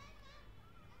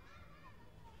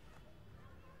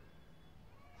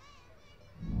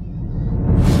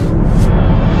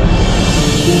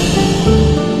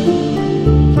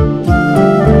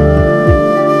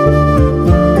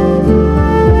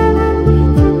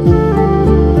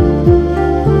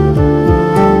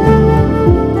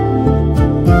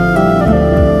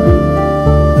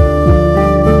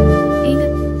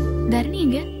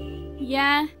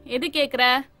 எது கேக்குற?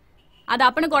 அது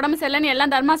அப்பனுக்கு உடம்பு சரியில்லைன்னு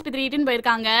எல்லாம் தர்மாஸ்பத்திரி இட்டுன்னு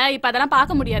போயிருக்காங்க. இப்ப அதெல்லாம்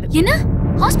பார்க்க முடியாது. என்ன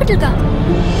ஹாஸ்பிட்டலுக்கா?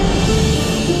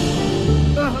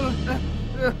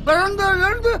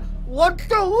 பிறந்ததுலேருந்து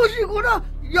ஒத்த ஊசி கூட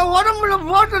என் உடம்புல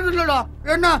போட்டது இல்லடா.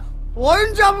 என்ன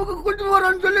ஒயின் ஷாப்புக்கு கூட்டி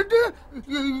போறேன்னு சொல்லிட்டு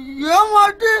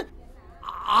ஏமாட்டு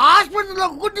ஆஸ்பத்திரியில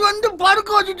கூட்டி வந்து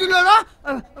படுக்க வச்சுட்டீங்களா?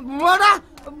 போடா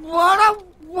போடா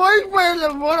போய்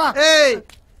போயிடல போடா. ஏய்,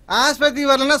 ஆஸ்பத்திரி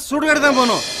வரலன்னா சுடுகாடு தான்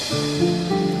போகணும்.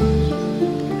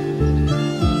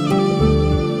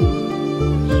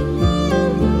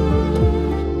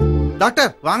 டாக்டர்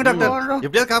வாங்க டாக்டர்,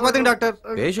 எப்படியாவது காப்பாத்துங்க டாக்டர்.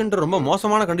 பேஷண்ட் ரொம்ப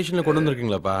மோசமான கண்டிஷன்ல கொண்டு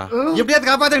வந்திருக்கீங்களாப்பா. எப்படியாவது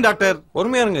காப்பாத்துங்க டாக்டர்.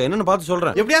 பொறுமையா இருங்க, என்னன்னு பார்த்து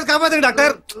சொல்றேன். எப்படியாவது காப்பாத்துங்க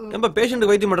டாக்டர். நம்ம பேஷண்ட்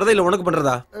வைத்தியம் பண்றதா இல்ல உனக்கு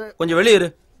பண்றதா? கொஞ்சம் வெளியே இரு.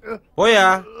 போயா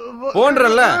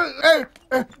போன்றல்ல.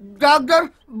 டாக்டர்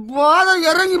போதை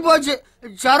இறங்கி போச்சு.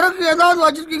 சரக்கு ஏதாவது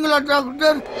வச்சிருக்கீங்களா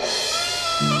doctor?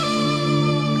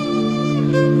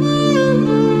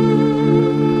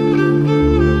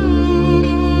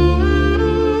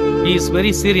 He is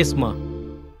very serious மா.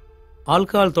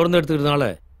 ஆல்கஹால் தொடர்ந்து எடுத்துக்கிறதுனால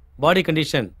பாடி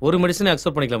கண்டிஷன் ஒரு மெடிசனை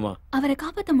அக்செப்ட் பண்ணிக்கலாமா? அவரை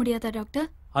காப்பாற்ற முடியாதா டாக்டர்?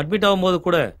 அட்மிட் ஆகும்போது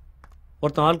கூட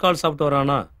ஒருத்தன் ஆல்கஹால் சாப்பிட்டு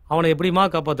வரானா அவனை எப்படிமா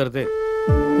காப்பாத்துறது?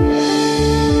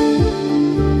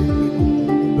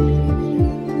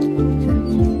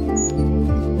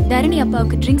 தரணி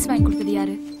அப்பாவுக்கு ட்ரிங்க்ஸ் வாங்கி கொடுத்தது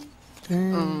யாரு?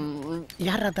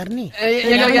 யாரா தரணி?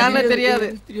 எங்களுக்கு யாருன்னு தெரியாது.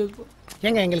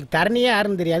 ஏங்க எங்களுக்கு தரணியே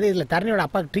யாருன்னு தெரியாது, இதுல தரணியோட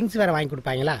அப்பாவுக்கு ட்ரிங்க்ஸ் வேற வாங்கி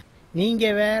கொடுப்பாங்களா? நீங்க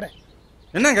வேற.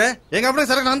 என்னங்க எங்க அப்பனை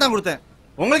சரக்கு நான் தான் கொடுத்தேன்.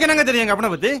 உங்களுக்கு என்னங்க தெரியும் எங்க அப்பனை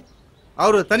பத்தி?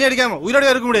 அவரு தண்ணி அடிக்காம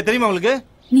உயிரோட இருக்க முடியாது தெரியுமா உங்களுக்கு?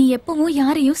 நீ எப்பவும்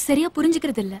யாரையும் சரியா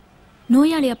புரிஞ்சுக்கிறது இல்ல.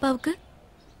 நோயாளி அப்பாவுக்கு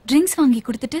ட்ரிங்க்ஸ் வாங்கி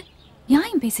கொடுத்துட்டு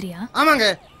நியாயம் பேசுறியா? ஆமாங்க,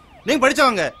 நீங்க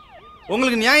படிச்சவங்க,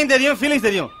 உங்களுக்கு நியாயம் தெரியும், ஃபீலிங்ஸ்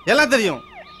தெரியும், எல்லாம் தெரியும்.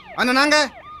 ஆனா நாங்க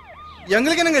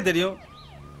எங்களுக்கு என்னங்க தெரியும்?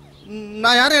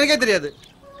 நான் யாரும் எனக்கே தெரியாது.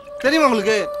 தெரியுமா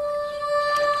உங்களுக்கு?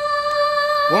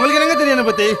 உங்களுக்கு என்னங்க தெரியும் என்ன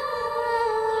பத்தி?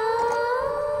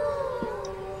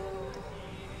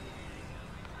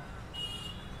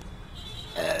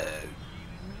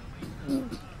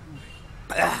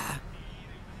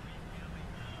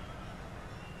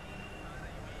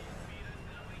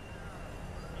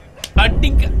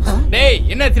 டேய்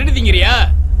என்ன திருடுதீங்கறியா?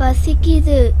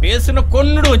 பசிக்குது. பேசுன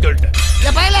கொன்னுடுவேன் சொல்லிட்டேன்.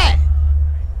 ஏ பயலே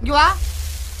இங்க வா.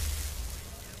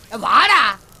 வாடா.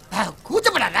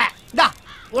 கூச்சப்படாத. இந்தா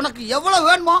உனக்கு எவ்வளவு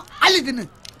வேணுமோ அள்ளி தின்னு.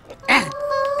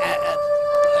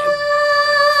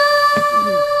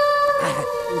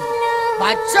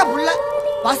 பச்சை புள்ள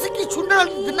பசிக்கு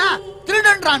சுண்டல் தின்னா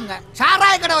திருடன்றாங்க.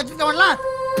 சாராய கடை வச்சிருக்கவன்லாம்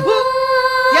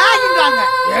ஏகின்றாங்க.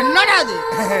 என்னடா அது?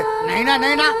 நைனா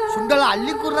நைனா சுண்டல்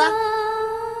அள்ளி குடுறா.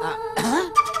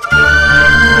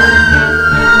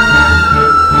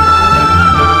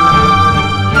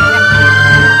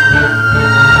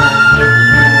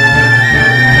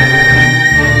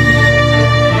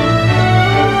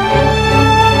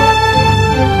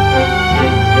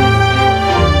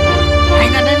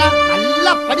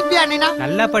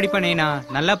 நல்லா படிப்பேனா?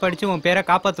 நல்லா படிச்சு உன் பேரை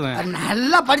காப்பாத்துவேன்.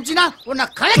 நல்லா படிச்சுனா உன்னை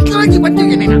கலெக்டர் வச்சு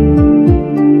படிச்சுக்கேனா?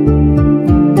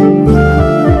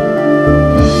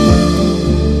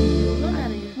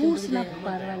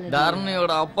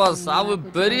 தரணியோட அப்பா சாவு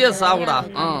பெரிய சாவுடா.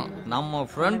 நம்ம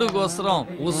ஃப்ரெண்டுக்கோசரம்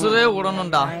உசுரே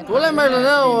விடணும்டா.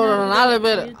 துளைமேடுல ஒரு 4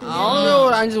 பேர், அவங்க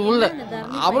ஒரு 5 உள்ள,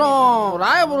 அப்புறம்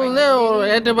ராயபுரம்ல ஒரு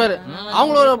 8 பேர்,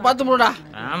 அவங்கள ஒரு 10 பேருடா.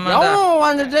 எவனும்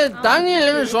வந்துட்டு தண்ணி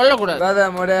இல்லைன்னு சொல்லக்கூடாது.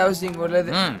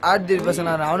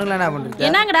 அவனுங்களா என்ன பண்றது?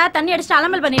 என்னங்கடா தண்ணி அடிச்சுட்டு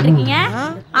அலம்பல் பண்ணிட்டு இருக்கீங்க?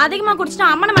 அதிகமா குடிச்சிட்டு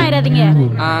அம்மனம் ஆயிடாதீங்க.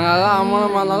 அங்கதான்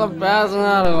அம்மனமா இருந்தாலும்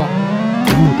பேசனா இருக்கும்.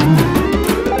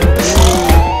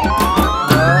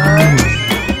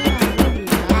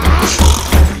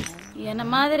 என்ன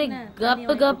மாதிரி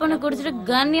கப்பு கப்புன்னு குடிச்சிட்டு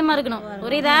கண்ணியமா இருக்கணும்,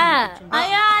 புரியுதா?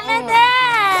 ஐயோ அண்ணே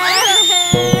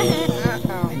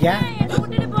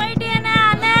விட்டுட்டு போயிட்டேனே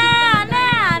அண்ணே அண்ணே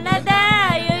அண்ணே.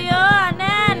 ஐயோ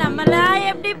அண்ணே நம்மளா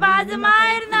எப்படி பாசமா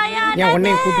இருந்தாயா? ஏன்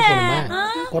உன்னையும் கூட்டு போகணுமா?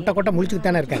 கொட்ட கொட்ட முழிச்சுட்டு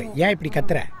தானே இருக்காரு. ஏன் இப்படி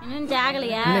கத்துற? இன்னும்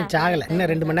சாகலையா? இன்னும் சாகல. இன்னும்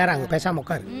 2 மணி நேரம் அங்க பேசாம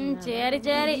உட்காரு. சரி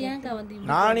சரி.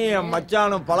 நானே என்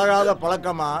மச்சானும் பழகாத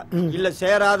பழக்கமா இல்ல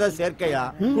சேராத சேர்க்கையா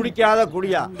குடிக்காத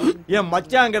குடியா? என்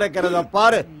மச்சான் கிடக்கிறத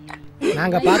பாரு.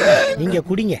 நாங்க பாக்க நீங்க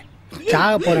குடிங்க.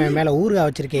 சாக போறவன் மேல ஊறுகா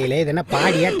வச்சிருக்கீங்களே, இது என்ன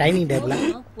பாடியா டைனிங் டேபிளா?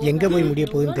 எங்க போய் முடிய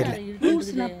போகுதுன்னு தெரியல.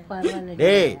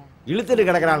 டேய் இழுத்துட்டு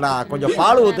கிடக்குறான்டா, கொஞ்சம்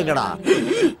பால் ஊத்துங்கடா.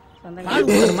 பால்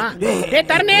ஊத்தணுமா? டேய்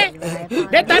தரணே,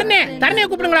 டேய் தரணே, தரணையை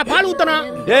கூப்பிடுங்கடா, பால் ஊத்தணும்.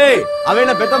 டேய் அவன்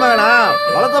என்ன பெத்த மகனா?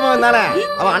 வளர்த்த மகன் தானே.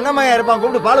 அவன் அண்ணன் மகன் இருப்பான்,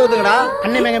 கூப்பிட்டு பால் ஊத்துங்கடா.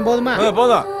 அண்ணன் மகன் போதுமா?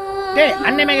 போதும். டேய்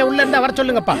அண்ணன் மகன் உள்ள இருந்தா வர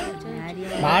சொல்லுங்கப்பா.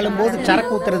 வாழும்போது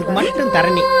சரக்கு ஊத்துறதுக்கு மட்டும்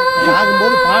தரணி,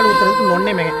 ஆகும்போது பால் ஊத்துறதுக்கு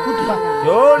நொண்ணே மகன் ஊத்துப்பா.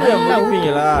 ஜோலியா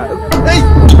முடிப்பீங்களா?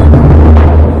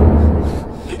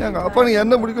 எங்க அப்பா நீ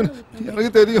என்ன முடிக்கணும்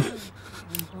எனக்கு தெரியும்.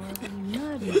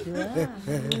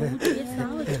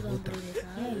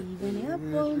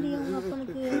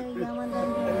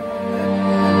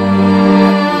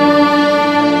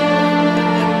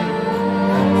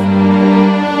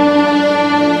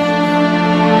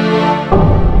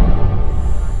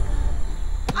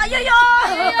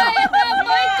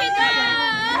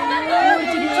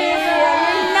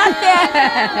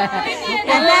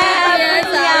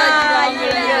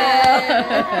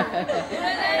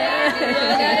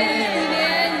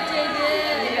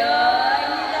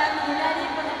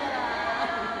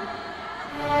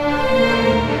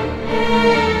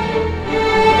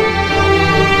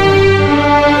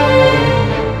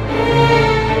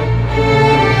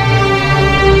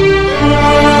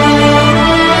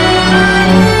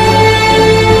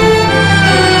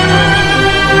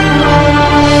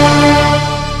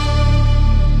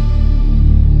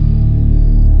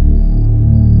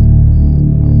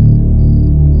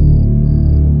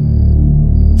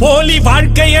 போலி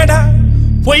வாழ்க்கையடா,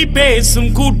 பொய் பேசும்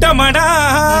கூட்டமடா,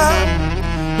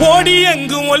 ஓடி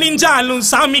எங்கும் ஒளிஞ்சாலும்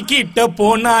சாமி கிட்ட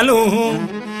போனாலும்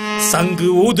சங்கு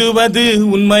ஊதுவது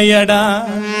உண்மையடா,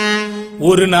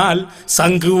 ஒரு நாள்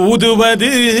சங்கு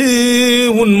ஊதுவது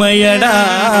உண்மையடா.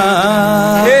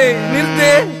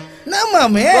 நிறுத்து.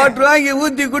 நம்மாமே வாட்டர் வாங்கி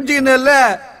ஊத்தி குடிச்சுக்கணும்ல.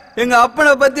 எங்க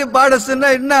அப்பனை பத்தி பாட சொன்னா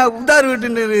என்ன உதார் விட்டு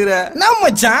இருக்கிற? நம்ம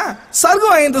மச்சான் சர்கு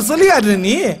வாங்கி சொல்லியாரு.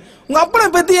 நீ உங்க அப்பனை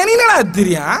பத்தி என்னடா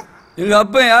தெரியும்? எங்க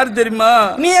அப்பன் யாரு தெரியுமா?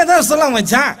 நீ ஏதாவது சொல்ல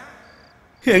மச்சான்.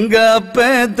 எங்க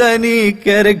அப்பன் தனி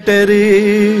கேரக்டரு,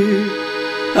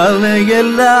 அவன்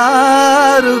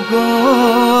எல்லாருக்கும்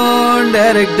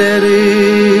டைரக்டரு.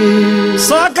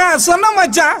 சோக்கா சொன்ன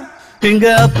மச்சான். எங்க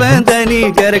அப்பன் தனி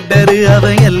கேரக்டரு,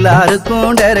 அவன்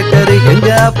எல்லாருக்கும் டைரக்டரு. எங்க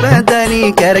அப்பன் தனி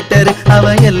கேரக்டரு,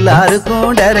 அவன் எல்லாருக்கும்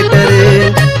டைரக்டரு.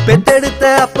 பெத்தெடுத்த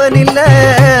அப்பன் இல்ல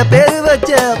பேரு வச்ச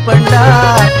அப்பண்டா,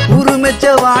 உருமெச்ச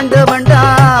வாண்டவண்டா,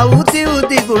 ஊத்தி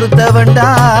ஊத்தி கொடுத்தவண்டா,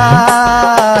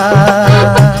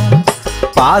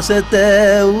 பாசத்தை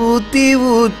ஊத்தி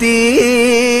ஊத்தி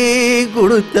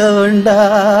கொடுத்தவண்டா.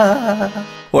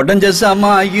 உடஞ்ச சாமா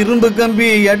இரும்பு கம்பி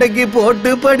எடைக்கு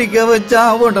போட்டு படிக்க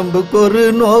வச்சான். உடம்புக்கு ஒரு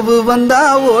நோவு வந்தா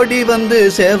ஓடி வந்து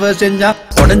சேவை செஞ்சான்.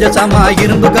 உடஞ்ச சாமா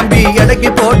இரும்பு கம்பி எடைக்கு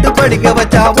போட்டு படிக்க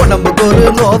வச்சான். உடம்புக்கு ஒரு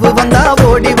நோவு வந்தா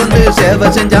ஓடி வந்து சேவை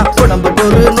செஞ்சான். உடம்புக்கு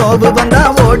ஒரு நோவு வந்தா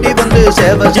ஓடி வந்து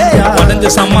சேவை செஞ்சான்.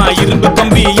 உடஞ்ச சாமா இரும்பு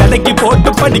கம்பி எடைக்கு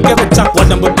போட்டு படிக்க வச்சான்.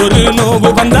 உடம்புக்கு ஒரு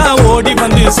நோவு வந்தா ஓடி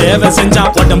வந்து சேவை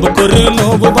செஞ்சான். உடம்புக்கு ஒரு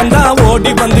நோவு வந்தா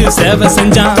ஓடி வந்து சேவை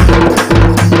செஞ்சான்.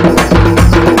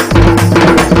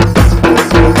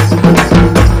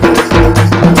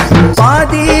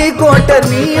 பாதி கோட்டை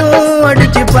நீயும்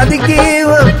அடிச்சு பதுக்கி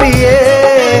வைப்பியே.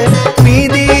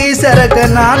 மீதி சரக்க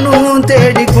நானும்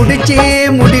தேடி குடிச்சு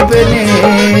முடிப்பேனே.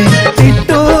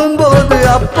 திட்டும் போது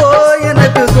அப்போ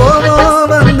எனக்கு கோபம்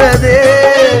வந்ததே.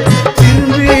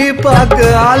 திரும்பி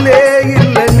பார்க்க ஆளே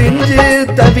இல்ல நெஞ்சு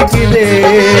தவிக்குதே.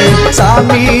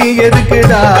 சாமி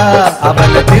எதுக்குடா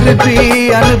அவனை திருப்பி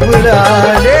அனுப்புடா.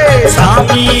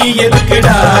 சாமி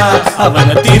எதுக்குடா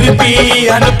அவனை திருப்பி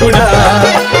அனுப்புடா.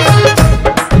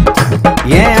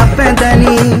 ஏன் அப்பன்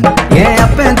தனி ஏன்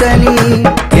அப்பன் தனி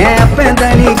ஏன் அப்பன்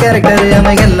தனி கேரக்டர்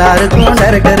அவன் எல்லாருக்கும்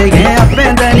டைரக்டர். ஏன்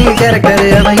அப்பன் தனி கேரக்டர்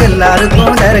அவன்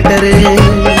எல்லாருக்கும் டைரக்டர்.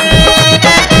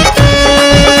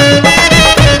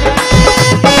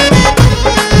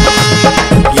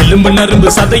 எலும்பு நரும்பு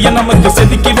சதைய நமக்கு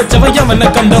செதுக்கி வச்சவன் அவனை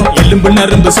கண்டோம். எலும்பு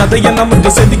நரும்பு சதைய நமக்கு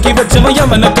செதுக்கி வச்சவன்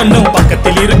அவனை கண்டோம்.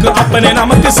 பக்கத்தில் இருக்கு அப்பனே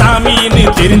நமக்கு சாமின்னு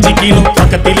தெரிஞ்சுக்கணும்.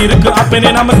 பக்கத்தில் இருக்கு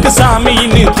அப்பனே நமக்கு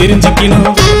சாமின்னு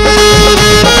தெரிஞ்சுக்கணும்.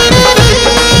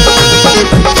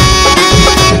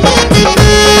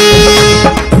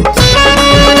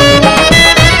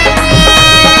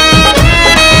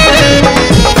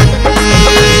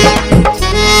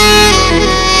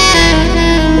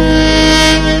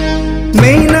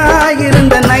 மெயினா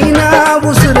இருந்த நைனா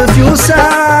உசுறு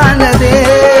ஃபியூஸானதே.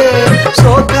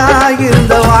 சோக்கா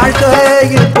இருந்த வாழ்க்கை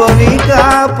இப்போ வீக்கா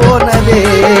போனதே.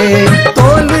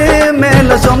 தோல்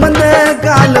மேல சுமந்த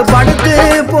கால படுத்து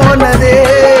போனதே.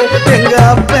 எங்க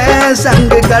அப்ப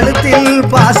சங்கு கழுத்தில்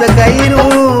பாச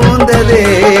கயிறும் ஊந்ததே.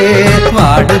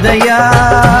 வாடுதையா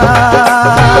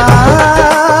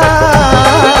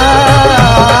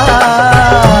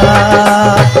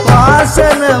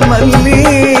வாசன மல்லி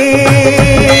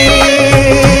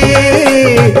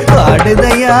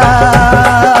வாடுதையா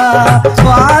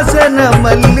வாசன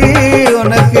மல்லி.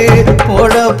 உனக்கு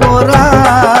போட போறா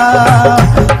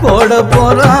போட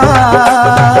போறா.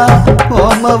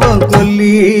 ஓமவன்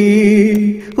கொல்லி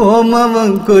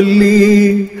ஓமவன் கொல்லி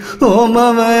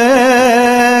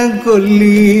ஓமவன்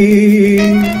கொல்லி.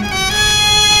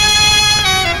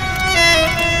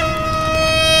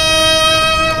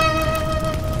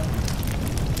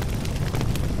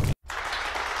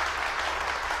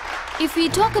 If we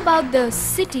talk about the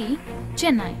city,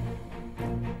 Chennai.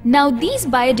 Now these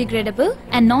biodegradable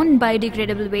and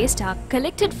non-biodegradable waste are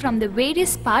collected from the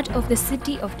various part of the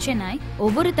city of Chennai.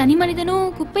 ஒவ்வொரு தனி மனிதனும்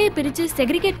குப்பையை பிரிச்சு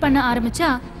செக்ரிகேட் பண்ண ஆரம்பிச்சா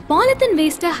பாலித்தீன்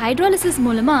வேஸ்ட்டை ஹைட்ராலிசிஸ்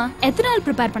மூலமா எத்தனால்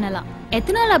ப்ரிப்பேர் பண்ணலாம்.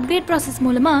 எத்தனால் அப்கிரேட் ப்ராசஸ்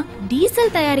மூலமா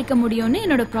டீசல் தயாரிக்க முடியும்னு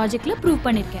என்னோட ப்ராஜெக்ட்ல ப்ரூவ்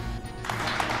பண்ணிருக்கேன்.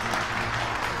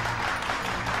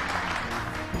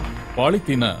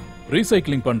 பாலித்தீனை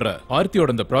ரீசைக்ளிங் பண்ற ஆர்த்தியோட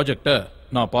இந்த ப்ராஜெக்ட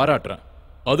நான் பாராட்டுறேன்.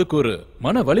 அதுக்கு ஒரு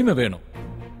மன வலிமை வேணும்.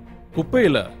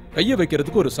 குப்பையில கைய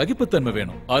வைக்கிறதுக்கு ஒரு சகிப்புத்தன்மை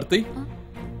வேணும். Aarthi,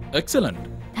 excellent.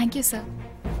 Thank you sir.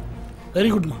 Very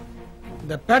குட்மா.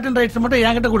 இந்த பேட்டன் ரைட்ஸ் மட்டும்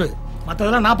என்கிட்ட கொடு,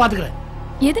 மத்ததெல்லாம் நான் பாத்துக்கிறேன்.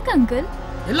 எதுக்கு அங்கிள்?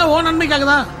 எல்லாம் ஓ நன்மைக்காக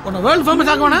தான். உன்னை வேர்ல்ட்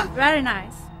ஃபேமஸ் ஆக்குவானா? Very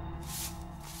nice.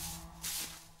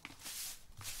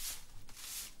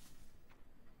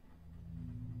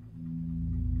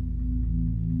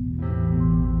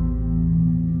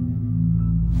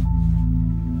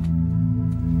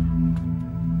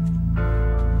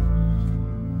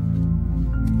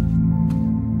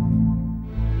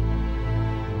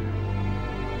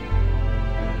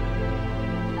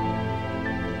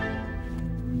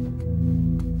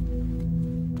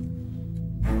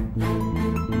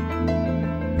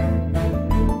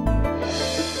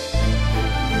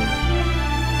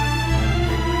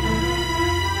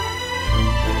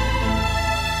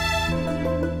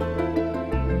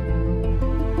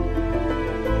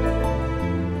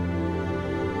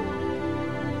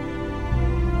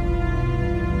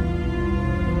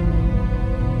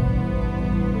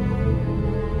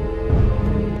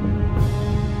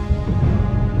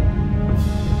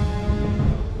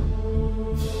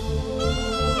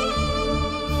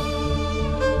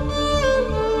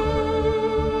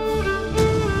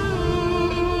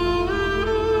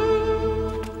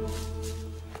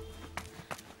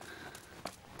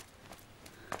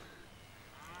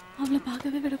 அவளை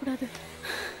பார்க்கவே விடக்கூடாது.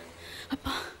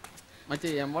 அப்பா மச்சி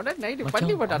என் மொட நைட்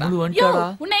பண்ணி போட்டாடா. யோ,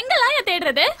 உன்னை எங்கலாம் தேடுறது?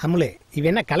 தேடுறது? அமுலே இவ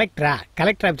என்ன கலெக்டரா?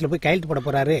 கலெக்டர் ஆபீஸ்ல போய் கையெழுத்து போட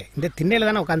போறாரு. இந்த திண்ணையில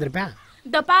தானே உட்கார்ந்திருப்பேன்.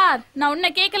 இந்த பார், நான் உன்னை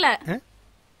கேக்கல.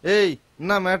 ஏய்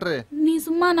என்ன மேட்ரு? நீ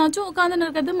சும்மா நாச்சும் உட்கார்ந்து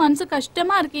இருக்கிறது மனசு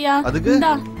கஷ்டமா இருக்கியா? அதுக்கு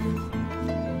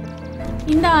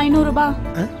இந்த 500 ரூபாய்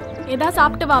ஏதா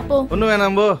சாப்பிட்டு வா போ. ஒண்ணு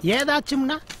வேணாம் போ.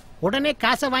 ஏதாச்சும்னா உடனே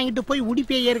காசை வாங்கிட்டு போய்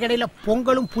உடிப்பேயர் கடையில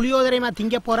பொங்கலும் புளியோதரையுமா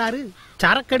திங்க போறாரு.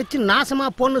 சரக்கடிச்சு நாசமா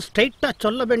போன்னு ஸ்ட்ரைட்டா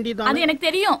சொல்ல வேண்டியது. அது எனக்கு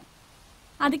தெரியும்.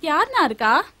 அதுக்கு யாருன்னா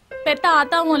இருக்கா? பெத்த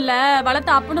ஆத்தாவும் இல்ல,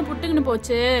 வளர்த்த அப்பனும் புட்டுக்குன்னு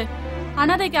போச்சு.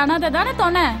 அனாதைக்கு அனாதை தானே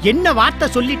தோணை. என்ன வார்த்தை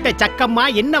சொல்லிட்ட சக்கம்மா,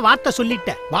 என்ன வார்த்தை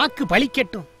சொல்லிட்ட? வாக்கு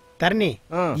பலிக்கட்டும். தரணி,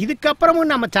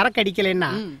 இதுக்கப்புறமும் நம்ம சரக்கு அடிக்கலன்னா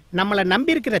நம்மள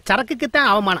நம்பி இருக்கிற சரக்குக்கு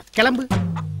தான் அவமானம். கிளம்பு.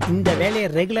 இந்த வேலையை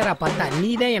ரெகுலரா பார்த்தா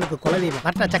நீதான் எனக்கு குலதெய்வம்.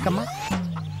 கரெக்டா சக்கம்மா?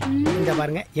 இந்த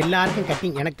பாருங்க, எல்லாருக்கும்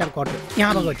கட்டிங், எனக்கு தான் கோட்டர்.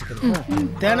 ஞாபகம்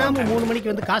வச்சுக்கணும். தினமும் 3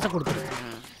 மணிக்கு வந்து காசை கொடுத்துரு.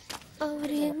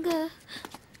 அவர் எங்க?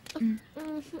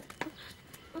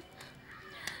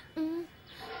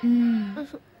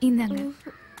 இந்தாங்க,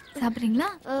 சாப்பிடுறீங்களா?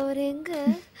 அவர் எங்க?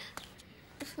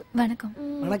 வணக்கம்.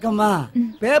 வணக்கம்மா.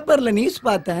 பேப்பர்ல நியூஸ்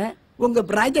பார்த்தேன், உங்க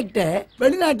ப்ராஜெக்ட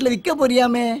வெளிநாட்டுல விற்க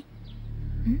போறியாமே.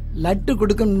 லட்டு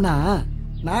கொடுக்கணும்னா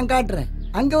நான் காட்டுறேன்,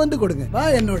 அங்க வந்து கொடுங்க. வா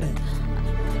என்னோட.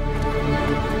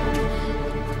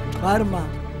 பாருமா,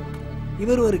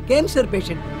 இவர் ஒரு கேன்சர்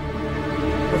பேஷண்ட்.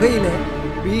 புகையில,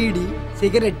 பீடி,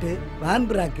 சிகரெட்டு,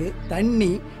 வான்பராக்கு,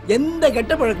 தண்ணி, எந்த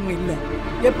கெட்ட பழக்கமும் இல்லை.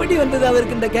 எப்படி வந்தது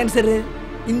அவருக்கு இந்த கேன்சரு?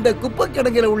 இந்த குப்பை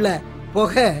கிடங்குல உள்ள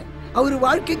புகை அவர்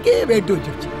வாழ்க்கைக்கே வேட்டு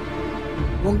வச்சிருச்சு.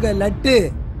 உங்க லட்டு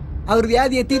அவர்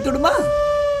வியாதியை தீர்த்துடுமா?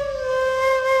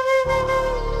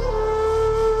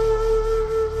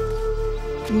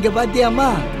 இங்க பாத்தியாமா?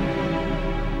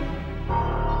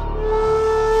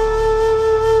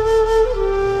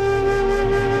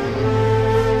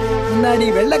 முன்னாடி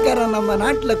வெள்ளைக்காரன் நம்ம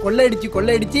நாட்டுல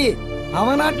கொள்ளையடிச்சு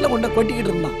அவன் நாட்டுல கொண்ட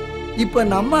கொட்டிக்கிட்டு இருந்தான். இப்ப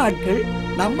நம்ம ஆட்கள்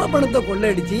நம்ம பணத்தை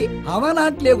கொள்ளையடிச்சு அவன்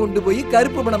நாட்டிலே கொண்டு போய்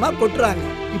கருப்பு பணமா கொட்டுறாங்க.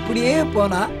 இப்படியே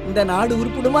போனா இந்த நாடு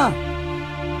உருப்பிடுமா?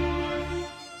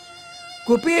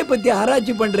 குப்பையை பத்தி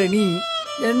ஆராய்ச்சி பண்ற நீ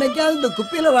என்னைக்காவது இந்த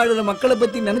குப்பையில வாழுற மக்களை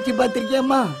பத்தி நினைச்சு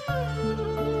பார்த்திருக்கியாமா?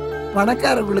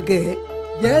 பணக்காரர்களுக்கு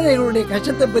ஏழைகளுடைய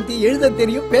கஷ்டத்தை பத்தி எழுத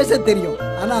தெரியும், பேச தெரியும்,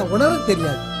 ஆனா உணர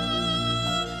தெரியாது.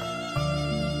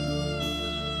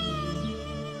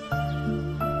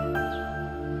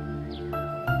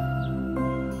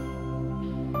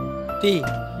 டீ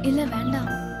இல்ல வேண்டாம்.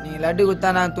 நீங்க லட்டு குத்தா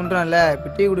நான் துண்டுறேன்ல,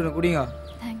 இப்ப டீ குடுங்க, குடிங்க.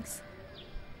 தேங்க்ஸ்.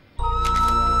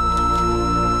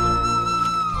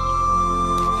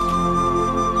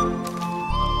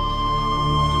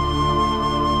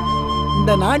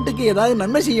 இந்த நாட்டுக்கு ஏதாவது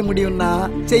நன்மை செய்ய முடியும்னா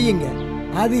செய்யுங்க.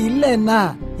 அது இல்லைன்னா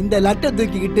இந்த லட்டை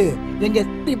தூக்கிக்கிட்டு எங்க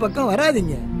சிட்டி பக்கம்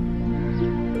வராதீங்க.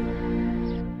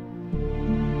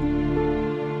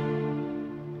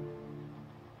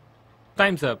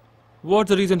 Time's up. What's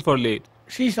the reason for late?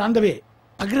 She's on the way.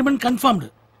 Agreement confirmed.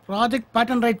 Project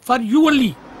patent right for you only.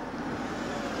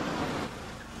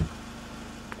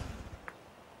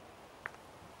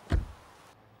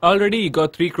 Already you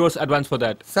got 3 crores advance for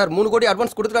that. Sir, 3 கோடி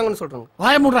அட்வான்ஸ் கொடுத்துட்டாங்கன்னு சொல்றாங்க.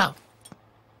 வாய மூடுறா.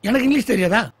 எனக்கு இங்கிலீஷ்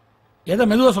தெரியாதா? ஏதோ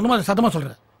மெதுவா சொல்லணுமா அதை சத்தமா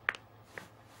சொல்ற.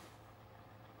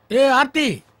 ஆர்த்தி,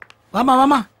 வாமா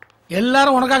வாமா,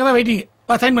 எல்லாரும் உனக்காக தான் வெயிட்டிங்.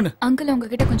 வா சைன் பண்ணு. அங்கிள்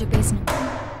உங்ககிட்ட கொஞ்சம் பேசணும்.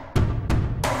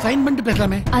 சைன் பண்ணிட்டு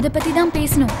பேசலாமே. அத பத்தி தான்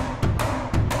பேசணும்.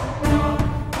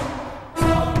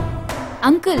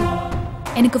 அங்கிள்,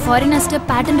 எனக்கு ஃபாரினர்ஸ்ட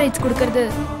பேட்டன்ட் ரைட்ஸ் கொடுக்கிறது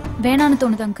வேணான்னு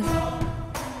தோணுது அங்கிள்.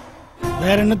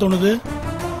 வேற என்ன தோணுது?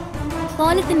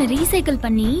 பாலித்தீனை ரீசைக்கிள்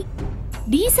பண்ணி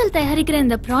டீசல் தயாரிக்கிற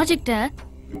இந்த ப்ராஜெக்ட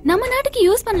நம்ம நாட்டுக்கு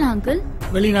யூஸ் பண்ணலாம் அங்கிள்.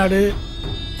 வெளிநாடு,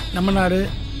 நம்ம நாடு,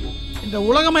 இந்த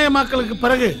உலகமயமாக்கலுக்கு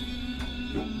பிறகு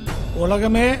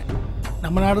உலகமே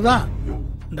நம்ம நாடுதான்,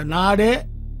 இந்த நாடே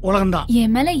உலகம்தான்.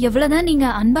 என் மேல எவ்வளவுதான் நீங்க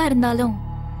அன்பா இருந்தாலும்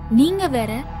நீங்க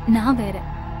வேற, நான் வேற.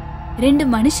 2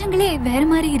 மனுஷங்களே வேற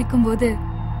மாதிரி இருக்கும்போது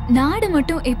நாடு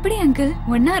மட்டும் எப்படி அங்கிள்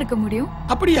ஒன்னா இருக்க முடியும்?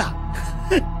 அப்படியா?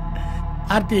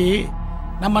 ஆர்த்தி,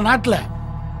 நம்ம நாட்டுல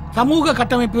சமூக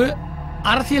கட்டமைப்பு,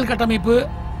 அரசியல் கட்டமைப்பு,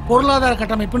 பொருளாதார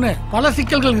கட்டமைப்புன்னு பல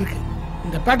சிக்கல்கள் இருக்கு.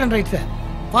 இந்த பேட்டன் ரைட்ஸ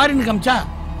ஃபாரினுக்கு அமிச்சா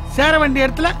சேர வேண்டிய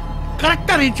இடத்துல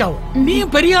கரெக்டா ரீச் ஆகும்.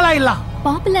 நீயும் பெரிய ஆளா இல்ல.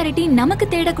 பாப்புலாரிட்டி நமக்கு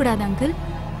தேடக்கூடாது அங்கிள்,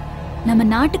 நம்ம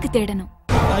நாட்டுக்கு தேடணும்.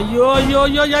 ஐயோ ஐயோ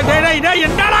ஐயோ, என்னடா இது?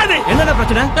 என்னடா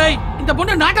பிரச்சனை? இந்த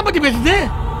பொண்ணு நாட்டை பத்தி பேசுது.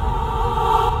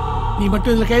 நீ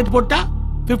மட்டும் இதுல கையெழுத்து போட்டா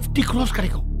 50 crores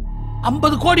கிடைக்கும்.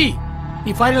 50 கோடி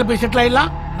நீ ஃபாரின்ல போய் செட்டில்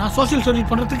ஆயிடலாம். நான் சோசியல் சர்வீஸ்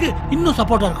பண்றதுக்கு இன்னும்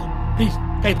சப்போர்ட்டா இருக்கும். ப்ளீஸ்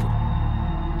கையெழுத்து.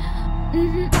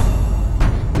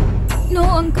 No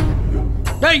uncle.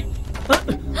 டேய்,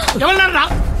 எவ்வளவு நேரம்டா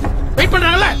வெயிட்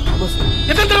பண்றாங்கல்ல?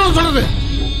 எத்தனை தடவை சொல்றது?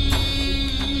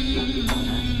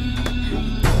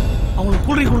 அவங்களுக்கு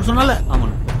கூல் ட்ரிங்க் கொடுக்க சொன்னால? ஆமா,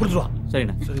 கொடுத்துருவா.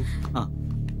 சரிண்ணா. சரி.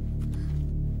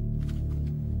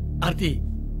 ஆர்த்தி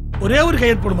ஒரே ஒரு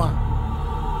கையெழுத்து போடுமா?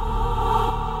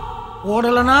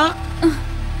 போடலனா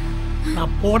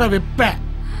நான் போட வைப்பேன்.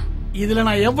 இதுல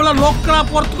நான் எவ்வளவு லோக்கலா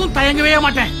போறதுக்கும் தயங்கவே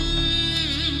மாட்டேன்.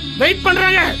 வெயிட்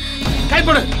பண்றாங்க. கை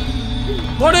போடு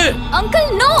போடு.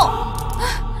 Uncle no.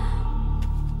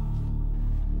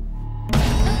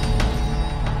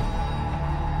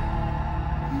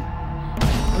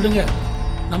 விடுங்க,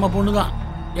 நம்ம பொண்ணுதான்.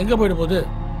 எங்க போயிட போகுது?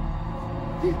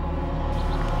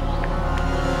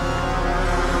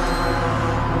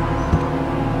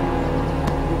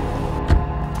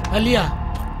 அல்லியா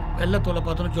வெள்ளத்தோலை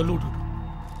பார்த்தோன்னு சொல்லி விட்டுட்டோம்.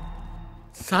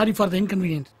 Sorry for the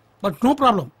inconvenience, but no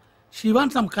problem. She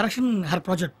want some correction in her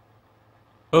project.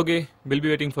 Okay, we'll be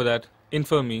waiting for that.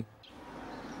 Inform me.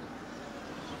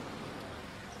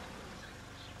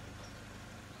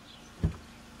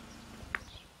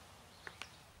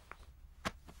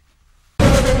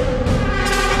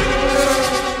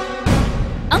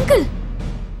 Uncle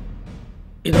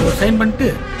இதை ஒரு சைன் பண்ணிட்டு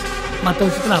மற்ற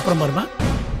விஷயத்துல அப்புறம் வருமா?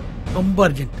 ரொம்ப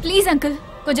அர்ஜென்ட். ப்ளீஸ் அங்கிள்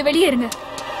கொஞ்சம் வெளியே இருங்க.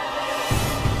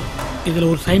 இதுல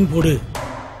ஒரு சைன் போடு.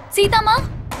 சீதாமா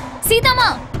சீதாமா.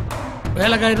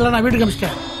 வேலைக்காரர்கள் நான் வீட்டுக்கு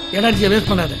அனுப்பிச்சிட்டேன். எனர்ஜியை வேஸ்ட்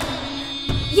பண்ணாத.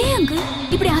 ஏன் அங்கிள்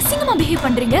இப்படி அசிங்கமா பிஹேவ்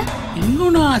பண்றீங்க?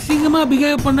 இன்னும் நான் அசிங்கமா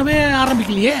பிஹேவ் பண்ணவே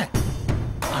ஆரம்பிக்கலையே.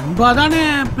 அன்பா தானே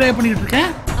ப்ளே பண்ணிட்டு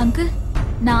இருக்கேன். அங்கிள்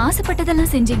நான்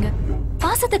ஆசைப்பட்டதெல்லாம் செஞ்சீங்க,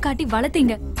 பாசத்தை காட்டி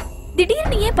வளர்த்தீங்க.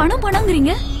 திடீர்னு ஏன் பணம்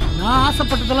பணங்கிறீங்க? நான்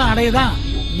ஆசைப்பட்டதெல்லாம் அடையதான்,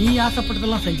 நீ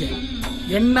ஆசைப்பட்டதெல்லாம் செஞ்ச.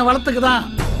 என்ன வளர்த்துக்குதான்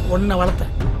உன்னை வளர்த்த.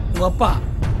 உங்க அப்பா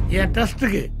என்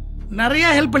ட்ரஸ்டுக்கு நிறைய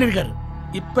ஹெல்ப் பண்ணிருக்காரு.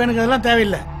 இப்ப எனக்கு அதெல்லாம்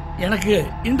தேவையில்லை. எனக்கு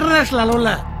இன்டர்நேஷனல் அளவுல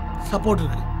சப்போர்ட்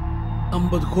இருக்கு.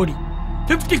 50 கோடி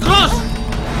 50 crores.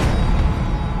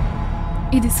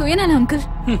 இது சுயநலம் அங்கிள்.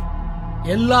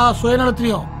 எல்லா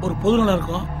சுயநலத்திலையும் ஒரு பொதுநலம்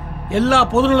இருக்கும், எல்லா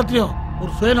பொதுநலத்திலையும்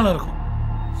ஒரு சுயநலம் இருக்கும்.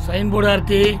 Sign board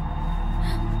Aarthi.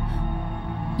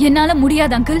 என்னால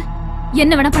முடியாது அங்கிள்,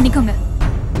 என்ன வேணா பண்ணிக்கோங்க.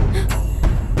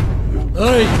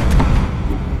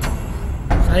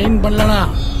 சைன் பண்ணலனா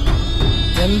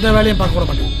எந்த வேலையும் பார்க்க கூட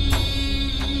மாட்டேன்.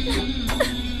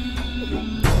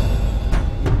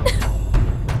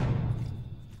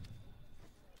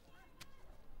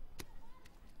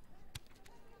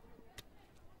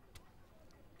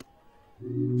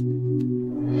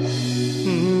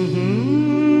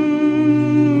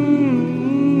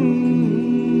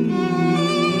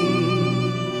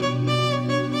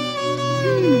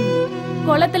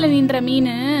 குளத்துல நீந்துற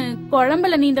மீன்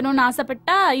குழம்புல நீந்தணும்னு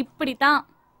ஆசைப்பட்டா இப்படித்தான்.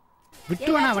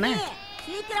 விட்டுவனா அவனை?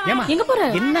 ஏமா எங்க போற?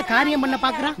 என்ன காரியம் பண்ண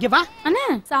பாக்குறான்? இங்க வா. அண்ணா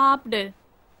சாப்பிடு.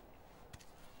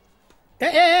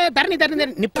 தரணி தரணி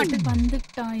நிப்பாட்டு.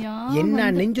 வந்துட்டாயா? என்ன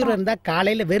நெஞ்சுரம் இருந்தா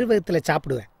காலையில வெறு வயித்துல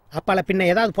சாப்பிடுவேன். அப்பால பின்ன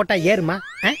ஏதாவது போட்டா ஏறுமா?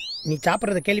 நீ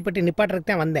சாப்பிடறத கேள்விப்பட்டு நிப்பாட்டுறதுக்கு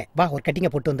தான் வந்தேன். வா ஒரு கட்டிங்க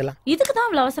போட்டு வந்துடலாம். இதுக்குதான்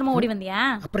இவ்வளவு அவசரமா ஓடி வந்தியா?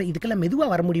 அப்புறம் இதுக்கெல்லாம் மெதுவா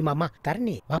வர முடியுமாமா?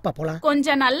 தரணி வாப்பா போலாம்.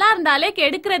 கொஞ்சம் நல்லா இருந்தாலே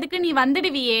கெடுக்கிறதுக்கு நீ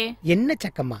வந்துடுவியே. என்ன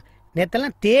சக்கம்மா,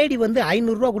 நேத்தெல்லாம் தேடி வந்து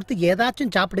 500 ரூபா கொடுத்து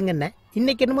ஏதாச்சும் சாப்பிடுங்க.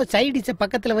 இன்னைக்கு என்னமோ சைடிஸ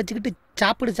பக்கத்துல வச்சுக்கிட்டு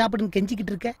சாப்பிடு சாப்பிடுன்னு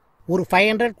கெஞ்சிக்கிட்டு இருக்க. ஒரு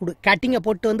 500 கொடு, கட்டிங்க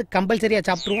போட்டு வந்து கம்பல்சரியா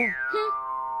சாப்பிட்டுருவோம்.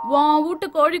 உன் வீட்டு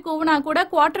கோழி கூவுனா கூட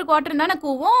குவார்டர் தானே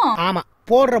கூவும். ஆமா,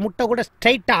 போடுற முட்டை கூட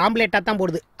ஸ்ட்ரைட்டா ஆம்லேட்டா தான்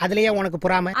போடுது. அதுலயே உனக்கு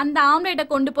புறாம. அந்த ஆம்லேட்டை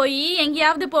கொண்டு போய்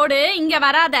எங்கேயாவது போடு, இங்க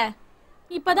வராத.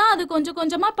 இப்பதான் அது கொஞ்சம்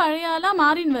கொஞ்சமா பழையாலா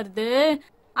மாறின்னு வருது,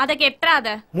 அத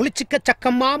கெட்டாத. முழிச்சுக்க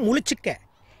சக்கம்மா முழிச்சுக்க.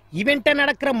 இவன்ட்ட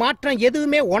நடக்கிற மாற்றம்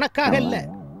எதுவுமே உனக்காக இல்ல.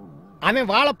 அவன்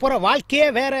வாழ போற வாழ்க்கையே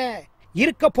வேற,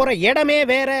 இருக்க போற இடமே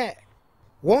வேற.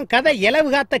 உன் கதை இலவு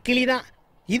காத்த கிளிதான்.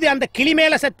 இது அந்த கிளி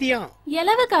மேல சத்தியம்.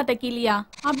 இலவு காத்த கிளியா?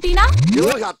 அப்படின்னா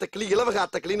இலவு காத்த கிளி இலவு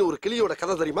காத்த கிளின்னு ஒரு கிளியோட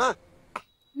கதை தெரியுமா?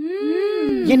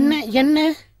 என்ன என்ன?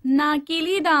 நான்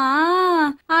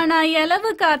கிளிதான், ஆனா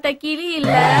இலவு காத்த கிளி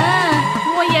இல்ல,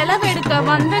 உன் இலவு எடுக்க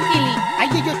வந்த கிளி.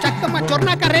 ஐயோ சக்கம்மா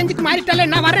சொர்ணாக்கா ரேஞ்சுக்கு மாறிட்டாலே.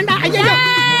 நான் வரேன்டா. ஐயோ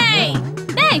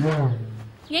டேய்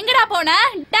எங்கடா போன?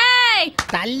 டேய்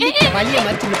தள்ளி வலிய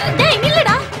மறிச்சு. டேய்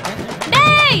நில்லுடா.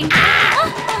 டேய்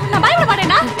நான் பயப்பட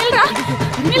மாட்டேனா? நில்றா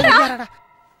நில்றா.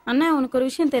 அண்ணா உனக்கு ஒரு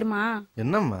விஷயம் தெரியுமா?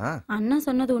 என்னம்மா? அண்ணா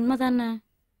சொன்னது உண்மைதானே.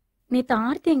 நேத்து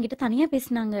ஆர்த்தி என்கிட்ட தனியா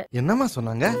பேசினாங்க. என்னம்மா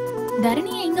சொன்னாங்க?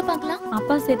 தரணியை எங்க பாக்கலாம்?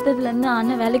 அப்பா செத்ததுல இருந்து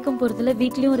அண்ணன் வேலைக்கும் போறதில்ல,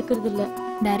 வீட்லயும் இருக்கிறது இல்ல.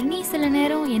 தரணி சில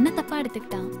நேரம் என்ன தப்பா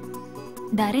எடுத்துக்கிட்டான்,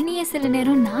 தரணிய சில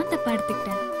நேரம் நான் தப்பா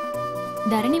எடுத்துக்கிட்டேன்.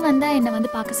 தரணி வந்தா என்ன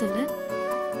வந்து பாக்க சொல்லு,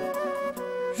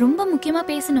 ரொம்ப முக்கியமா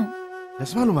பேசணும்.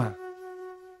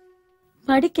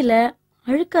 படிக்கல,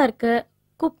 அழுக்கா இருக்க,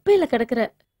 குப்பையில கிடக்குற,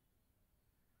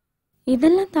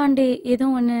 இதெல்லாம் தாண்டி ஏதோ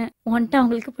ஒண்ணு உன்ட்ட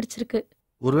அவங்களுக்கு பிடிச்சிருக்கு.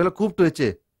 ஒருவேளை கூப்பிட்டு வச்சு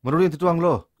மறுபடியும்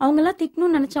திட்டுவாங்களோ? அவங்க எல்லாம்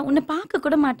திட்டணும்னு நினைச்சா உன்னை பார்க்க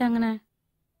கூட மாட்டாங்கண்ணே.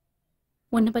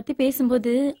 உன்னை பத்தி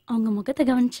பேசும்போது அவங்க முகத்தை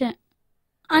கவனிச்சேன்.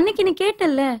 அன்னைக்கு நீ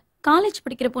கேட்டல்ல காலேஜ்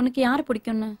படிக்கிற பொண்ணுக்கு யாரு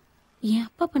பிடிக்கும்னு. என்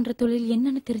அப்பா பண்ற தொழில்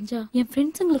என்னன்னு தெரிஞ்சா என்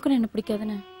ஃப்ரெண்ட்ஸுங்களுக்கும் என்ன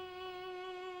பிடிக்காதுன்னு.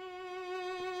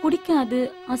 பிடிக்காது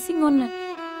அசிங்கம்னு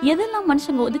எதெல்லாம்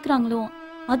மனுஷங்க ஒதுக்குறாங்களோ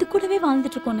அது கூடவே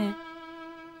வாழ்ந்துட்டு இருக்கோன்னு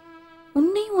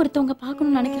உன்னையும் ஒருத்தவங்க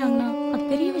பார்க்கணும்னு நினைக்கிறாங்கன்னா அது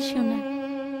பெரிய விஷயம்னு.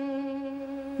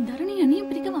 தரணி அண்ணியும்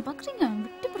பிடிக்கவா பாக்குறீங்க?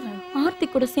 விட்டுப்படுறேன். ஆர்த்தி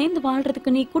கூட சேர்ந்து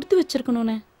வாழ்றதுக்கு நீ கொடுத்து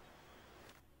வச்சிருக்கணும்னு.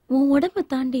 உன் உடம்ப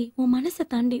தாண்டி உன் மனசை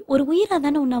தாண்டி ஒரு உயிரா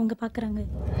தானே உன்னை அவங்க பாக்குறாங்க.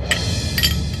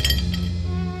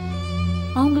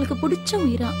 அவங்களுக்கு பிடிச்ச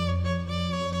உயிரா.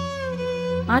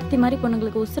 ஆர்த்தி மாதிரி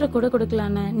பொண்ணுங்களுக்கு உசுர கூட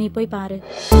கொடுக்கலான்னு நீ போய் பாரு.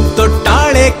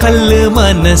 தொட்டாளே கல்லு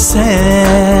மனச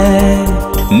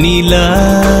நீலா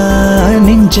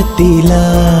நெஞ்சத்திலா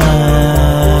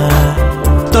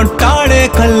தொட்டாளே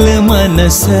கல்லு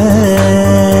மனச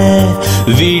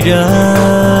வீழா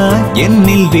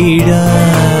என்னில் வீழா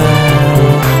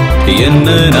என்ன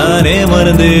நானே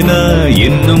மறந்தேனா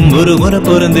இன்னும் ஒரு முறை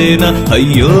பிறந்தேனா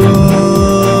ஐயோ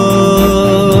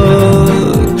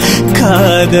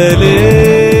காதலே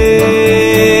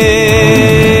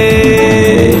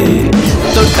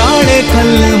தொட்டாளே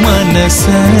கல்லு மனச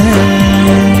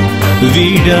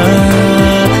வீழா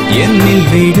என்னில்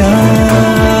வீழா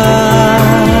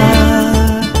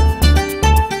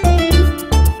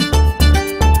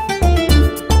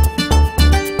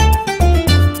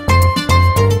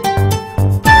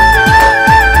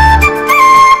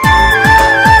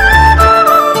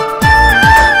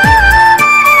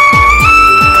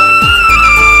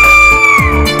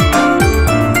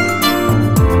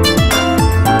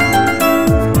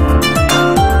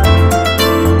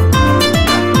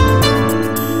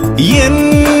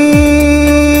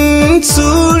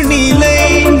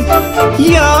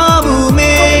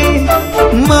யாவுமே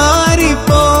மாறி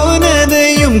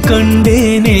போனதையும்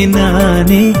கண்டேனே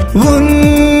நானே உன்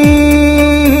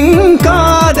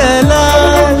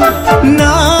காதலால்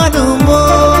நானுமோ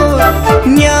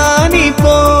ஞானி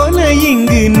போல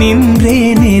இங்கு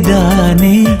நின்றேனே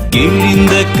தானே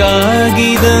கிழிந்த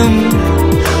காகிதம்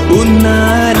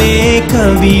உன்னாலே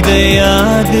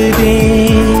கவிதையாகுதே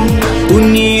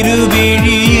உன்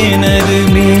இருவிழி எனது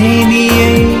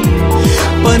மேனியை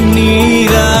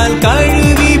பன்னீரால்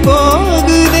கழுவி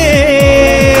போகுதே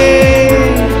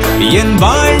என்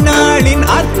வாழ்நாளின்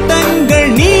அர்த்தங்கள்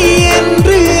நீ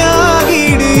என்று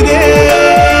ஆகிடுதே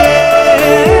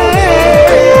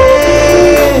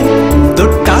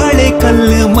தொட்டாளே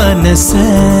கல்லு மனச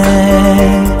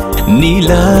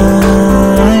நீலா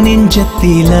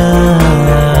நெஞ்சத்திலா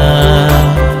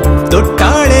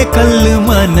தொட்டாளே கல்லு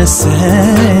மனச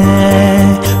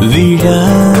வீழா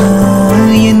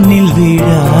என்னில்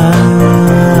வீழா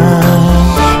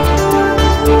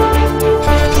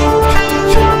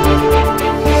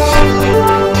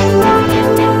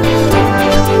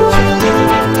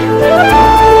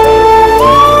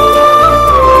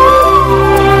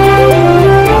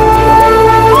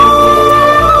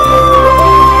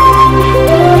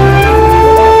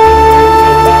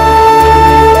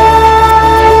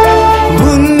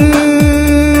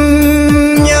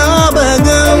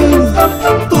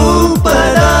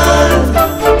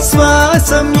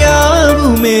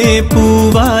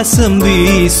பூவாசம்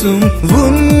வீசும்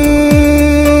உன்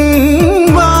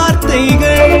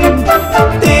வார்த்தைகள்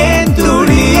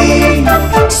தேன்துளி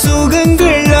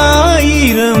சுகங்கள்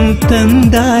ஆயிரம்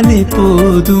தந்தாலே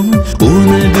போதும்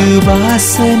உனது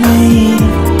வாசனை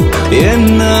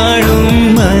என்னாலும்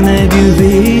மனதில்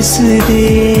வீசுதே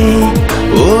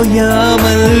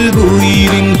ஓயாமல்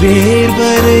உயிரின்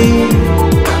வேர்வரை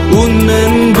உன்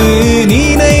அன்பு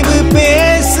நினைவு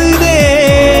பேசுதே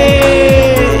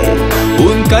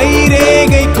உன்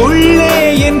கைரேகைக்குள்ளே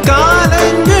என்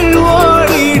காலங்கள்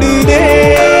ஓடிடுதே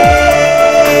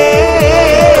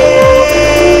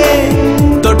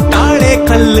தொட்டாளே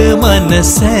கல்லு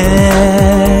மனச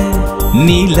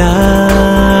நீலா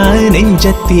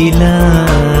நெஞ்சத்திலா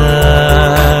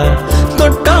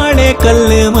தொட்டாளே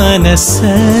கல்லு மனச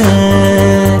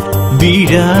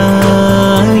வீழா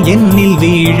என்னில்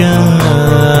வீழா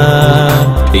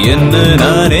என்ன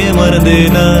நானே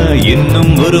மறந்தேனா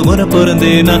இன்னும் ஒரு முறை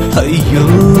பிறந்தேனா ஐயோ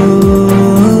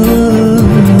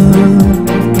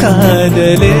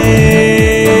காதலே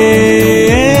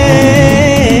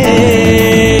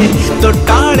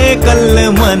தொட்டாளே கல்லு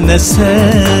மனச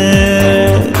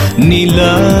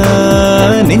நிலா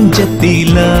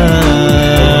நெஞ்சத்திலா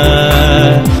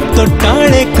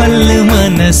தொட்டாளே கல்லு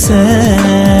மனச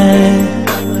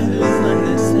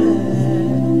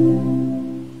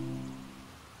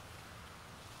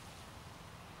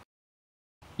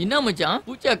என்ன மச்சான்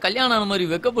பூச்சா கல்யாணம் ஆன மாதிரி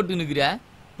வெக்கப்பட்டு நிக்கிற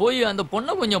போய் அந்த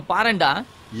பொண்ணை கொஞ்சம் பாருண்டா.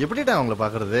 எப்படிடா அவங்கள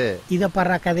பாக்குறது? இத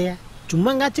பாரு கதைய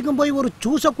சும்மாங்காச்சுக்கும் போய் ஒரு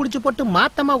ஜூஸ குடிச்சு போட்டு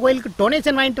மாத்தம்மா கோயிலுக்கு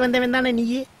டொனேஷன் வாங்கிட்டு வந்தவன் தானே நீ.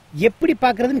 எப்படி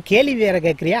பாக்குறதுன்னு கேள்வி வேற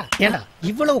கேக்குறியா? ஏடா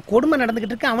இவ்வளவு கொடுமை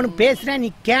நடந்துகிட்டு இருக்கு, அவனு பேசுறேன், நீ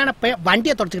கேன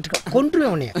வண்டியை தொடச்சுக்கிட்டு இருக்க,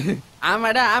 கொன்றுவேன் உன்னைய.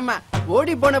 ஆமாடா ஆமா,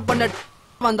 ஓடி போன பொண்ண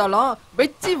வந்தாலும்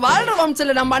வெச்சி வாழ்ற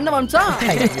வம்சம் நம்ம அண்ணன் வம்சம்.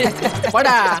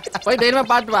 போடா போய் தைரியமா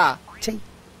பாத்து வா.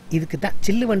 இதுக்கு தான்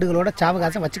சில்லு வண்டுகளோட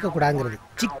சாவகாசம் வச்சுக்க கூடாதுங்கிறது.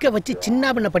 சிக்க வச்சு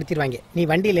சின்ன பின்ன படுத்திடுவாங்க. நீ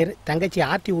வண்டியில இரு, தங்கச்சி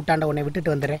ஆர்த்தி விட்டாண்ட உன்னை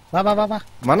விட்டுட்டு வந்துடுறேன். வா வா வா வா.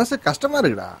 மனசு கஷ்டமா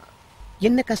இருக்குடா.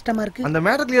 என்ன கஷ்டமா இருக்கு? அந்த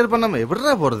மேட்டர் கிளியர் பண்ணாம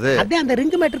எப்படிடா போறது? அதே அந்த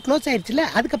ரிங் மேட்டர் க்ளோஸ் ஆயிடுச்சுல,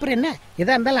 அதுக்கப்புறம் என்ன?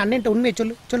 எதா இருந்தாலும் அண்ணன்ட்ட உண்மையை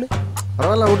சொல்லு சொல்லு.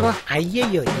 பரவாயில்ல விடுறா.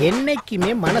 ஐயோ,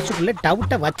 என்னைக்குமே மனசுக்குள்ள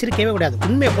டவுட்டை வச்சிருக்கவே கூடாது.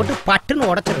 உண்மையை போட்டு பட்டுன்னு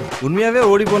உடைச்சிருங்க. உண்மையாவே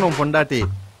ஓடி போனோம் பொண்டாட்டி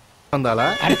வந்தாளா?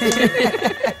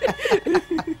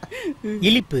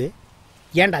 இழிப்பு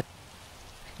ஏண்டா?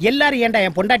 எல்லாரும் ஏண்டா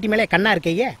என் பொண்டாட்டி மேலே கண்ணா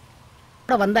இருக்கீங்க?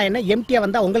 வந்தா என்ன, எம்டியா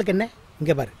வந்தா உங்களுக்கு என்ன?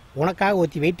 இங்க பாரு, உனக்காக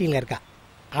ஒருத்தி வெயிட்டிங்ல இருக்கா.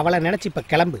 அவளை நினைச்சு இப்ப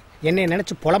கிளம்பு, என்னைய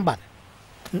நினைச்சு புலம்பாது.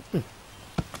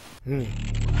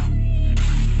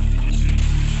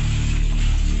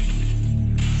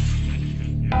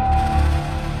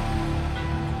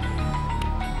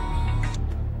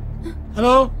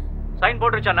 Hello, sign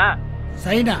போட்டுருச்சானே?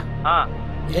 சைனா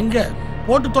எங்க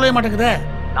போட்டு தொலைய மாட்டேங்குதே.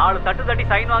 4 தட்டு தட்டி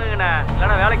சைன் வாங்குங்கண்ணே,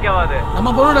 இல்லைன்னா வேலைக்கு ஆகாது.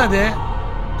 நம்ம பொருளாது,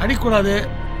 அடிக்கூடாது,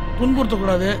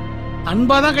 துன்புறுத்தக்கூடாது,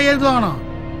 அன்பாதான் கையெழுத்து வாங்கணும்.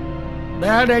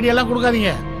 பேட் ஐடியாலாம்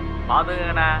கொடுக்காதீங்க.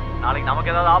 பாத்துக்கண்ணே, நாளைக்கு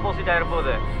நமக்கு ஏதாவது ஆப்போசிட்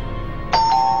ஆயிருப்போகுது.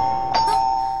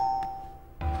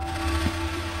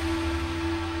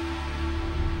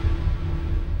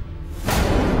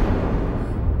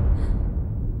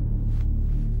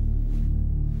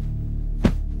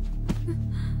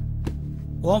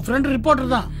 உன் ஃப்ரெண்ட்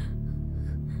ரிப்போர்ட்டர் தான்,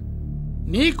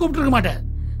 நீ கூப்பிட்டு மாட்ட.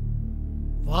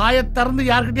 வாயை திறந்து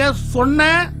யார்கிட்டயா சொன்ன,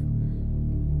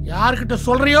 யார்கிட்ட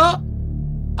சொல்றியோ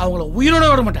அவங்கள உயிரோட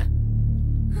விட மாட்டேன்.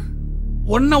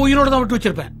 ஒன்ன உயிரோட தான் விட்டு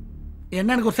வச்சிருப்பேன்.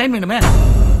 என்ன, எனக்கு ஒரு சைன் வேணுமே.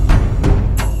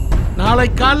 நாளை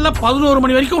காலைல 11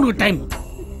 மணி வரைக்கும் உனக்கு டைம்.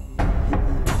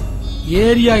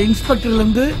 ஏரியா இன்ஸ்பெக்டர்ல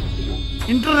இருந்து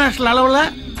இன்டர்நேஷனல் அளவுல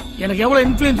எனக்கு எவ்வளவு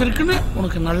இன்ஃப்ளூயன்ஸ் இருக்குன்னு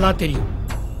உனக்கு நல்லா தெரியும்.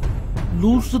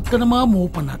 லூசுத்தனமா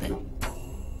மூவ் பண்ணாத.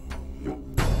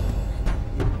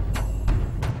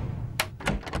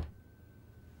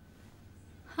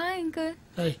 Hi uncle.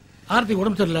 ஏய், ஆர்த்தி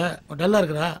உடம்பு சரியில்லை, டல்லா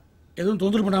இருக்கிறா. எதுவும்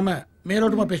தொந்தரவு பண்ணாம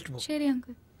மேலோட்டமா பேசிட்டு போ. சரி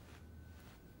அங்கிள்.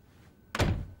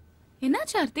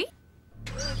 என்னாச்சு ஆர்த்தி?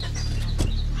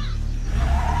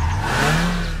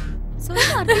 சொல்லு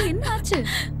ஆர்த்தி, என்னாச்சு?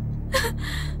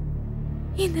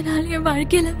 இந்த நாள் என்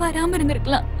வாழ்க்கையில வராம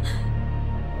இருந்திருக்கலாம்.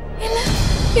 இல்ல,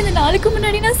 இந்த நாளுக்கு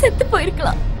முன்னாடி நான் செத்து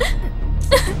போயிருக்கலாம்.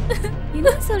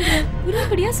 என்ன சொல்ற?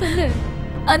 புரியபடியா சொல்லு.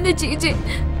 அந்த ஜிஜே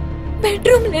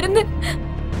பெட்ரூம்ல இருந்து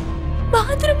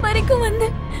பாத்ரூம் வரைக்கும் வந்து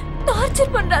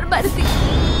டார்ச்சர் பண்றார் பாரதி.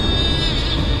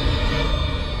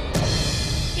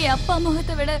 என் அப்பா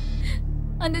முகத்தை விட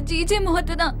அந்த ஜிஜே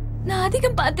முகத்தை தான் நான்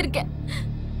அதிகம் பார்த்திருக்கேன்.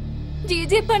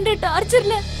 ஜிஜே பண்ற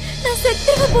டார்ச்சர்ல நான்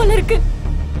செத்துவ போல இருக்கு.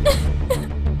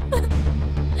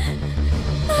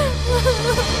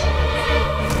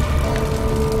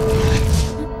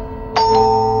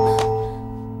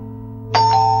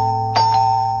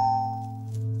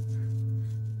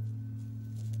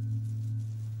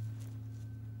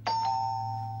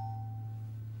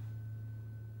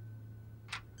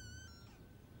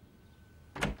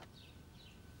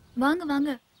 வாங்க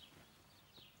வாங்க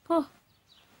போ.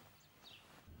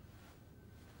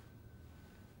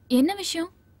 என்ன விஷயம்?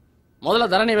 முதல்ல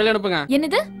தரணி வெளிய அனுப்புங்க.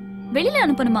 என்னது, வெளியில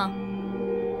அனுப்பணுமா?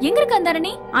 எங்க இருக்க அந்த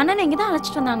தரணி? அண்ணன் இங்க தான்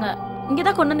அழைச்சிட்டு வந்தாங்க, இங்க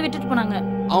தான் கொண்டு வந்து விட்டுட்டு போனாங்க.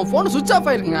 அவன் போன் சுவிட்ச் ஆஃப்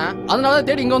ஆயிருக்குங்க, அதனால தான்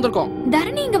தேடி இங்க வந்திருக்கோம்.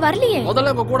 தரணி இங்க வரலையே.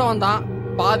 முதல்ல உங்க கூட வந்தான்,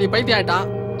 பாதி பைத்தியம் ஆயிட்டான்.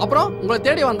 அப்புறம் உங்களை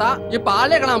தேடி வந்தா, இப்ப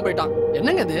ஆளே காணாம போயிட்டான்.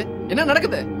 என்னங்க இது, என்ன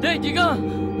நடக்குது? டேய் ஜிகா,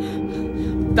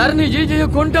 தரணி ஜிஜியை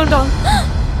கொண்டாண்டா.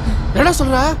 என்ன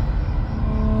சொல்ற?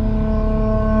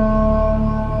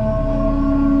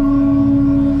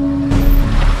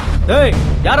 டேய்,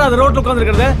 யாரா அந்த ரோட்ல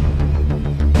உட்கார்ந்திருக்கிறது?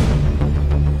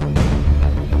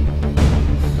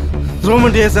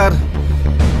 துரோமண்டியே சார்,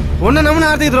 ஒன்ன நம்ம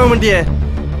ஆர்த்தி துரோமண்டியே.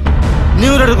 நீ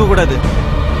ஒரு எடுக்க கூடாது,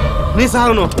 நீ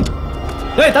சாகணும்.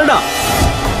 டேய் தண்டா.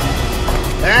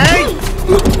 ஏய்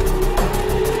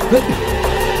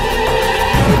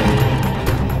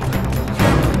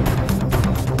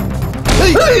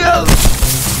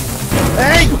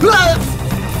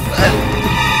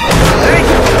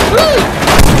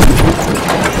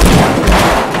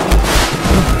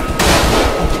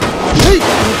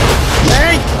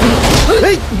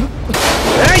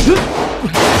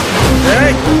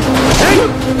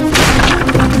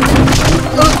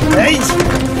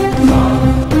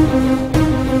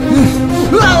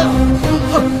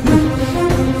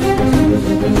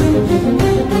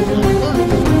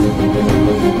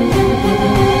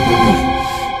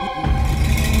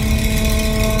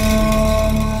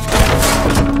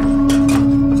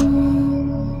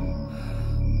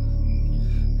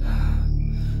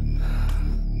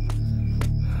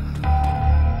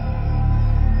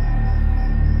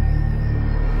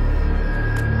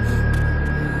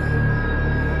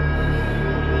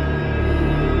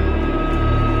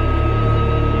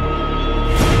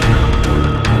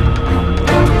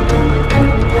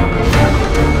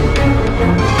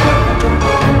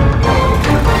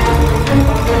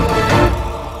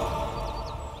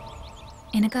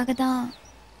உனக்காக தான்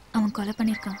அவன் கொலை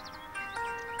பண்ணிருக்கான்.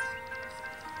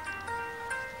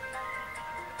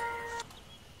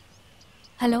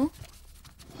 ஹலோ,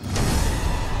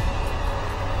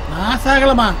 நான்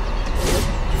சாகலமா.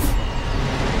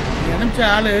 நினைச்ச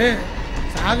ஆளு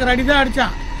சாகர அடிதான்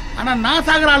அடிச்சான். ஆனா நான்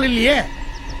சாகர ஆள் இல்லையே.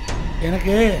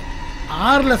 எனக்கு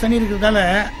 6ல சனி இருக்கிறதால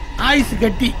ஆயுசு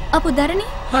கட்டி. அப்போ தரணி?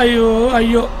 ஐயோ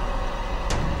ஐயோ,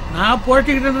 நான்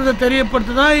போட்டிக்கிட்டு இருந்ததை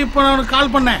தெரியப்படுத்துதான் இப்ப நான் உனக்கு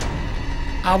கால் பண்ணேன்.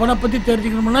 அவனை பத்தி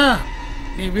தெரிஞ்சுக்கணும்னா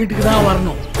நீ வீட்டுக்கு தான்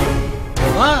வரணும்.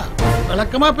 வா,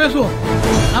 விளக்கமா பேசுவோம்.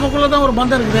 நமக்குள்ளதான் ஒரு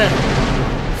பந்தம் இருக்குதே,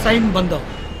 சைன் பந்தம்.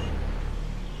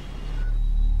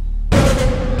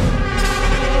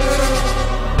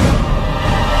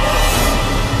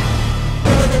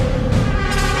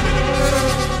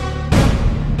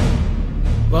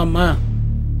 வாம்மா,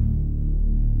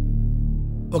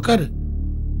 உக்காரு.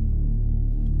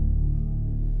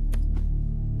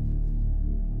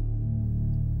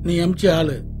 நீ எம்சி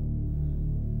ஆளு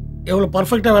எவ்வளவு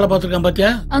பர்ஃபெக்ட்டா வேலை பார்த்திருக்கான் பாத்தியா?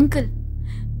 அங்கிள்,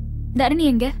 தரணி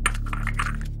எங்க?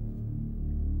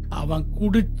 அவன்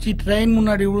குடிச்சு ட்ரெயின்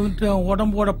முன்னாடி விழுந்துட்டு அவன்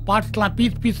உடம்போட பார்ட்ஸ்லாம்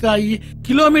பீஸ் பீஸ் ஆகி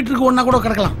கிலோமீட்டருக்கு ஒன்னா கூட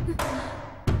கிடக்கலாம்.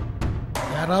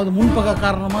 யாராவது முன்பக்க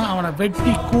காரணமா அவனை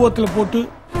வெட்டி கூவத்துல போட்டு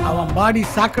அவன் பாடி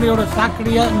சாக்கடையோட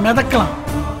சாக்கடையா மிதக்கலாம்.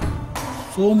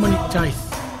 So many choice.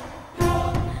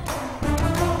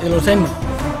 இதுல ஒரு சைன் பண்ணு.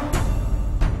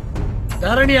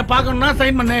 தரணிய பார்க்கணும்னா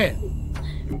சைன் பண்ணு.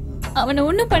 அவனை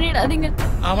ஒண்ணும் பண்ணிடாதீங்க.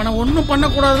 அவனை ஒண்ணும் பண்ண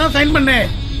கூடாதுன்னா சைன் பண்ணு.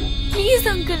 Please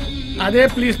uncle. அதே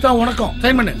ப்ளீஸ் தான் உனக்கும்.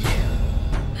 சைன் பண்ணு.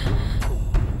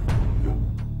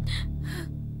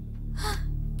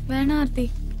 வேணா ஆர்த்தி,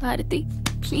 ஆர்த்தி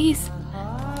ப்ளீஸ்,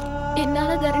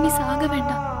 என்னால தரணி சாக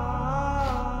வேண்டாம்.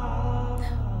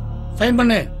 சைன்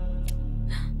பண்ணு.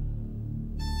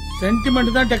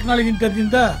 சென்டிமெண்ட் தான் டெக்னாலஜின்னு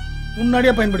தெரிஞ்சிருந்தா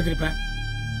முன்னாடியே பயன்படுத்திருப்பேன்.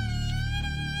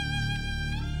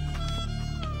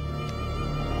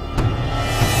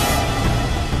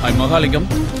 I'm Mahalingam,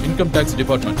 Income Tax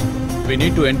Department. We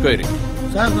need to enquiry.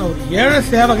 Sir, நான் ஒரு ஏழை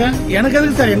சேவகன். எனக்கு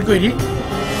எதுக்கு சார் என்கொயரி?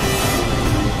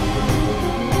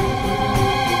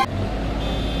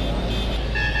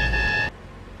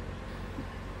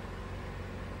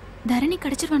 தரணி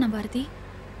கிடைச்சிருவானா பாரதி?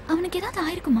 அவனுக்கு ஏதாவது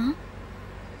ஆயிருக்குமா?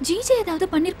 ஜிஜே ஏதாவது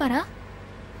பண்ணிருப்பாரா?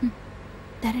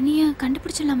 தரணிய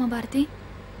கண்டுபிடிச்சிடலாமா பாரதி?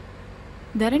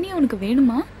 தரணிய உனக்கு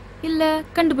வேணுமா இல்ல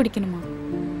கண்டுபிடிக்கணுமா?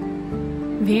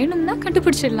 வேணும்னா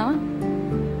கண்டுபிடிச்சிடலாம்.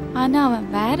 ஆனா அவன்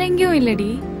வேற எங்கேயும் இல்லடி,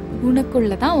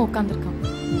 உனக்குள்ளதான் உட்காந்துருக்கான்.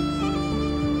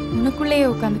 உனக்குள்ளேயே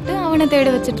உட்காந்துட்டு அவனை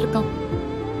தேட வச்சிட்டு இருக்கான்.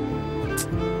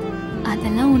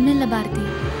 அதெல்லாம் ஒண்ணும் இல்ல பாரதி.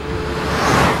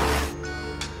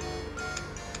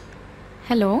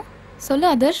 ஹலோ, சொல்லு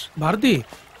ஆதர்ஷ். பாரதி,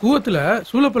 கூவத்துல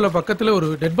சூளப்பள்ள பக்கத்துல ஒரு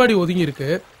டெட் பாடி ஒதுங்கி இருக்கு.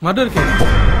 Murder case.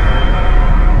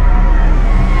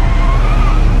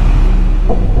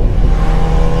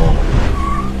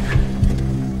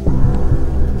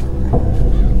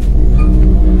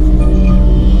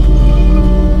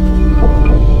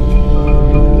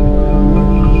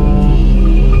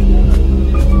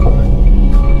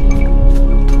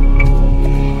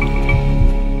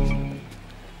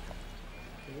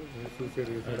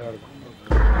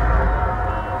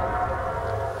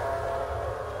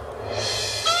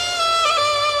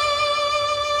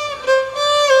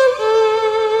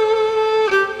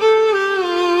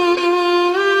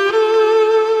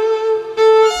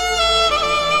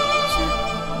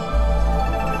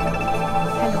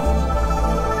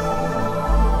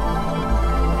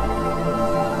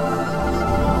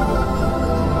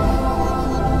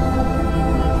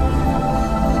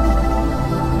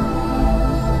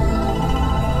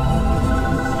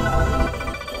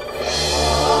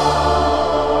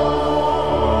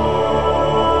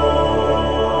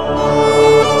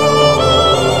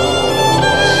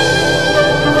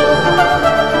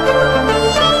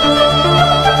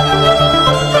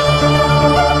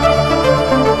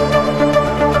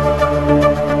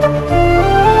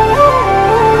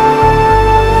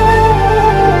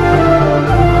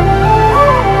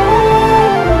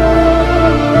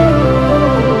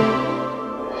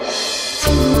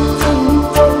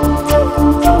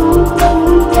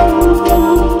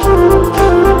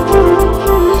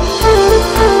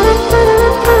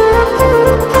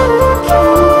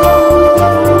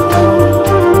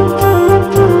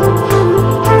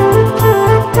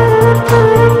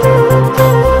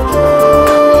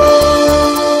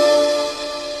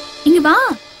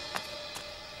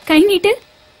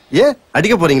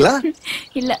 அடிக்க போறீங்களா?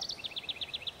 இல்ல.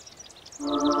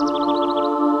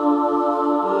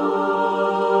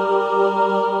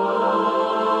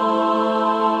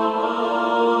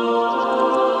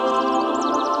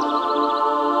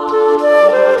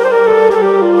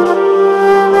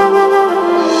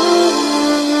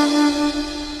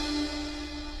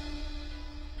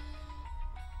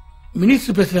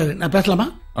 மினிஸ்டர் பேசுறாரு, நான் பேசலாமா?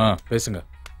 பேசுங்க.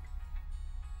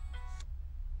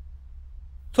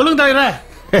 சொல்லுங்க தலைவரே.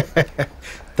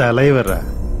 தலைவரா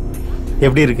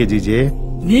எப்படி இருக்கு ஜிஜே?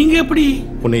 நீங்க எப்படி?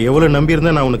 உன்னை எவ்வளவு நம்பி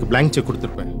இருந்தா நான் உனக்கு பிளாங்க் செக்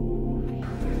கொடுத்துருப்பேன்.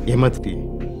 ஏமாத்திட்டி.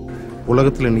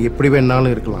 உலகத்துல நீ எப்படி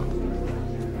வேணாலும் இருக்கலாம்.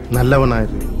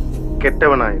 நல்லவனாயிரு,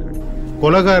 கெட்டவனாயிரு,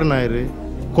 கொலகாரனாயிரு,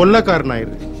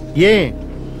 கொள்ளக்காரனாயிரு, ஏன்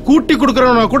கூட்டி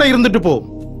கொடுக்கறவனா கூட இருந்துட்டு போ.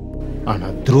 ஆனா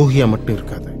துரோகியா மட்டும்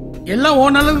இருக்காத. எல்லாம் ஓ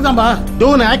நல்லதுதான்பா.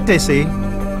 டோன்ட் ஆக்ட் ஐ சே.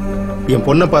 என்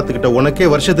பொண்ணை பாத்துக்கிட்ட உனக்கே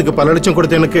வருஷத்துக்கு பல லட்சம்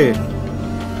கொடுத்த எனக்கு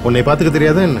உன்னை பாத்துக்க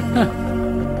தெரியாதா என்ன?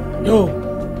 யோ,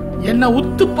 என்ன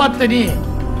உத்து பார்த்த நீ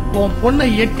உன் பொண்ணை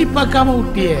எட்டி பார்க்காம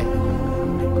விட்டியே.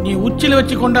 நீ உச்சில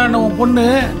வச்சு கொண்டாடின உன் பொண்ணு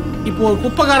இப்போ ஒரு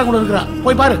குப்பைக்காரன் கூட இருக்கிறான்.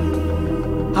 போய் பாரு.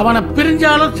 அவனை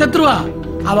பிரிஞ்சாலும் செத்துருவா,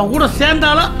 அவன் கூட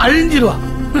சேர்ந்தாலும் அழிஞ்சிருவா.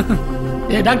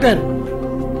 ஏ டாக்டர்,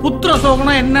 புத்திர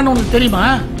சோகனா என்னன்னு உனக்கு தெரியுமா?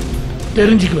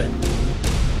 தெரிஞ்சுக்குவேன்.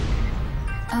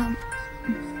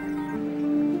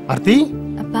 ஆர்த்தி,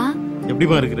 அப்பா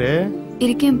எப்படிமா இருக்கிற?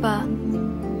 இருக்கேன்பா.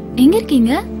 எங்க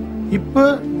இருக்கீங்க? இப்ப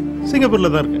சிங்கப்பூர்ல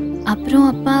தான் இருக்கேன். அப்புறம்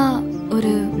அப்பா,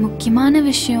 ஒரு முக்கியமான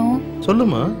விஷயம்.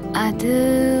 சொல்லுமா. அது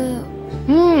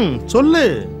சொல்லு.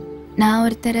 நான்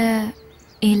ஒருத்தரை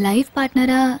என் லைஃப்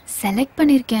பார்ட்னரா செலக்ட்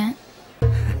பண்ணிருக்கேன்.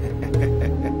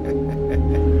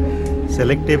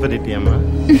 செலக்டே பண்ணிட்டியாமா?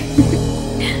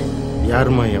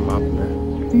 யாருமா என் மாப்பிள்ள?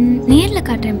 நேர்ல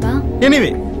காட்டுறேன்பா.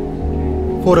 Anyway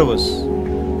 4 hours,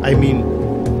 I mean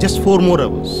just 4 more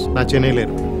hours நான் சென்னையில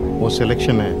இருப்பேன். உன்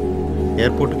செலக்ஷனை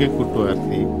ஏர்போர்ட்டுக்கே கூட்டு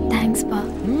ஆர்த்தி. தேங்க்ஸ் பா.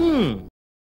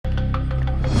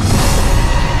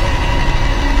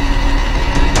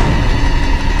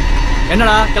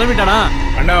 என்னடா கிளம்பிட்டானா?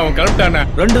 அண்ணா அவன் கிளம்பிட்டானே.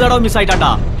 2 தடவை மிஸ்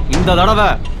ஆயிட்டான்டா. இந்த தடவை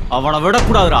அவனை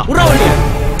விடக்கூடாதுடா. உடா வண்டி.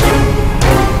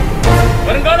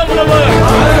 வருங்கால முதல்வர்,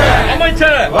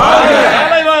 அமைச்சர்,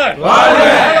 தலைவர்,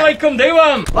 வாழ வைக்கும்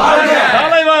தெய்வம்,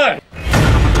 தலைவர்.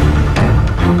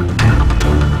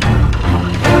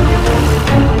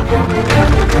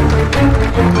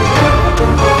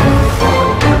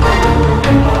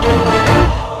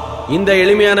 இந்த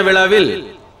எளிமையான விழாவில்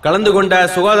கலந்து கொண்ட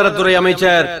சுகாதாரத்துறை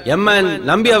அமைச்சர் MN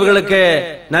நம்பி அவர்களுக்கு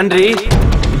நன்றி.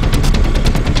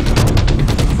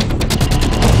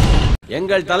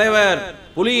 எங்கள் தலைவர்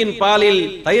புலியின் பாலில்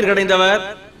தயிர் கடைந்தவர்,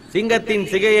 சிங்கத்தின்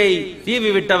சிகையை சீவி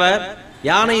விட்டவர்,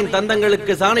 யானையின்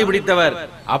தந்தங்களுக்கு சாணி பிடித்தவர்.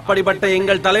 அப்படிப்பட்ட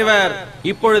எங்கள் தலைவர்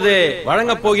இப்பொழுது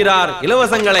வழங்கப் போகிறார்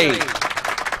இலவசங்களை.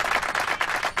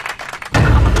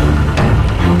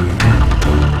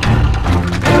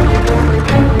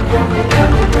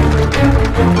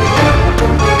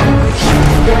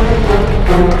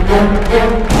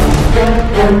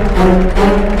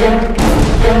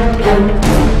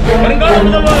 வருங்கால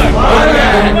முதல்வர்,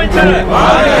 அமைச்சர்,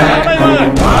 தலைவர்,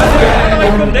 வாழ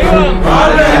வைக்கும் தெய்வம்,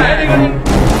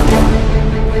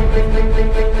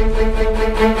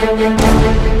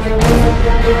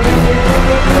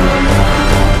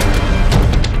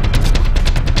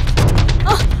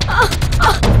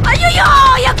 ஐயோ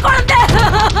என் குழந்தை.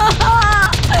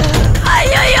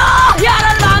 ஐயோ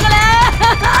யாரும் வாங்கலே.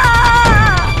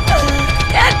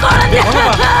 என் குழந்தை.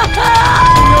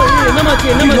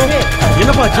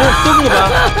 என்னப்பாச்சு? தூக்குங்கப்பா.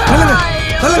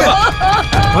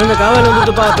 குழந்தை காவல்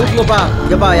வந்துட்டுப்பா, தூக்குங்கப்பா.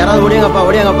 எப்பா யாராவது ஓடியாங்கப்பா,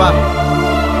 ஓடியாங்கப்பா.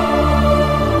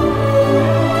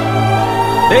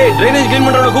 டேய், ட்ரைனேஜ் கிளீன்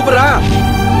பண்றவன கூப்பிடுறா.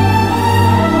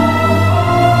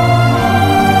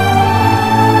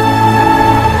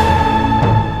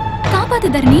 காப்பாத்து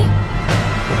தரணி.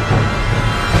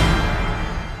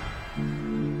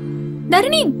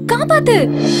 தரணி காப்பாத்து.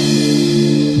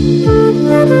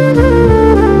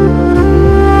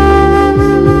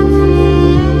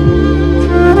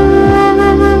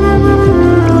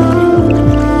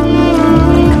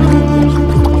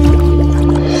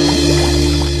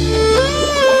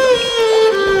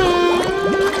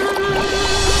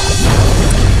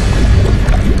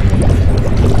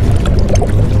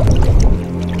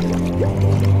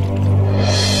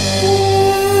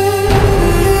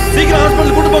 சீக்கிரம்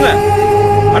ஹாஸ்பிடல் கூட்டு போங்க.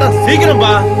 அட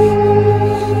சீக்கிரம்பா.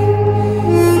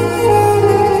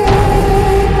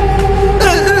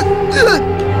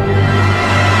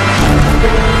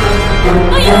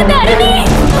 ஐயோ தரணி.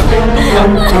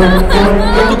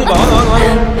 தூக்குப்பா, வாங்க வாங்க வாங்க.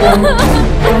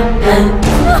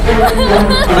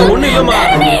 அட ஒண்ணு இல்லம்மா.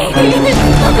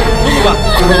 தூக்குப்பா,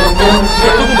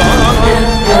 தூக்குப்பா, வாங்க வாங்க.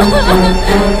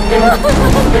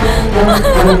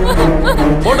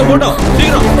 போட்டோ போட்டோ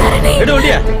சீக்கிரம் எடு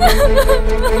வண்டிய.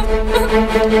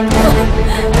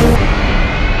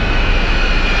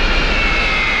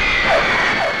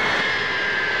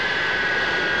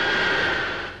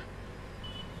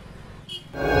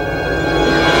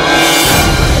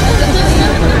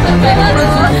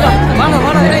 வாடா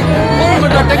வாடா.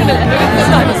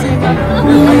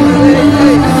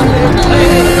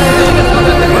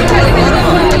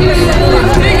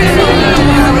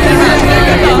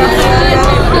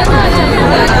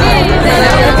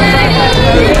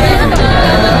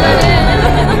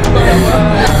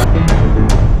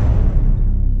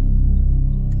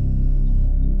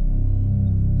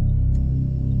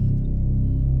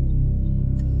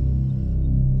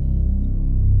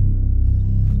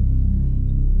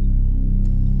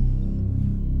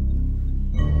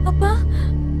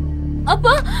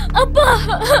 அப்பா அப்பா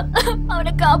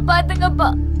அவனை காப்பாத்துங்கப்பா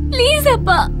ப்ளீஸ்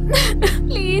அப்பா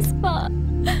ப்ளீஸ் பா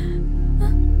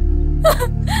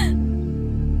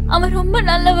அவன் ரொம்ப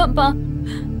நல்லவன்ப்பா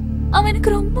அவனுக்கு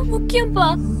ரொம்ப முக்கியம்ப்பா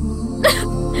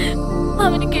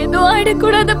அவனுக்கு எதுவும்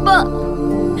ஆயிடக்கூடாதுப்பா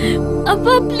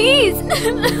அப்பா ப்ளீஸ்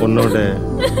உன்னோட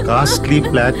காஸ்ட்லி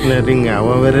பிளாட்டினம் ரிங்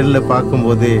அவன் விரல்ல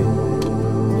பார்க்கும்போதே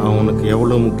அவனுக்கு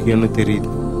எவ்வளவு முக்கியம்னு தெரியுது.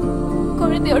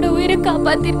 குழந்தையோட உயிரை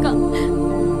காப்பாத்திருக்கான்.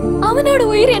 அவனோட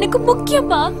உயிர் எனக்கு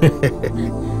முக்கியப்பா.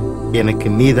 எனக்கு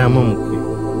நீதாமா முக்கியம்.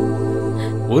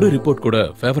 ஒரு ரிப்போர்ட் கூட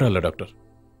ஃபேவரா இல்ல டாக்டர்.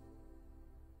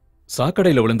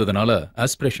 சாக்கடையில விழுந்ததுனால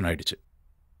ஆஸ்பிரேஷன் ஆயிடுச்சு.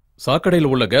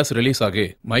 சாக்கடையில உள்ள கேஸ் ரிலீஸ் ஆகி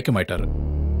மயக்கமாயிட்டாரு.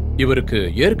 இவருக்கு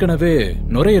ஏற்கனவே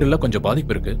நுரையீரல்ல கொஞ்சம்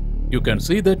பாதிப்பு இருக்கு. You can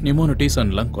see that pneumonitis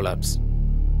and lung collapse.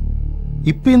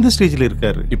 இப்போ எந்த ஸ்டேஜ்ல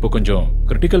இருக்காரு? இப்போ கொஞ்சம்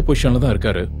கிரிட்டிக்கல் பொசிஷன்ல தான்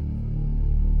இருக்காரு.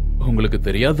 உங்களுக்கு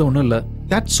தெரியாத ஒண்ணும் இல்ல.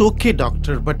 That's okay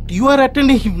doctor, but you are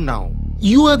attending him now.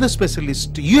 You are the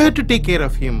specialist. You have to take care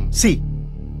of him. See,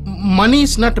 money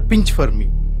is not a pinch for me.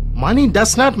 Money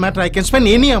does not matter. I can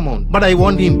spend any amount, but I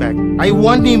want him back. I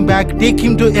want him back. Take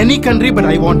him to any country, but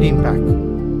I want him back.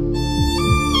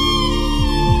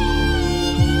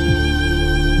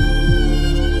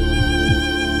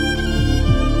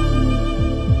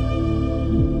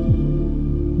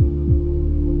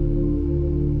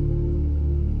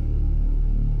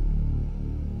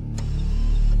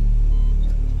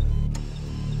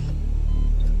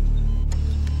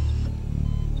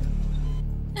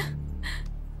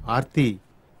 Aarthi,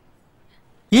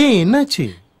 ஏன் என்னாச்சு?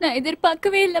 நான்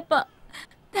எதிர்பார்க்கவே இல்லப்பா.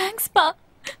 Thanks பா.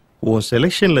 உன்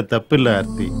செலக்ஷன்ல தப்பு இல்ல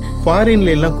ஆர்த்தி.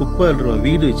 ஃபாரின்ல எல்லாம் குப்பை அள்ளுறோம்,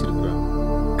 வீடு வச்சிருக்கிறோம்,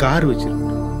 கார்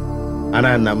வச்சிருக்கிறோம். ஆனா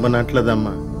நம்ம நாட்டுல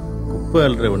தான்மா குப்பை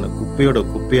அள்ளுறவன குப்பையோட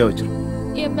குப்பையா வச்சிருக்கோம்.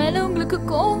 என் மேல உங்களுக்கு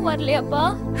கோவம் வரலையாப்பா?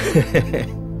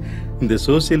 இந்த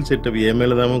சோசியல் செட்டப் என்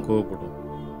மேலதாம கோவப்படும்.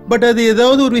 பட் அது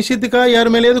ஏதாவது ஒரு விஷயத்துக்காக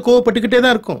யார் மேலேயாவது கோவப்பட்டுக்கிட்டே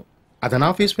தான் இருக்கும். அதை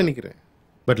நான் ஃபேஸ் பண்ணிக்கிறேன்.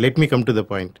 But let me come to the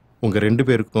point. உங்க 2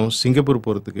 பேருக்கும் சிங்கப்பூர்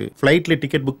போறதுக்கு ஃபிளைட்ல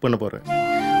டிக்கெட் புக் பண்ண போறேன்.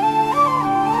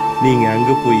 நீங்க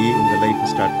அங்க போய் உங்க லைஃப்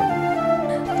ஸ்டார்ட் பண்ணுங்க.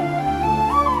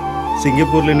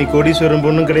 சிங்கப்பூர்ல நீ கோடீஸ்வரன்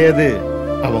பொண்ணும் கிடையாது,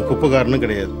 அவன் குப்பைக்காரனும்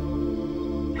கிடையாது.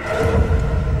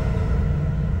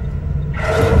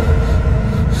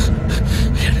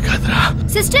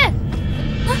 சிஸ்டர்,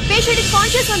 பேஷண்ட்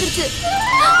கான்ஷியஸ் வந்துருச்சு.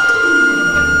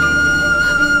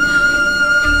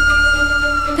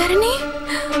 தரணி,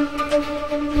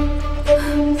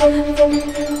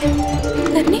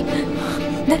 தரணி,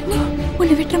 தரணி,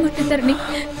 உன்னை விட்டுற மாட்டேன் தரணி.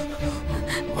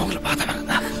 உங்களை பார்த்தவங்க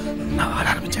தான் நான் ஆட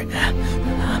ஆரம்பிச்சேங்க.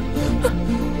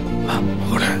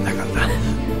 கூட இருந்த காலத்தை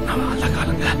நான் அல்ல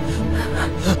காலங்க.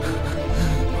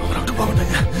 உங்களை விட்டு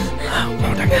போகட்டேங்க,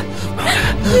 போகட்டேங்க.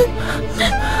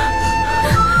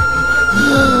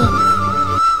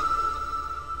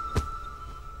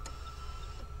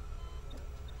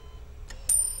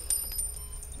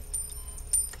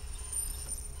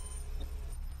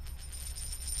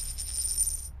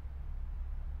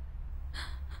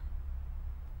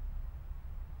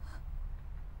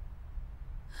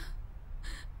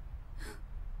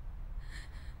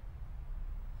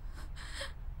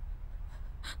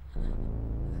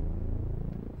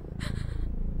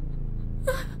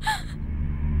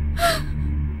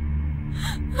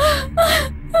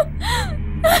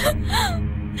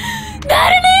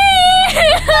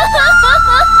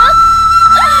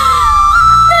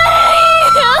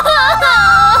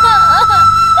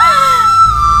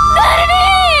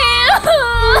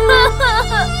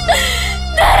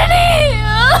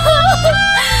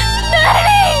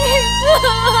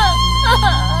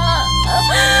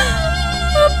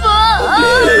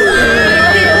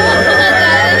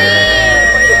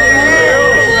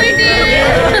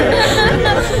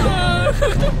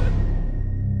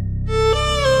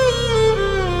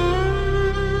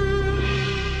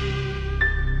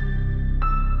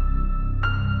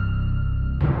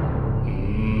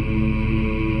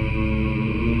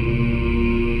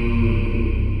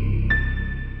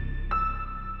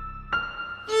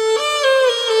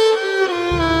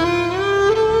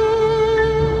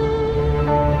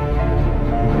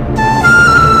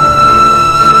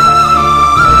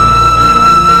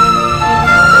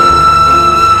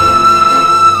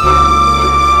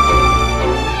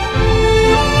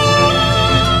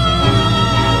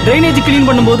 டிரைனேஜ் கிளீன்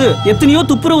பண்ணும்போது எத்தனையோ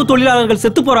துப்புரவு தொழிலாளர்கள்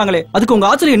செத்து போறாங்களே, அதுக்கு உங்க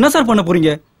ஆட்சியில என்ன சார் பண்ண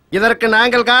போறீங்க? இதற்கு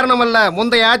நாங்கள் காரணம் அல்ல,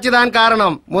 முந்தைய ஆட்சிதான்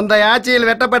காரணம். முந்தைய ஆட்சியில்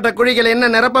வெட்டப்பட்ட குழிகள்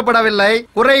இன்னும் நிரப்பப்படவில்லை,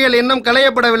 குறைகள் இன்னும்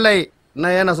களையப்படவில்லை.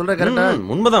 நான் சொல்றேன் கரெக்டா?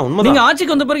 உண்மைதான் உண்மைதான். நீங்க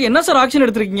ஆட்சிக்கு வந்த பிறகு என்ன சார் ஆக்ஷன்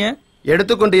எடுத்திருக்கீங்க?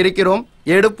 எடுத்துக்கொண்டு இருக்கிறோம்,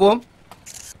 எடுப்போம்.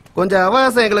 கொஞ்சம்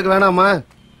அவகாசம் எங்களுக்கு வேணாமா?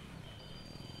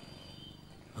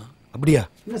 அப்படியா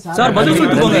சார், பதில்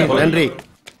சொல்லிட்டு போங்க. நன்றி.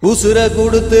 உசுர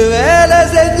கொடுத்து வேலை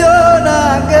செஞ்சோ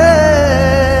நாங்க,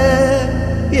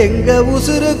 எங்க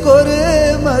உசுருக்கு ஒரு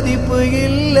மதிப்பு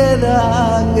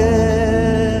இல்லதாங்க.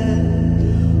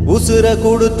 உசுர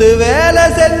கொடுத்து வேலை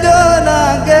செஞ்சோ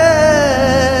நாங்க,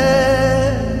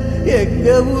 எங்க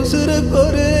உசுருக்கு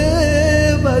ஒரு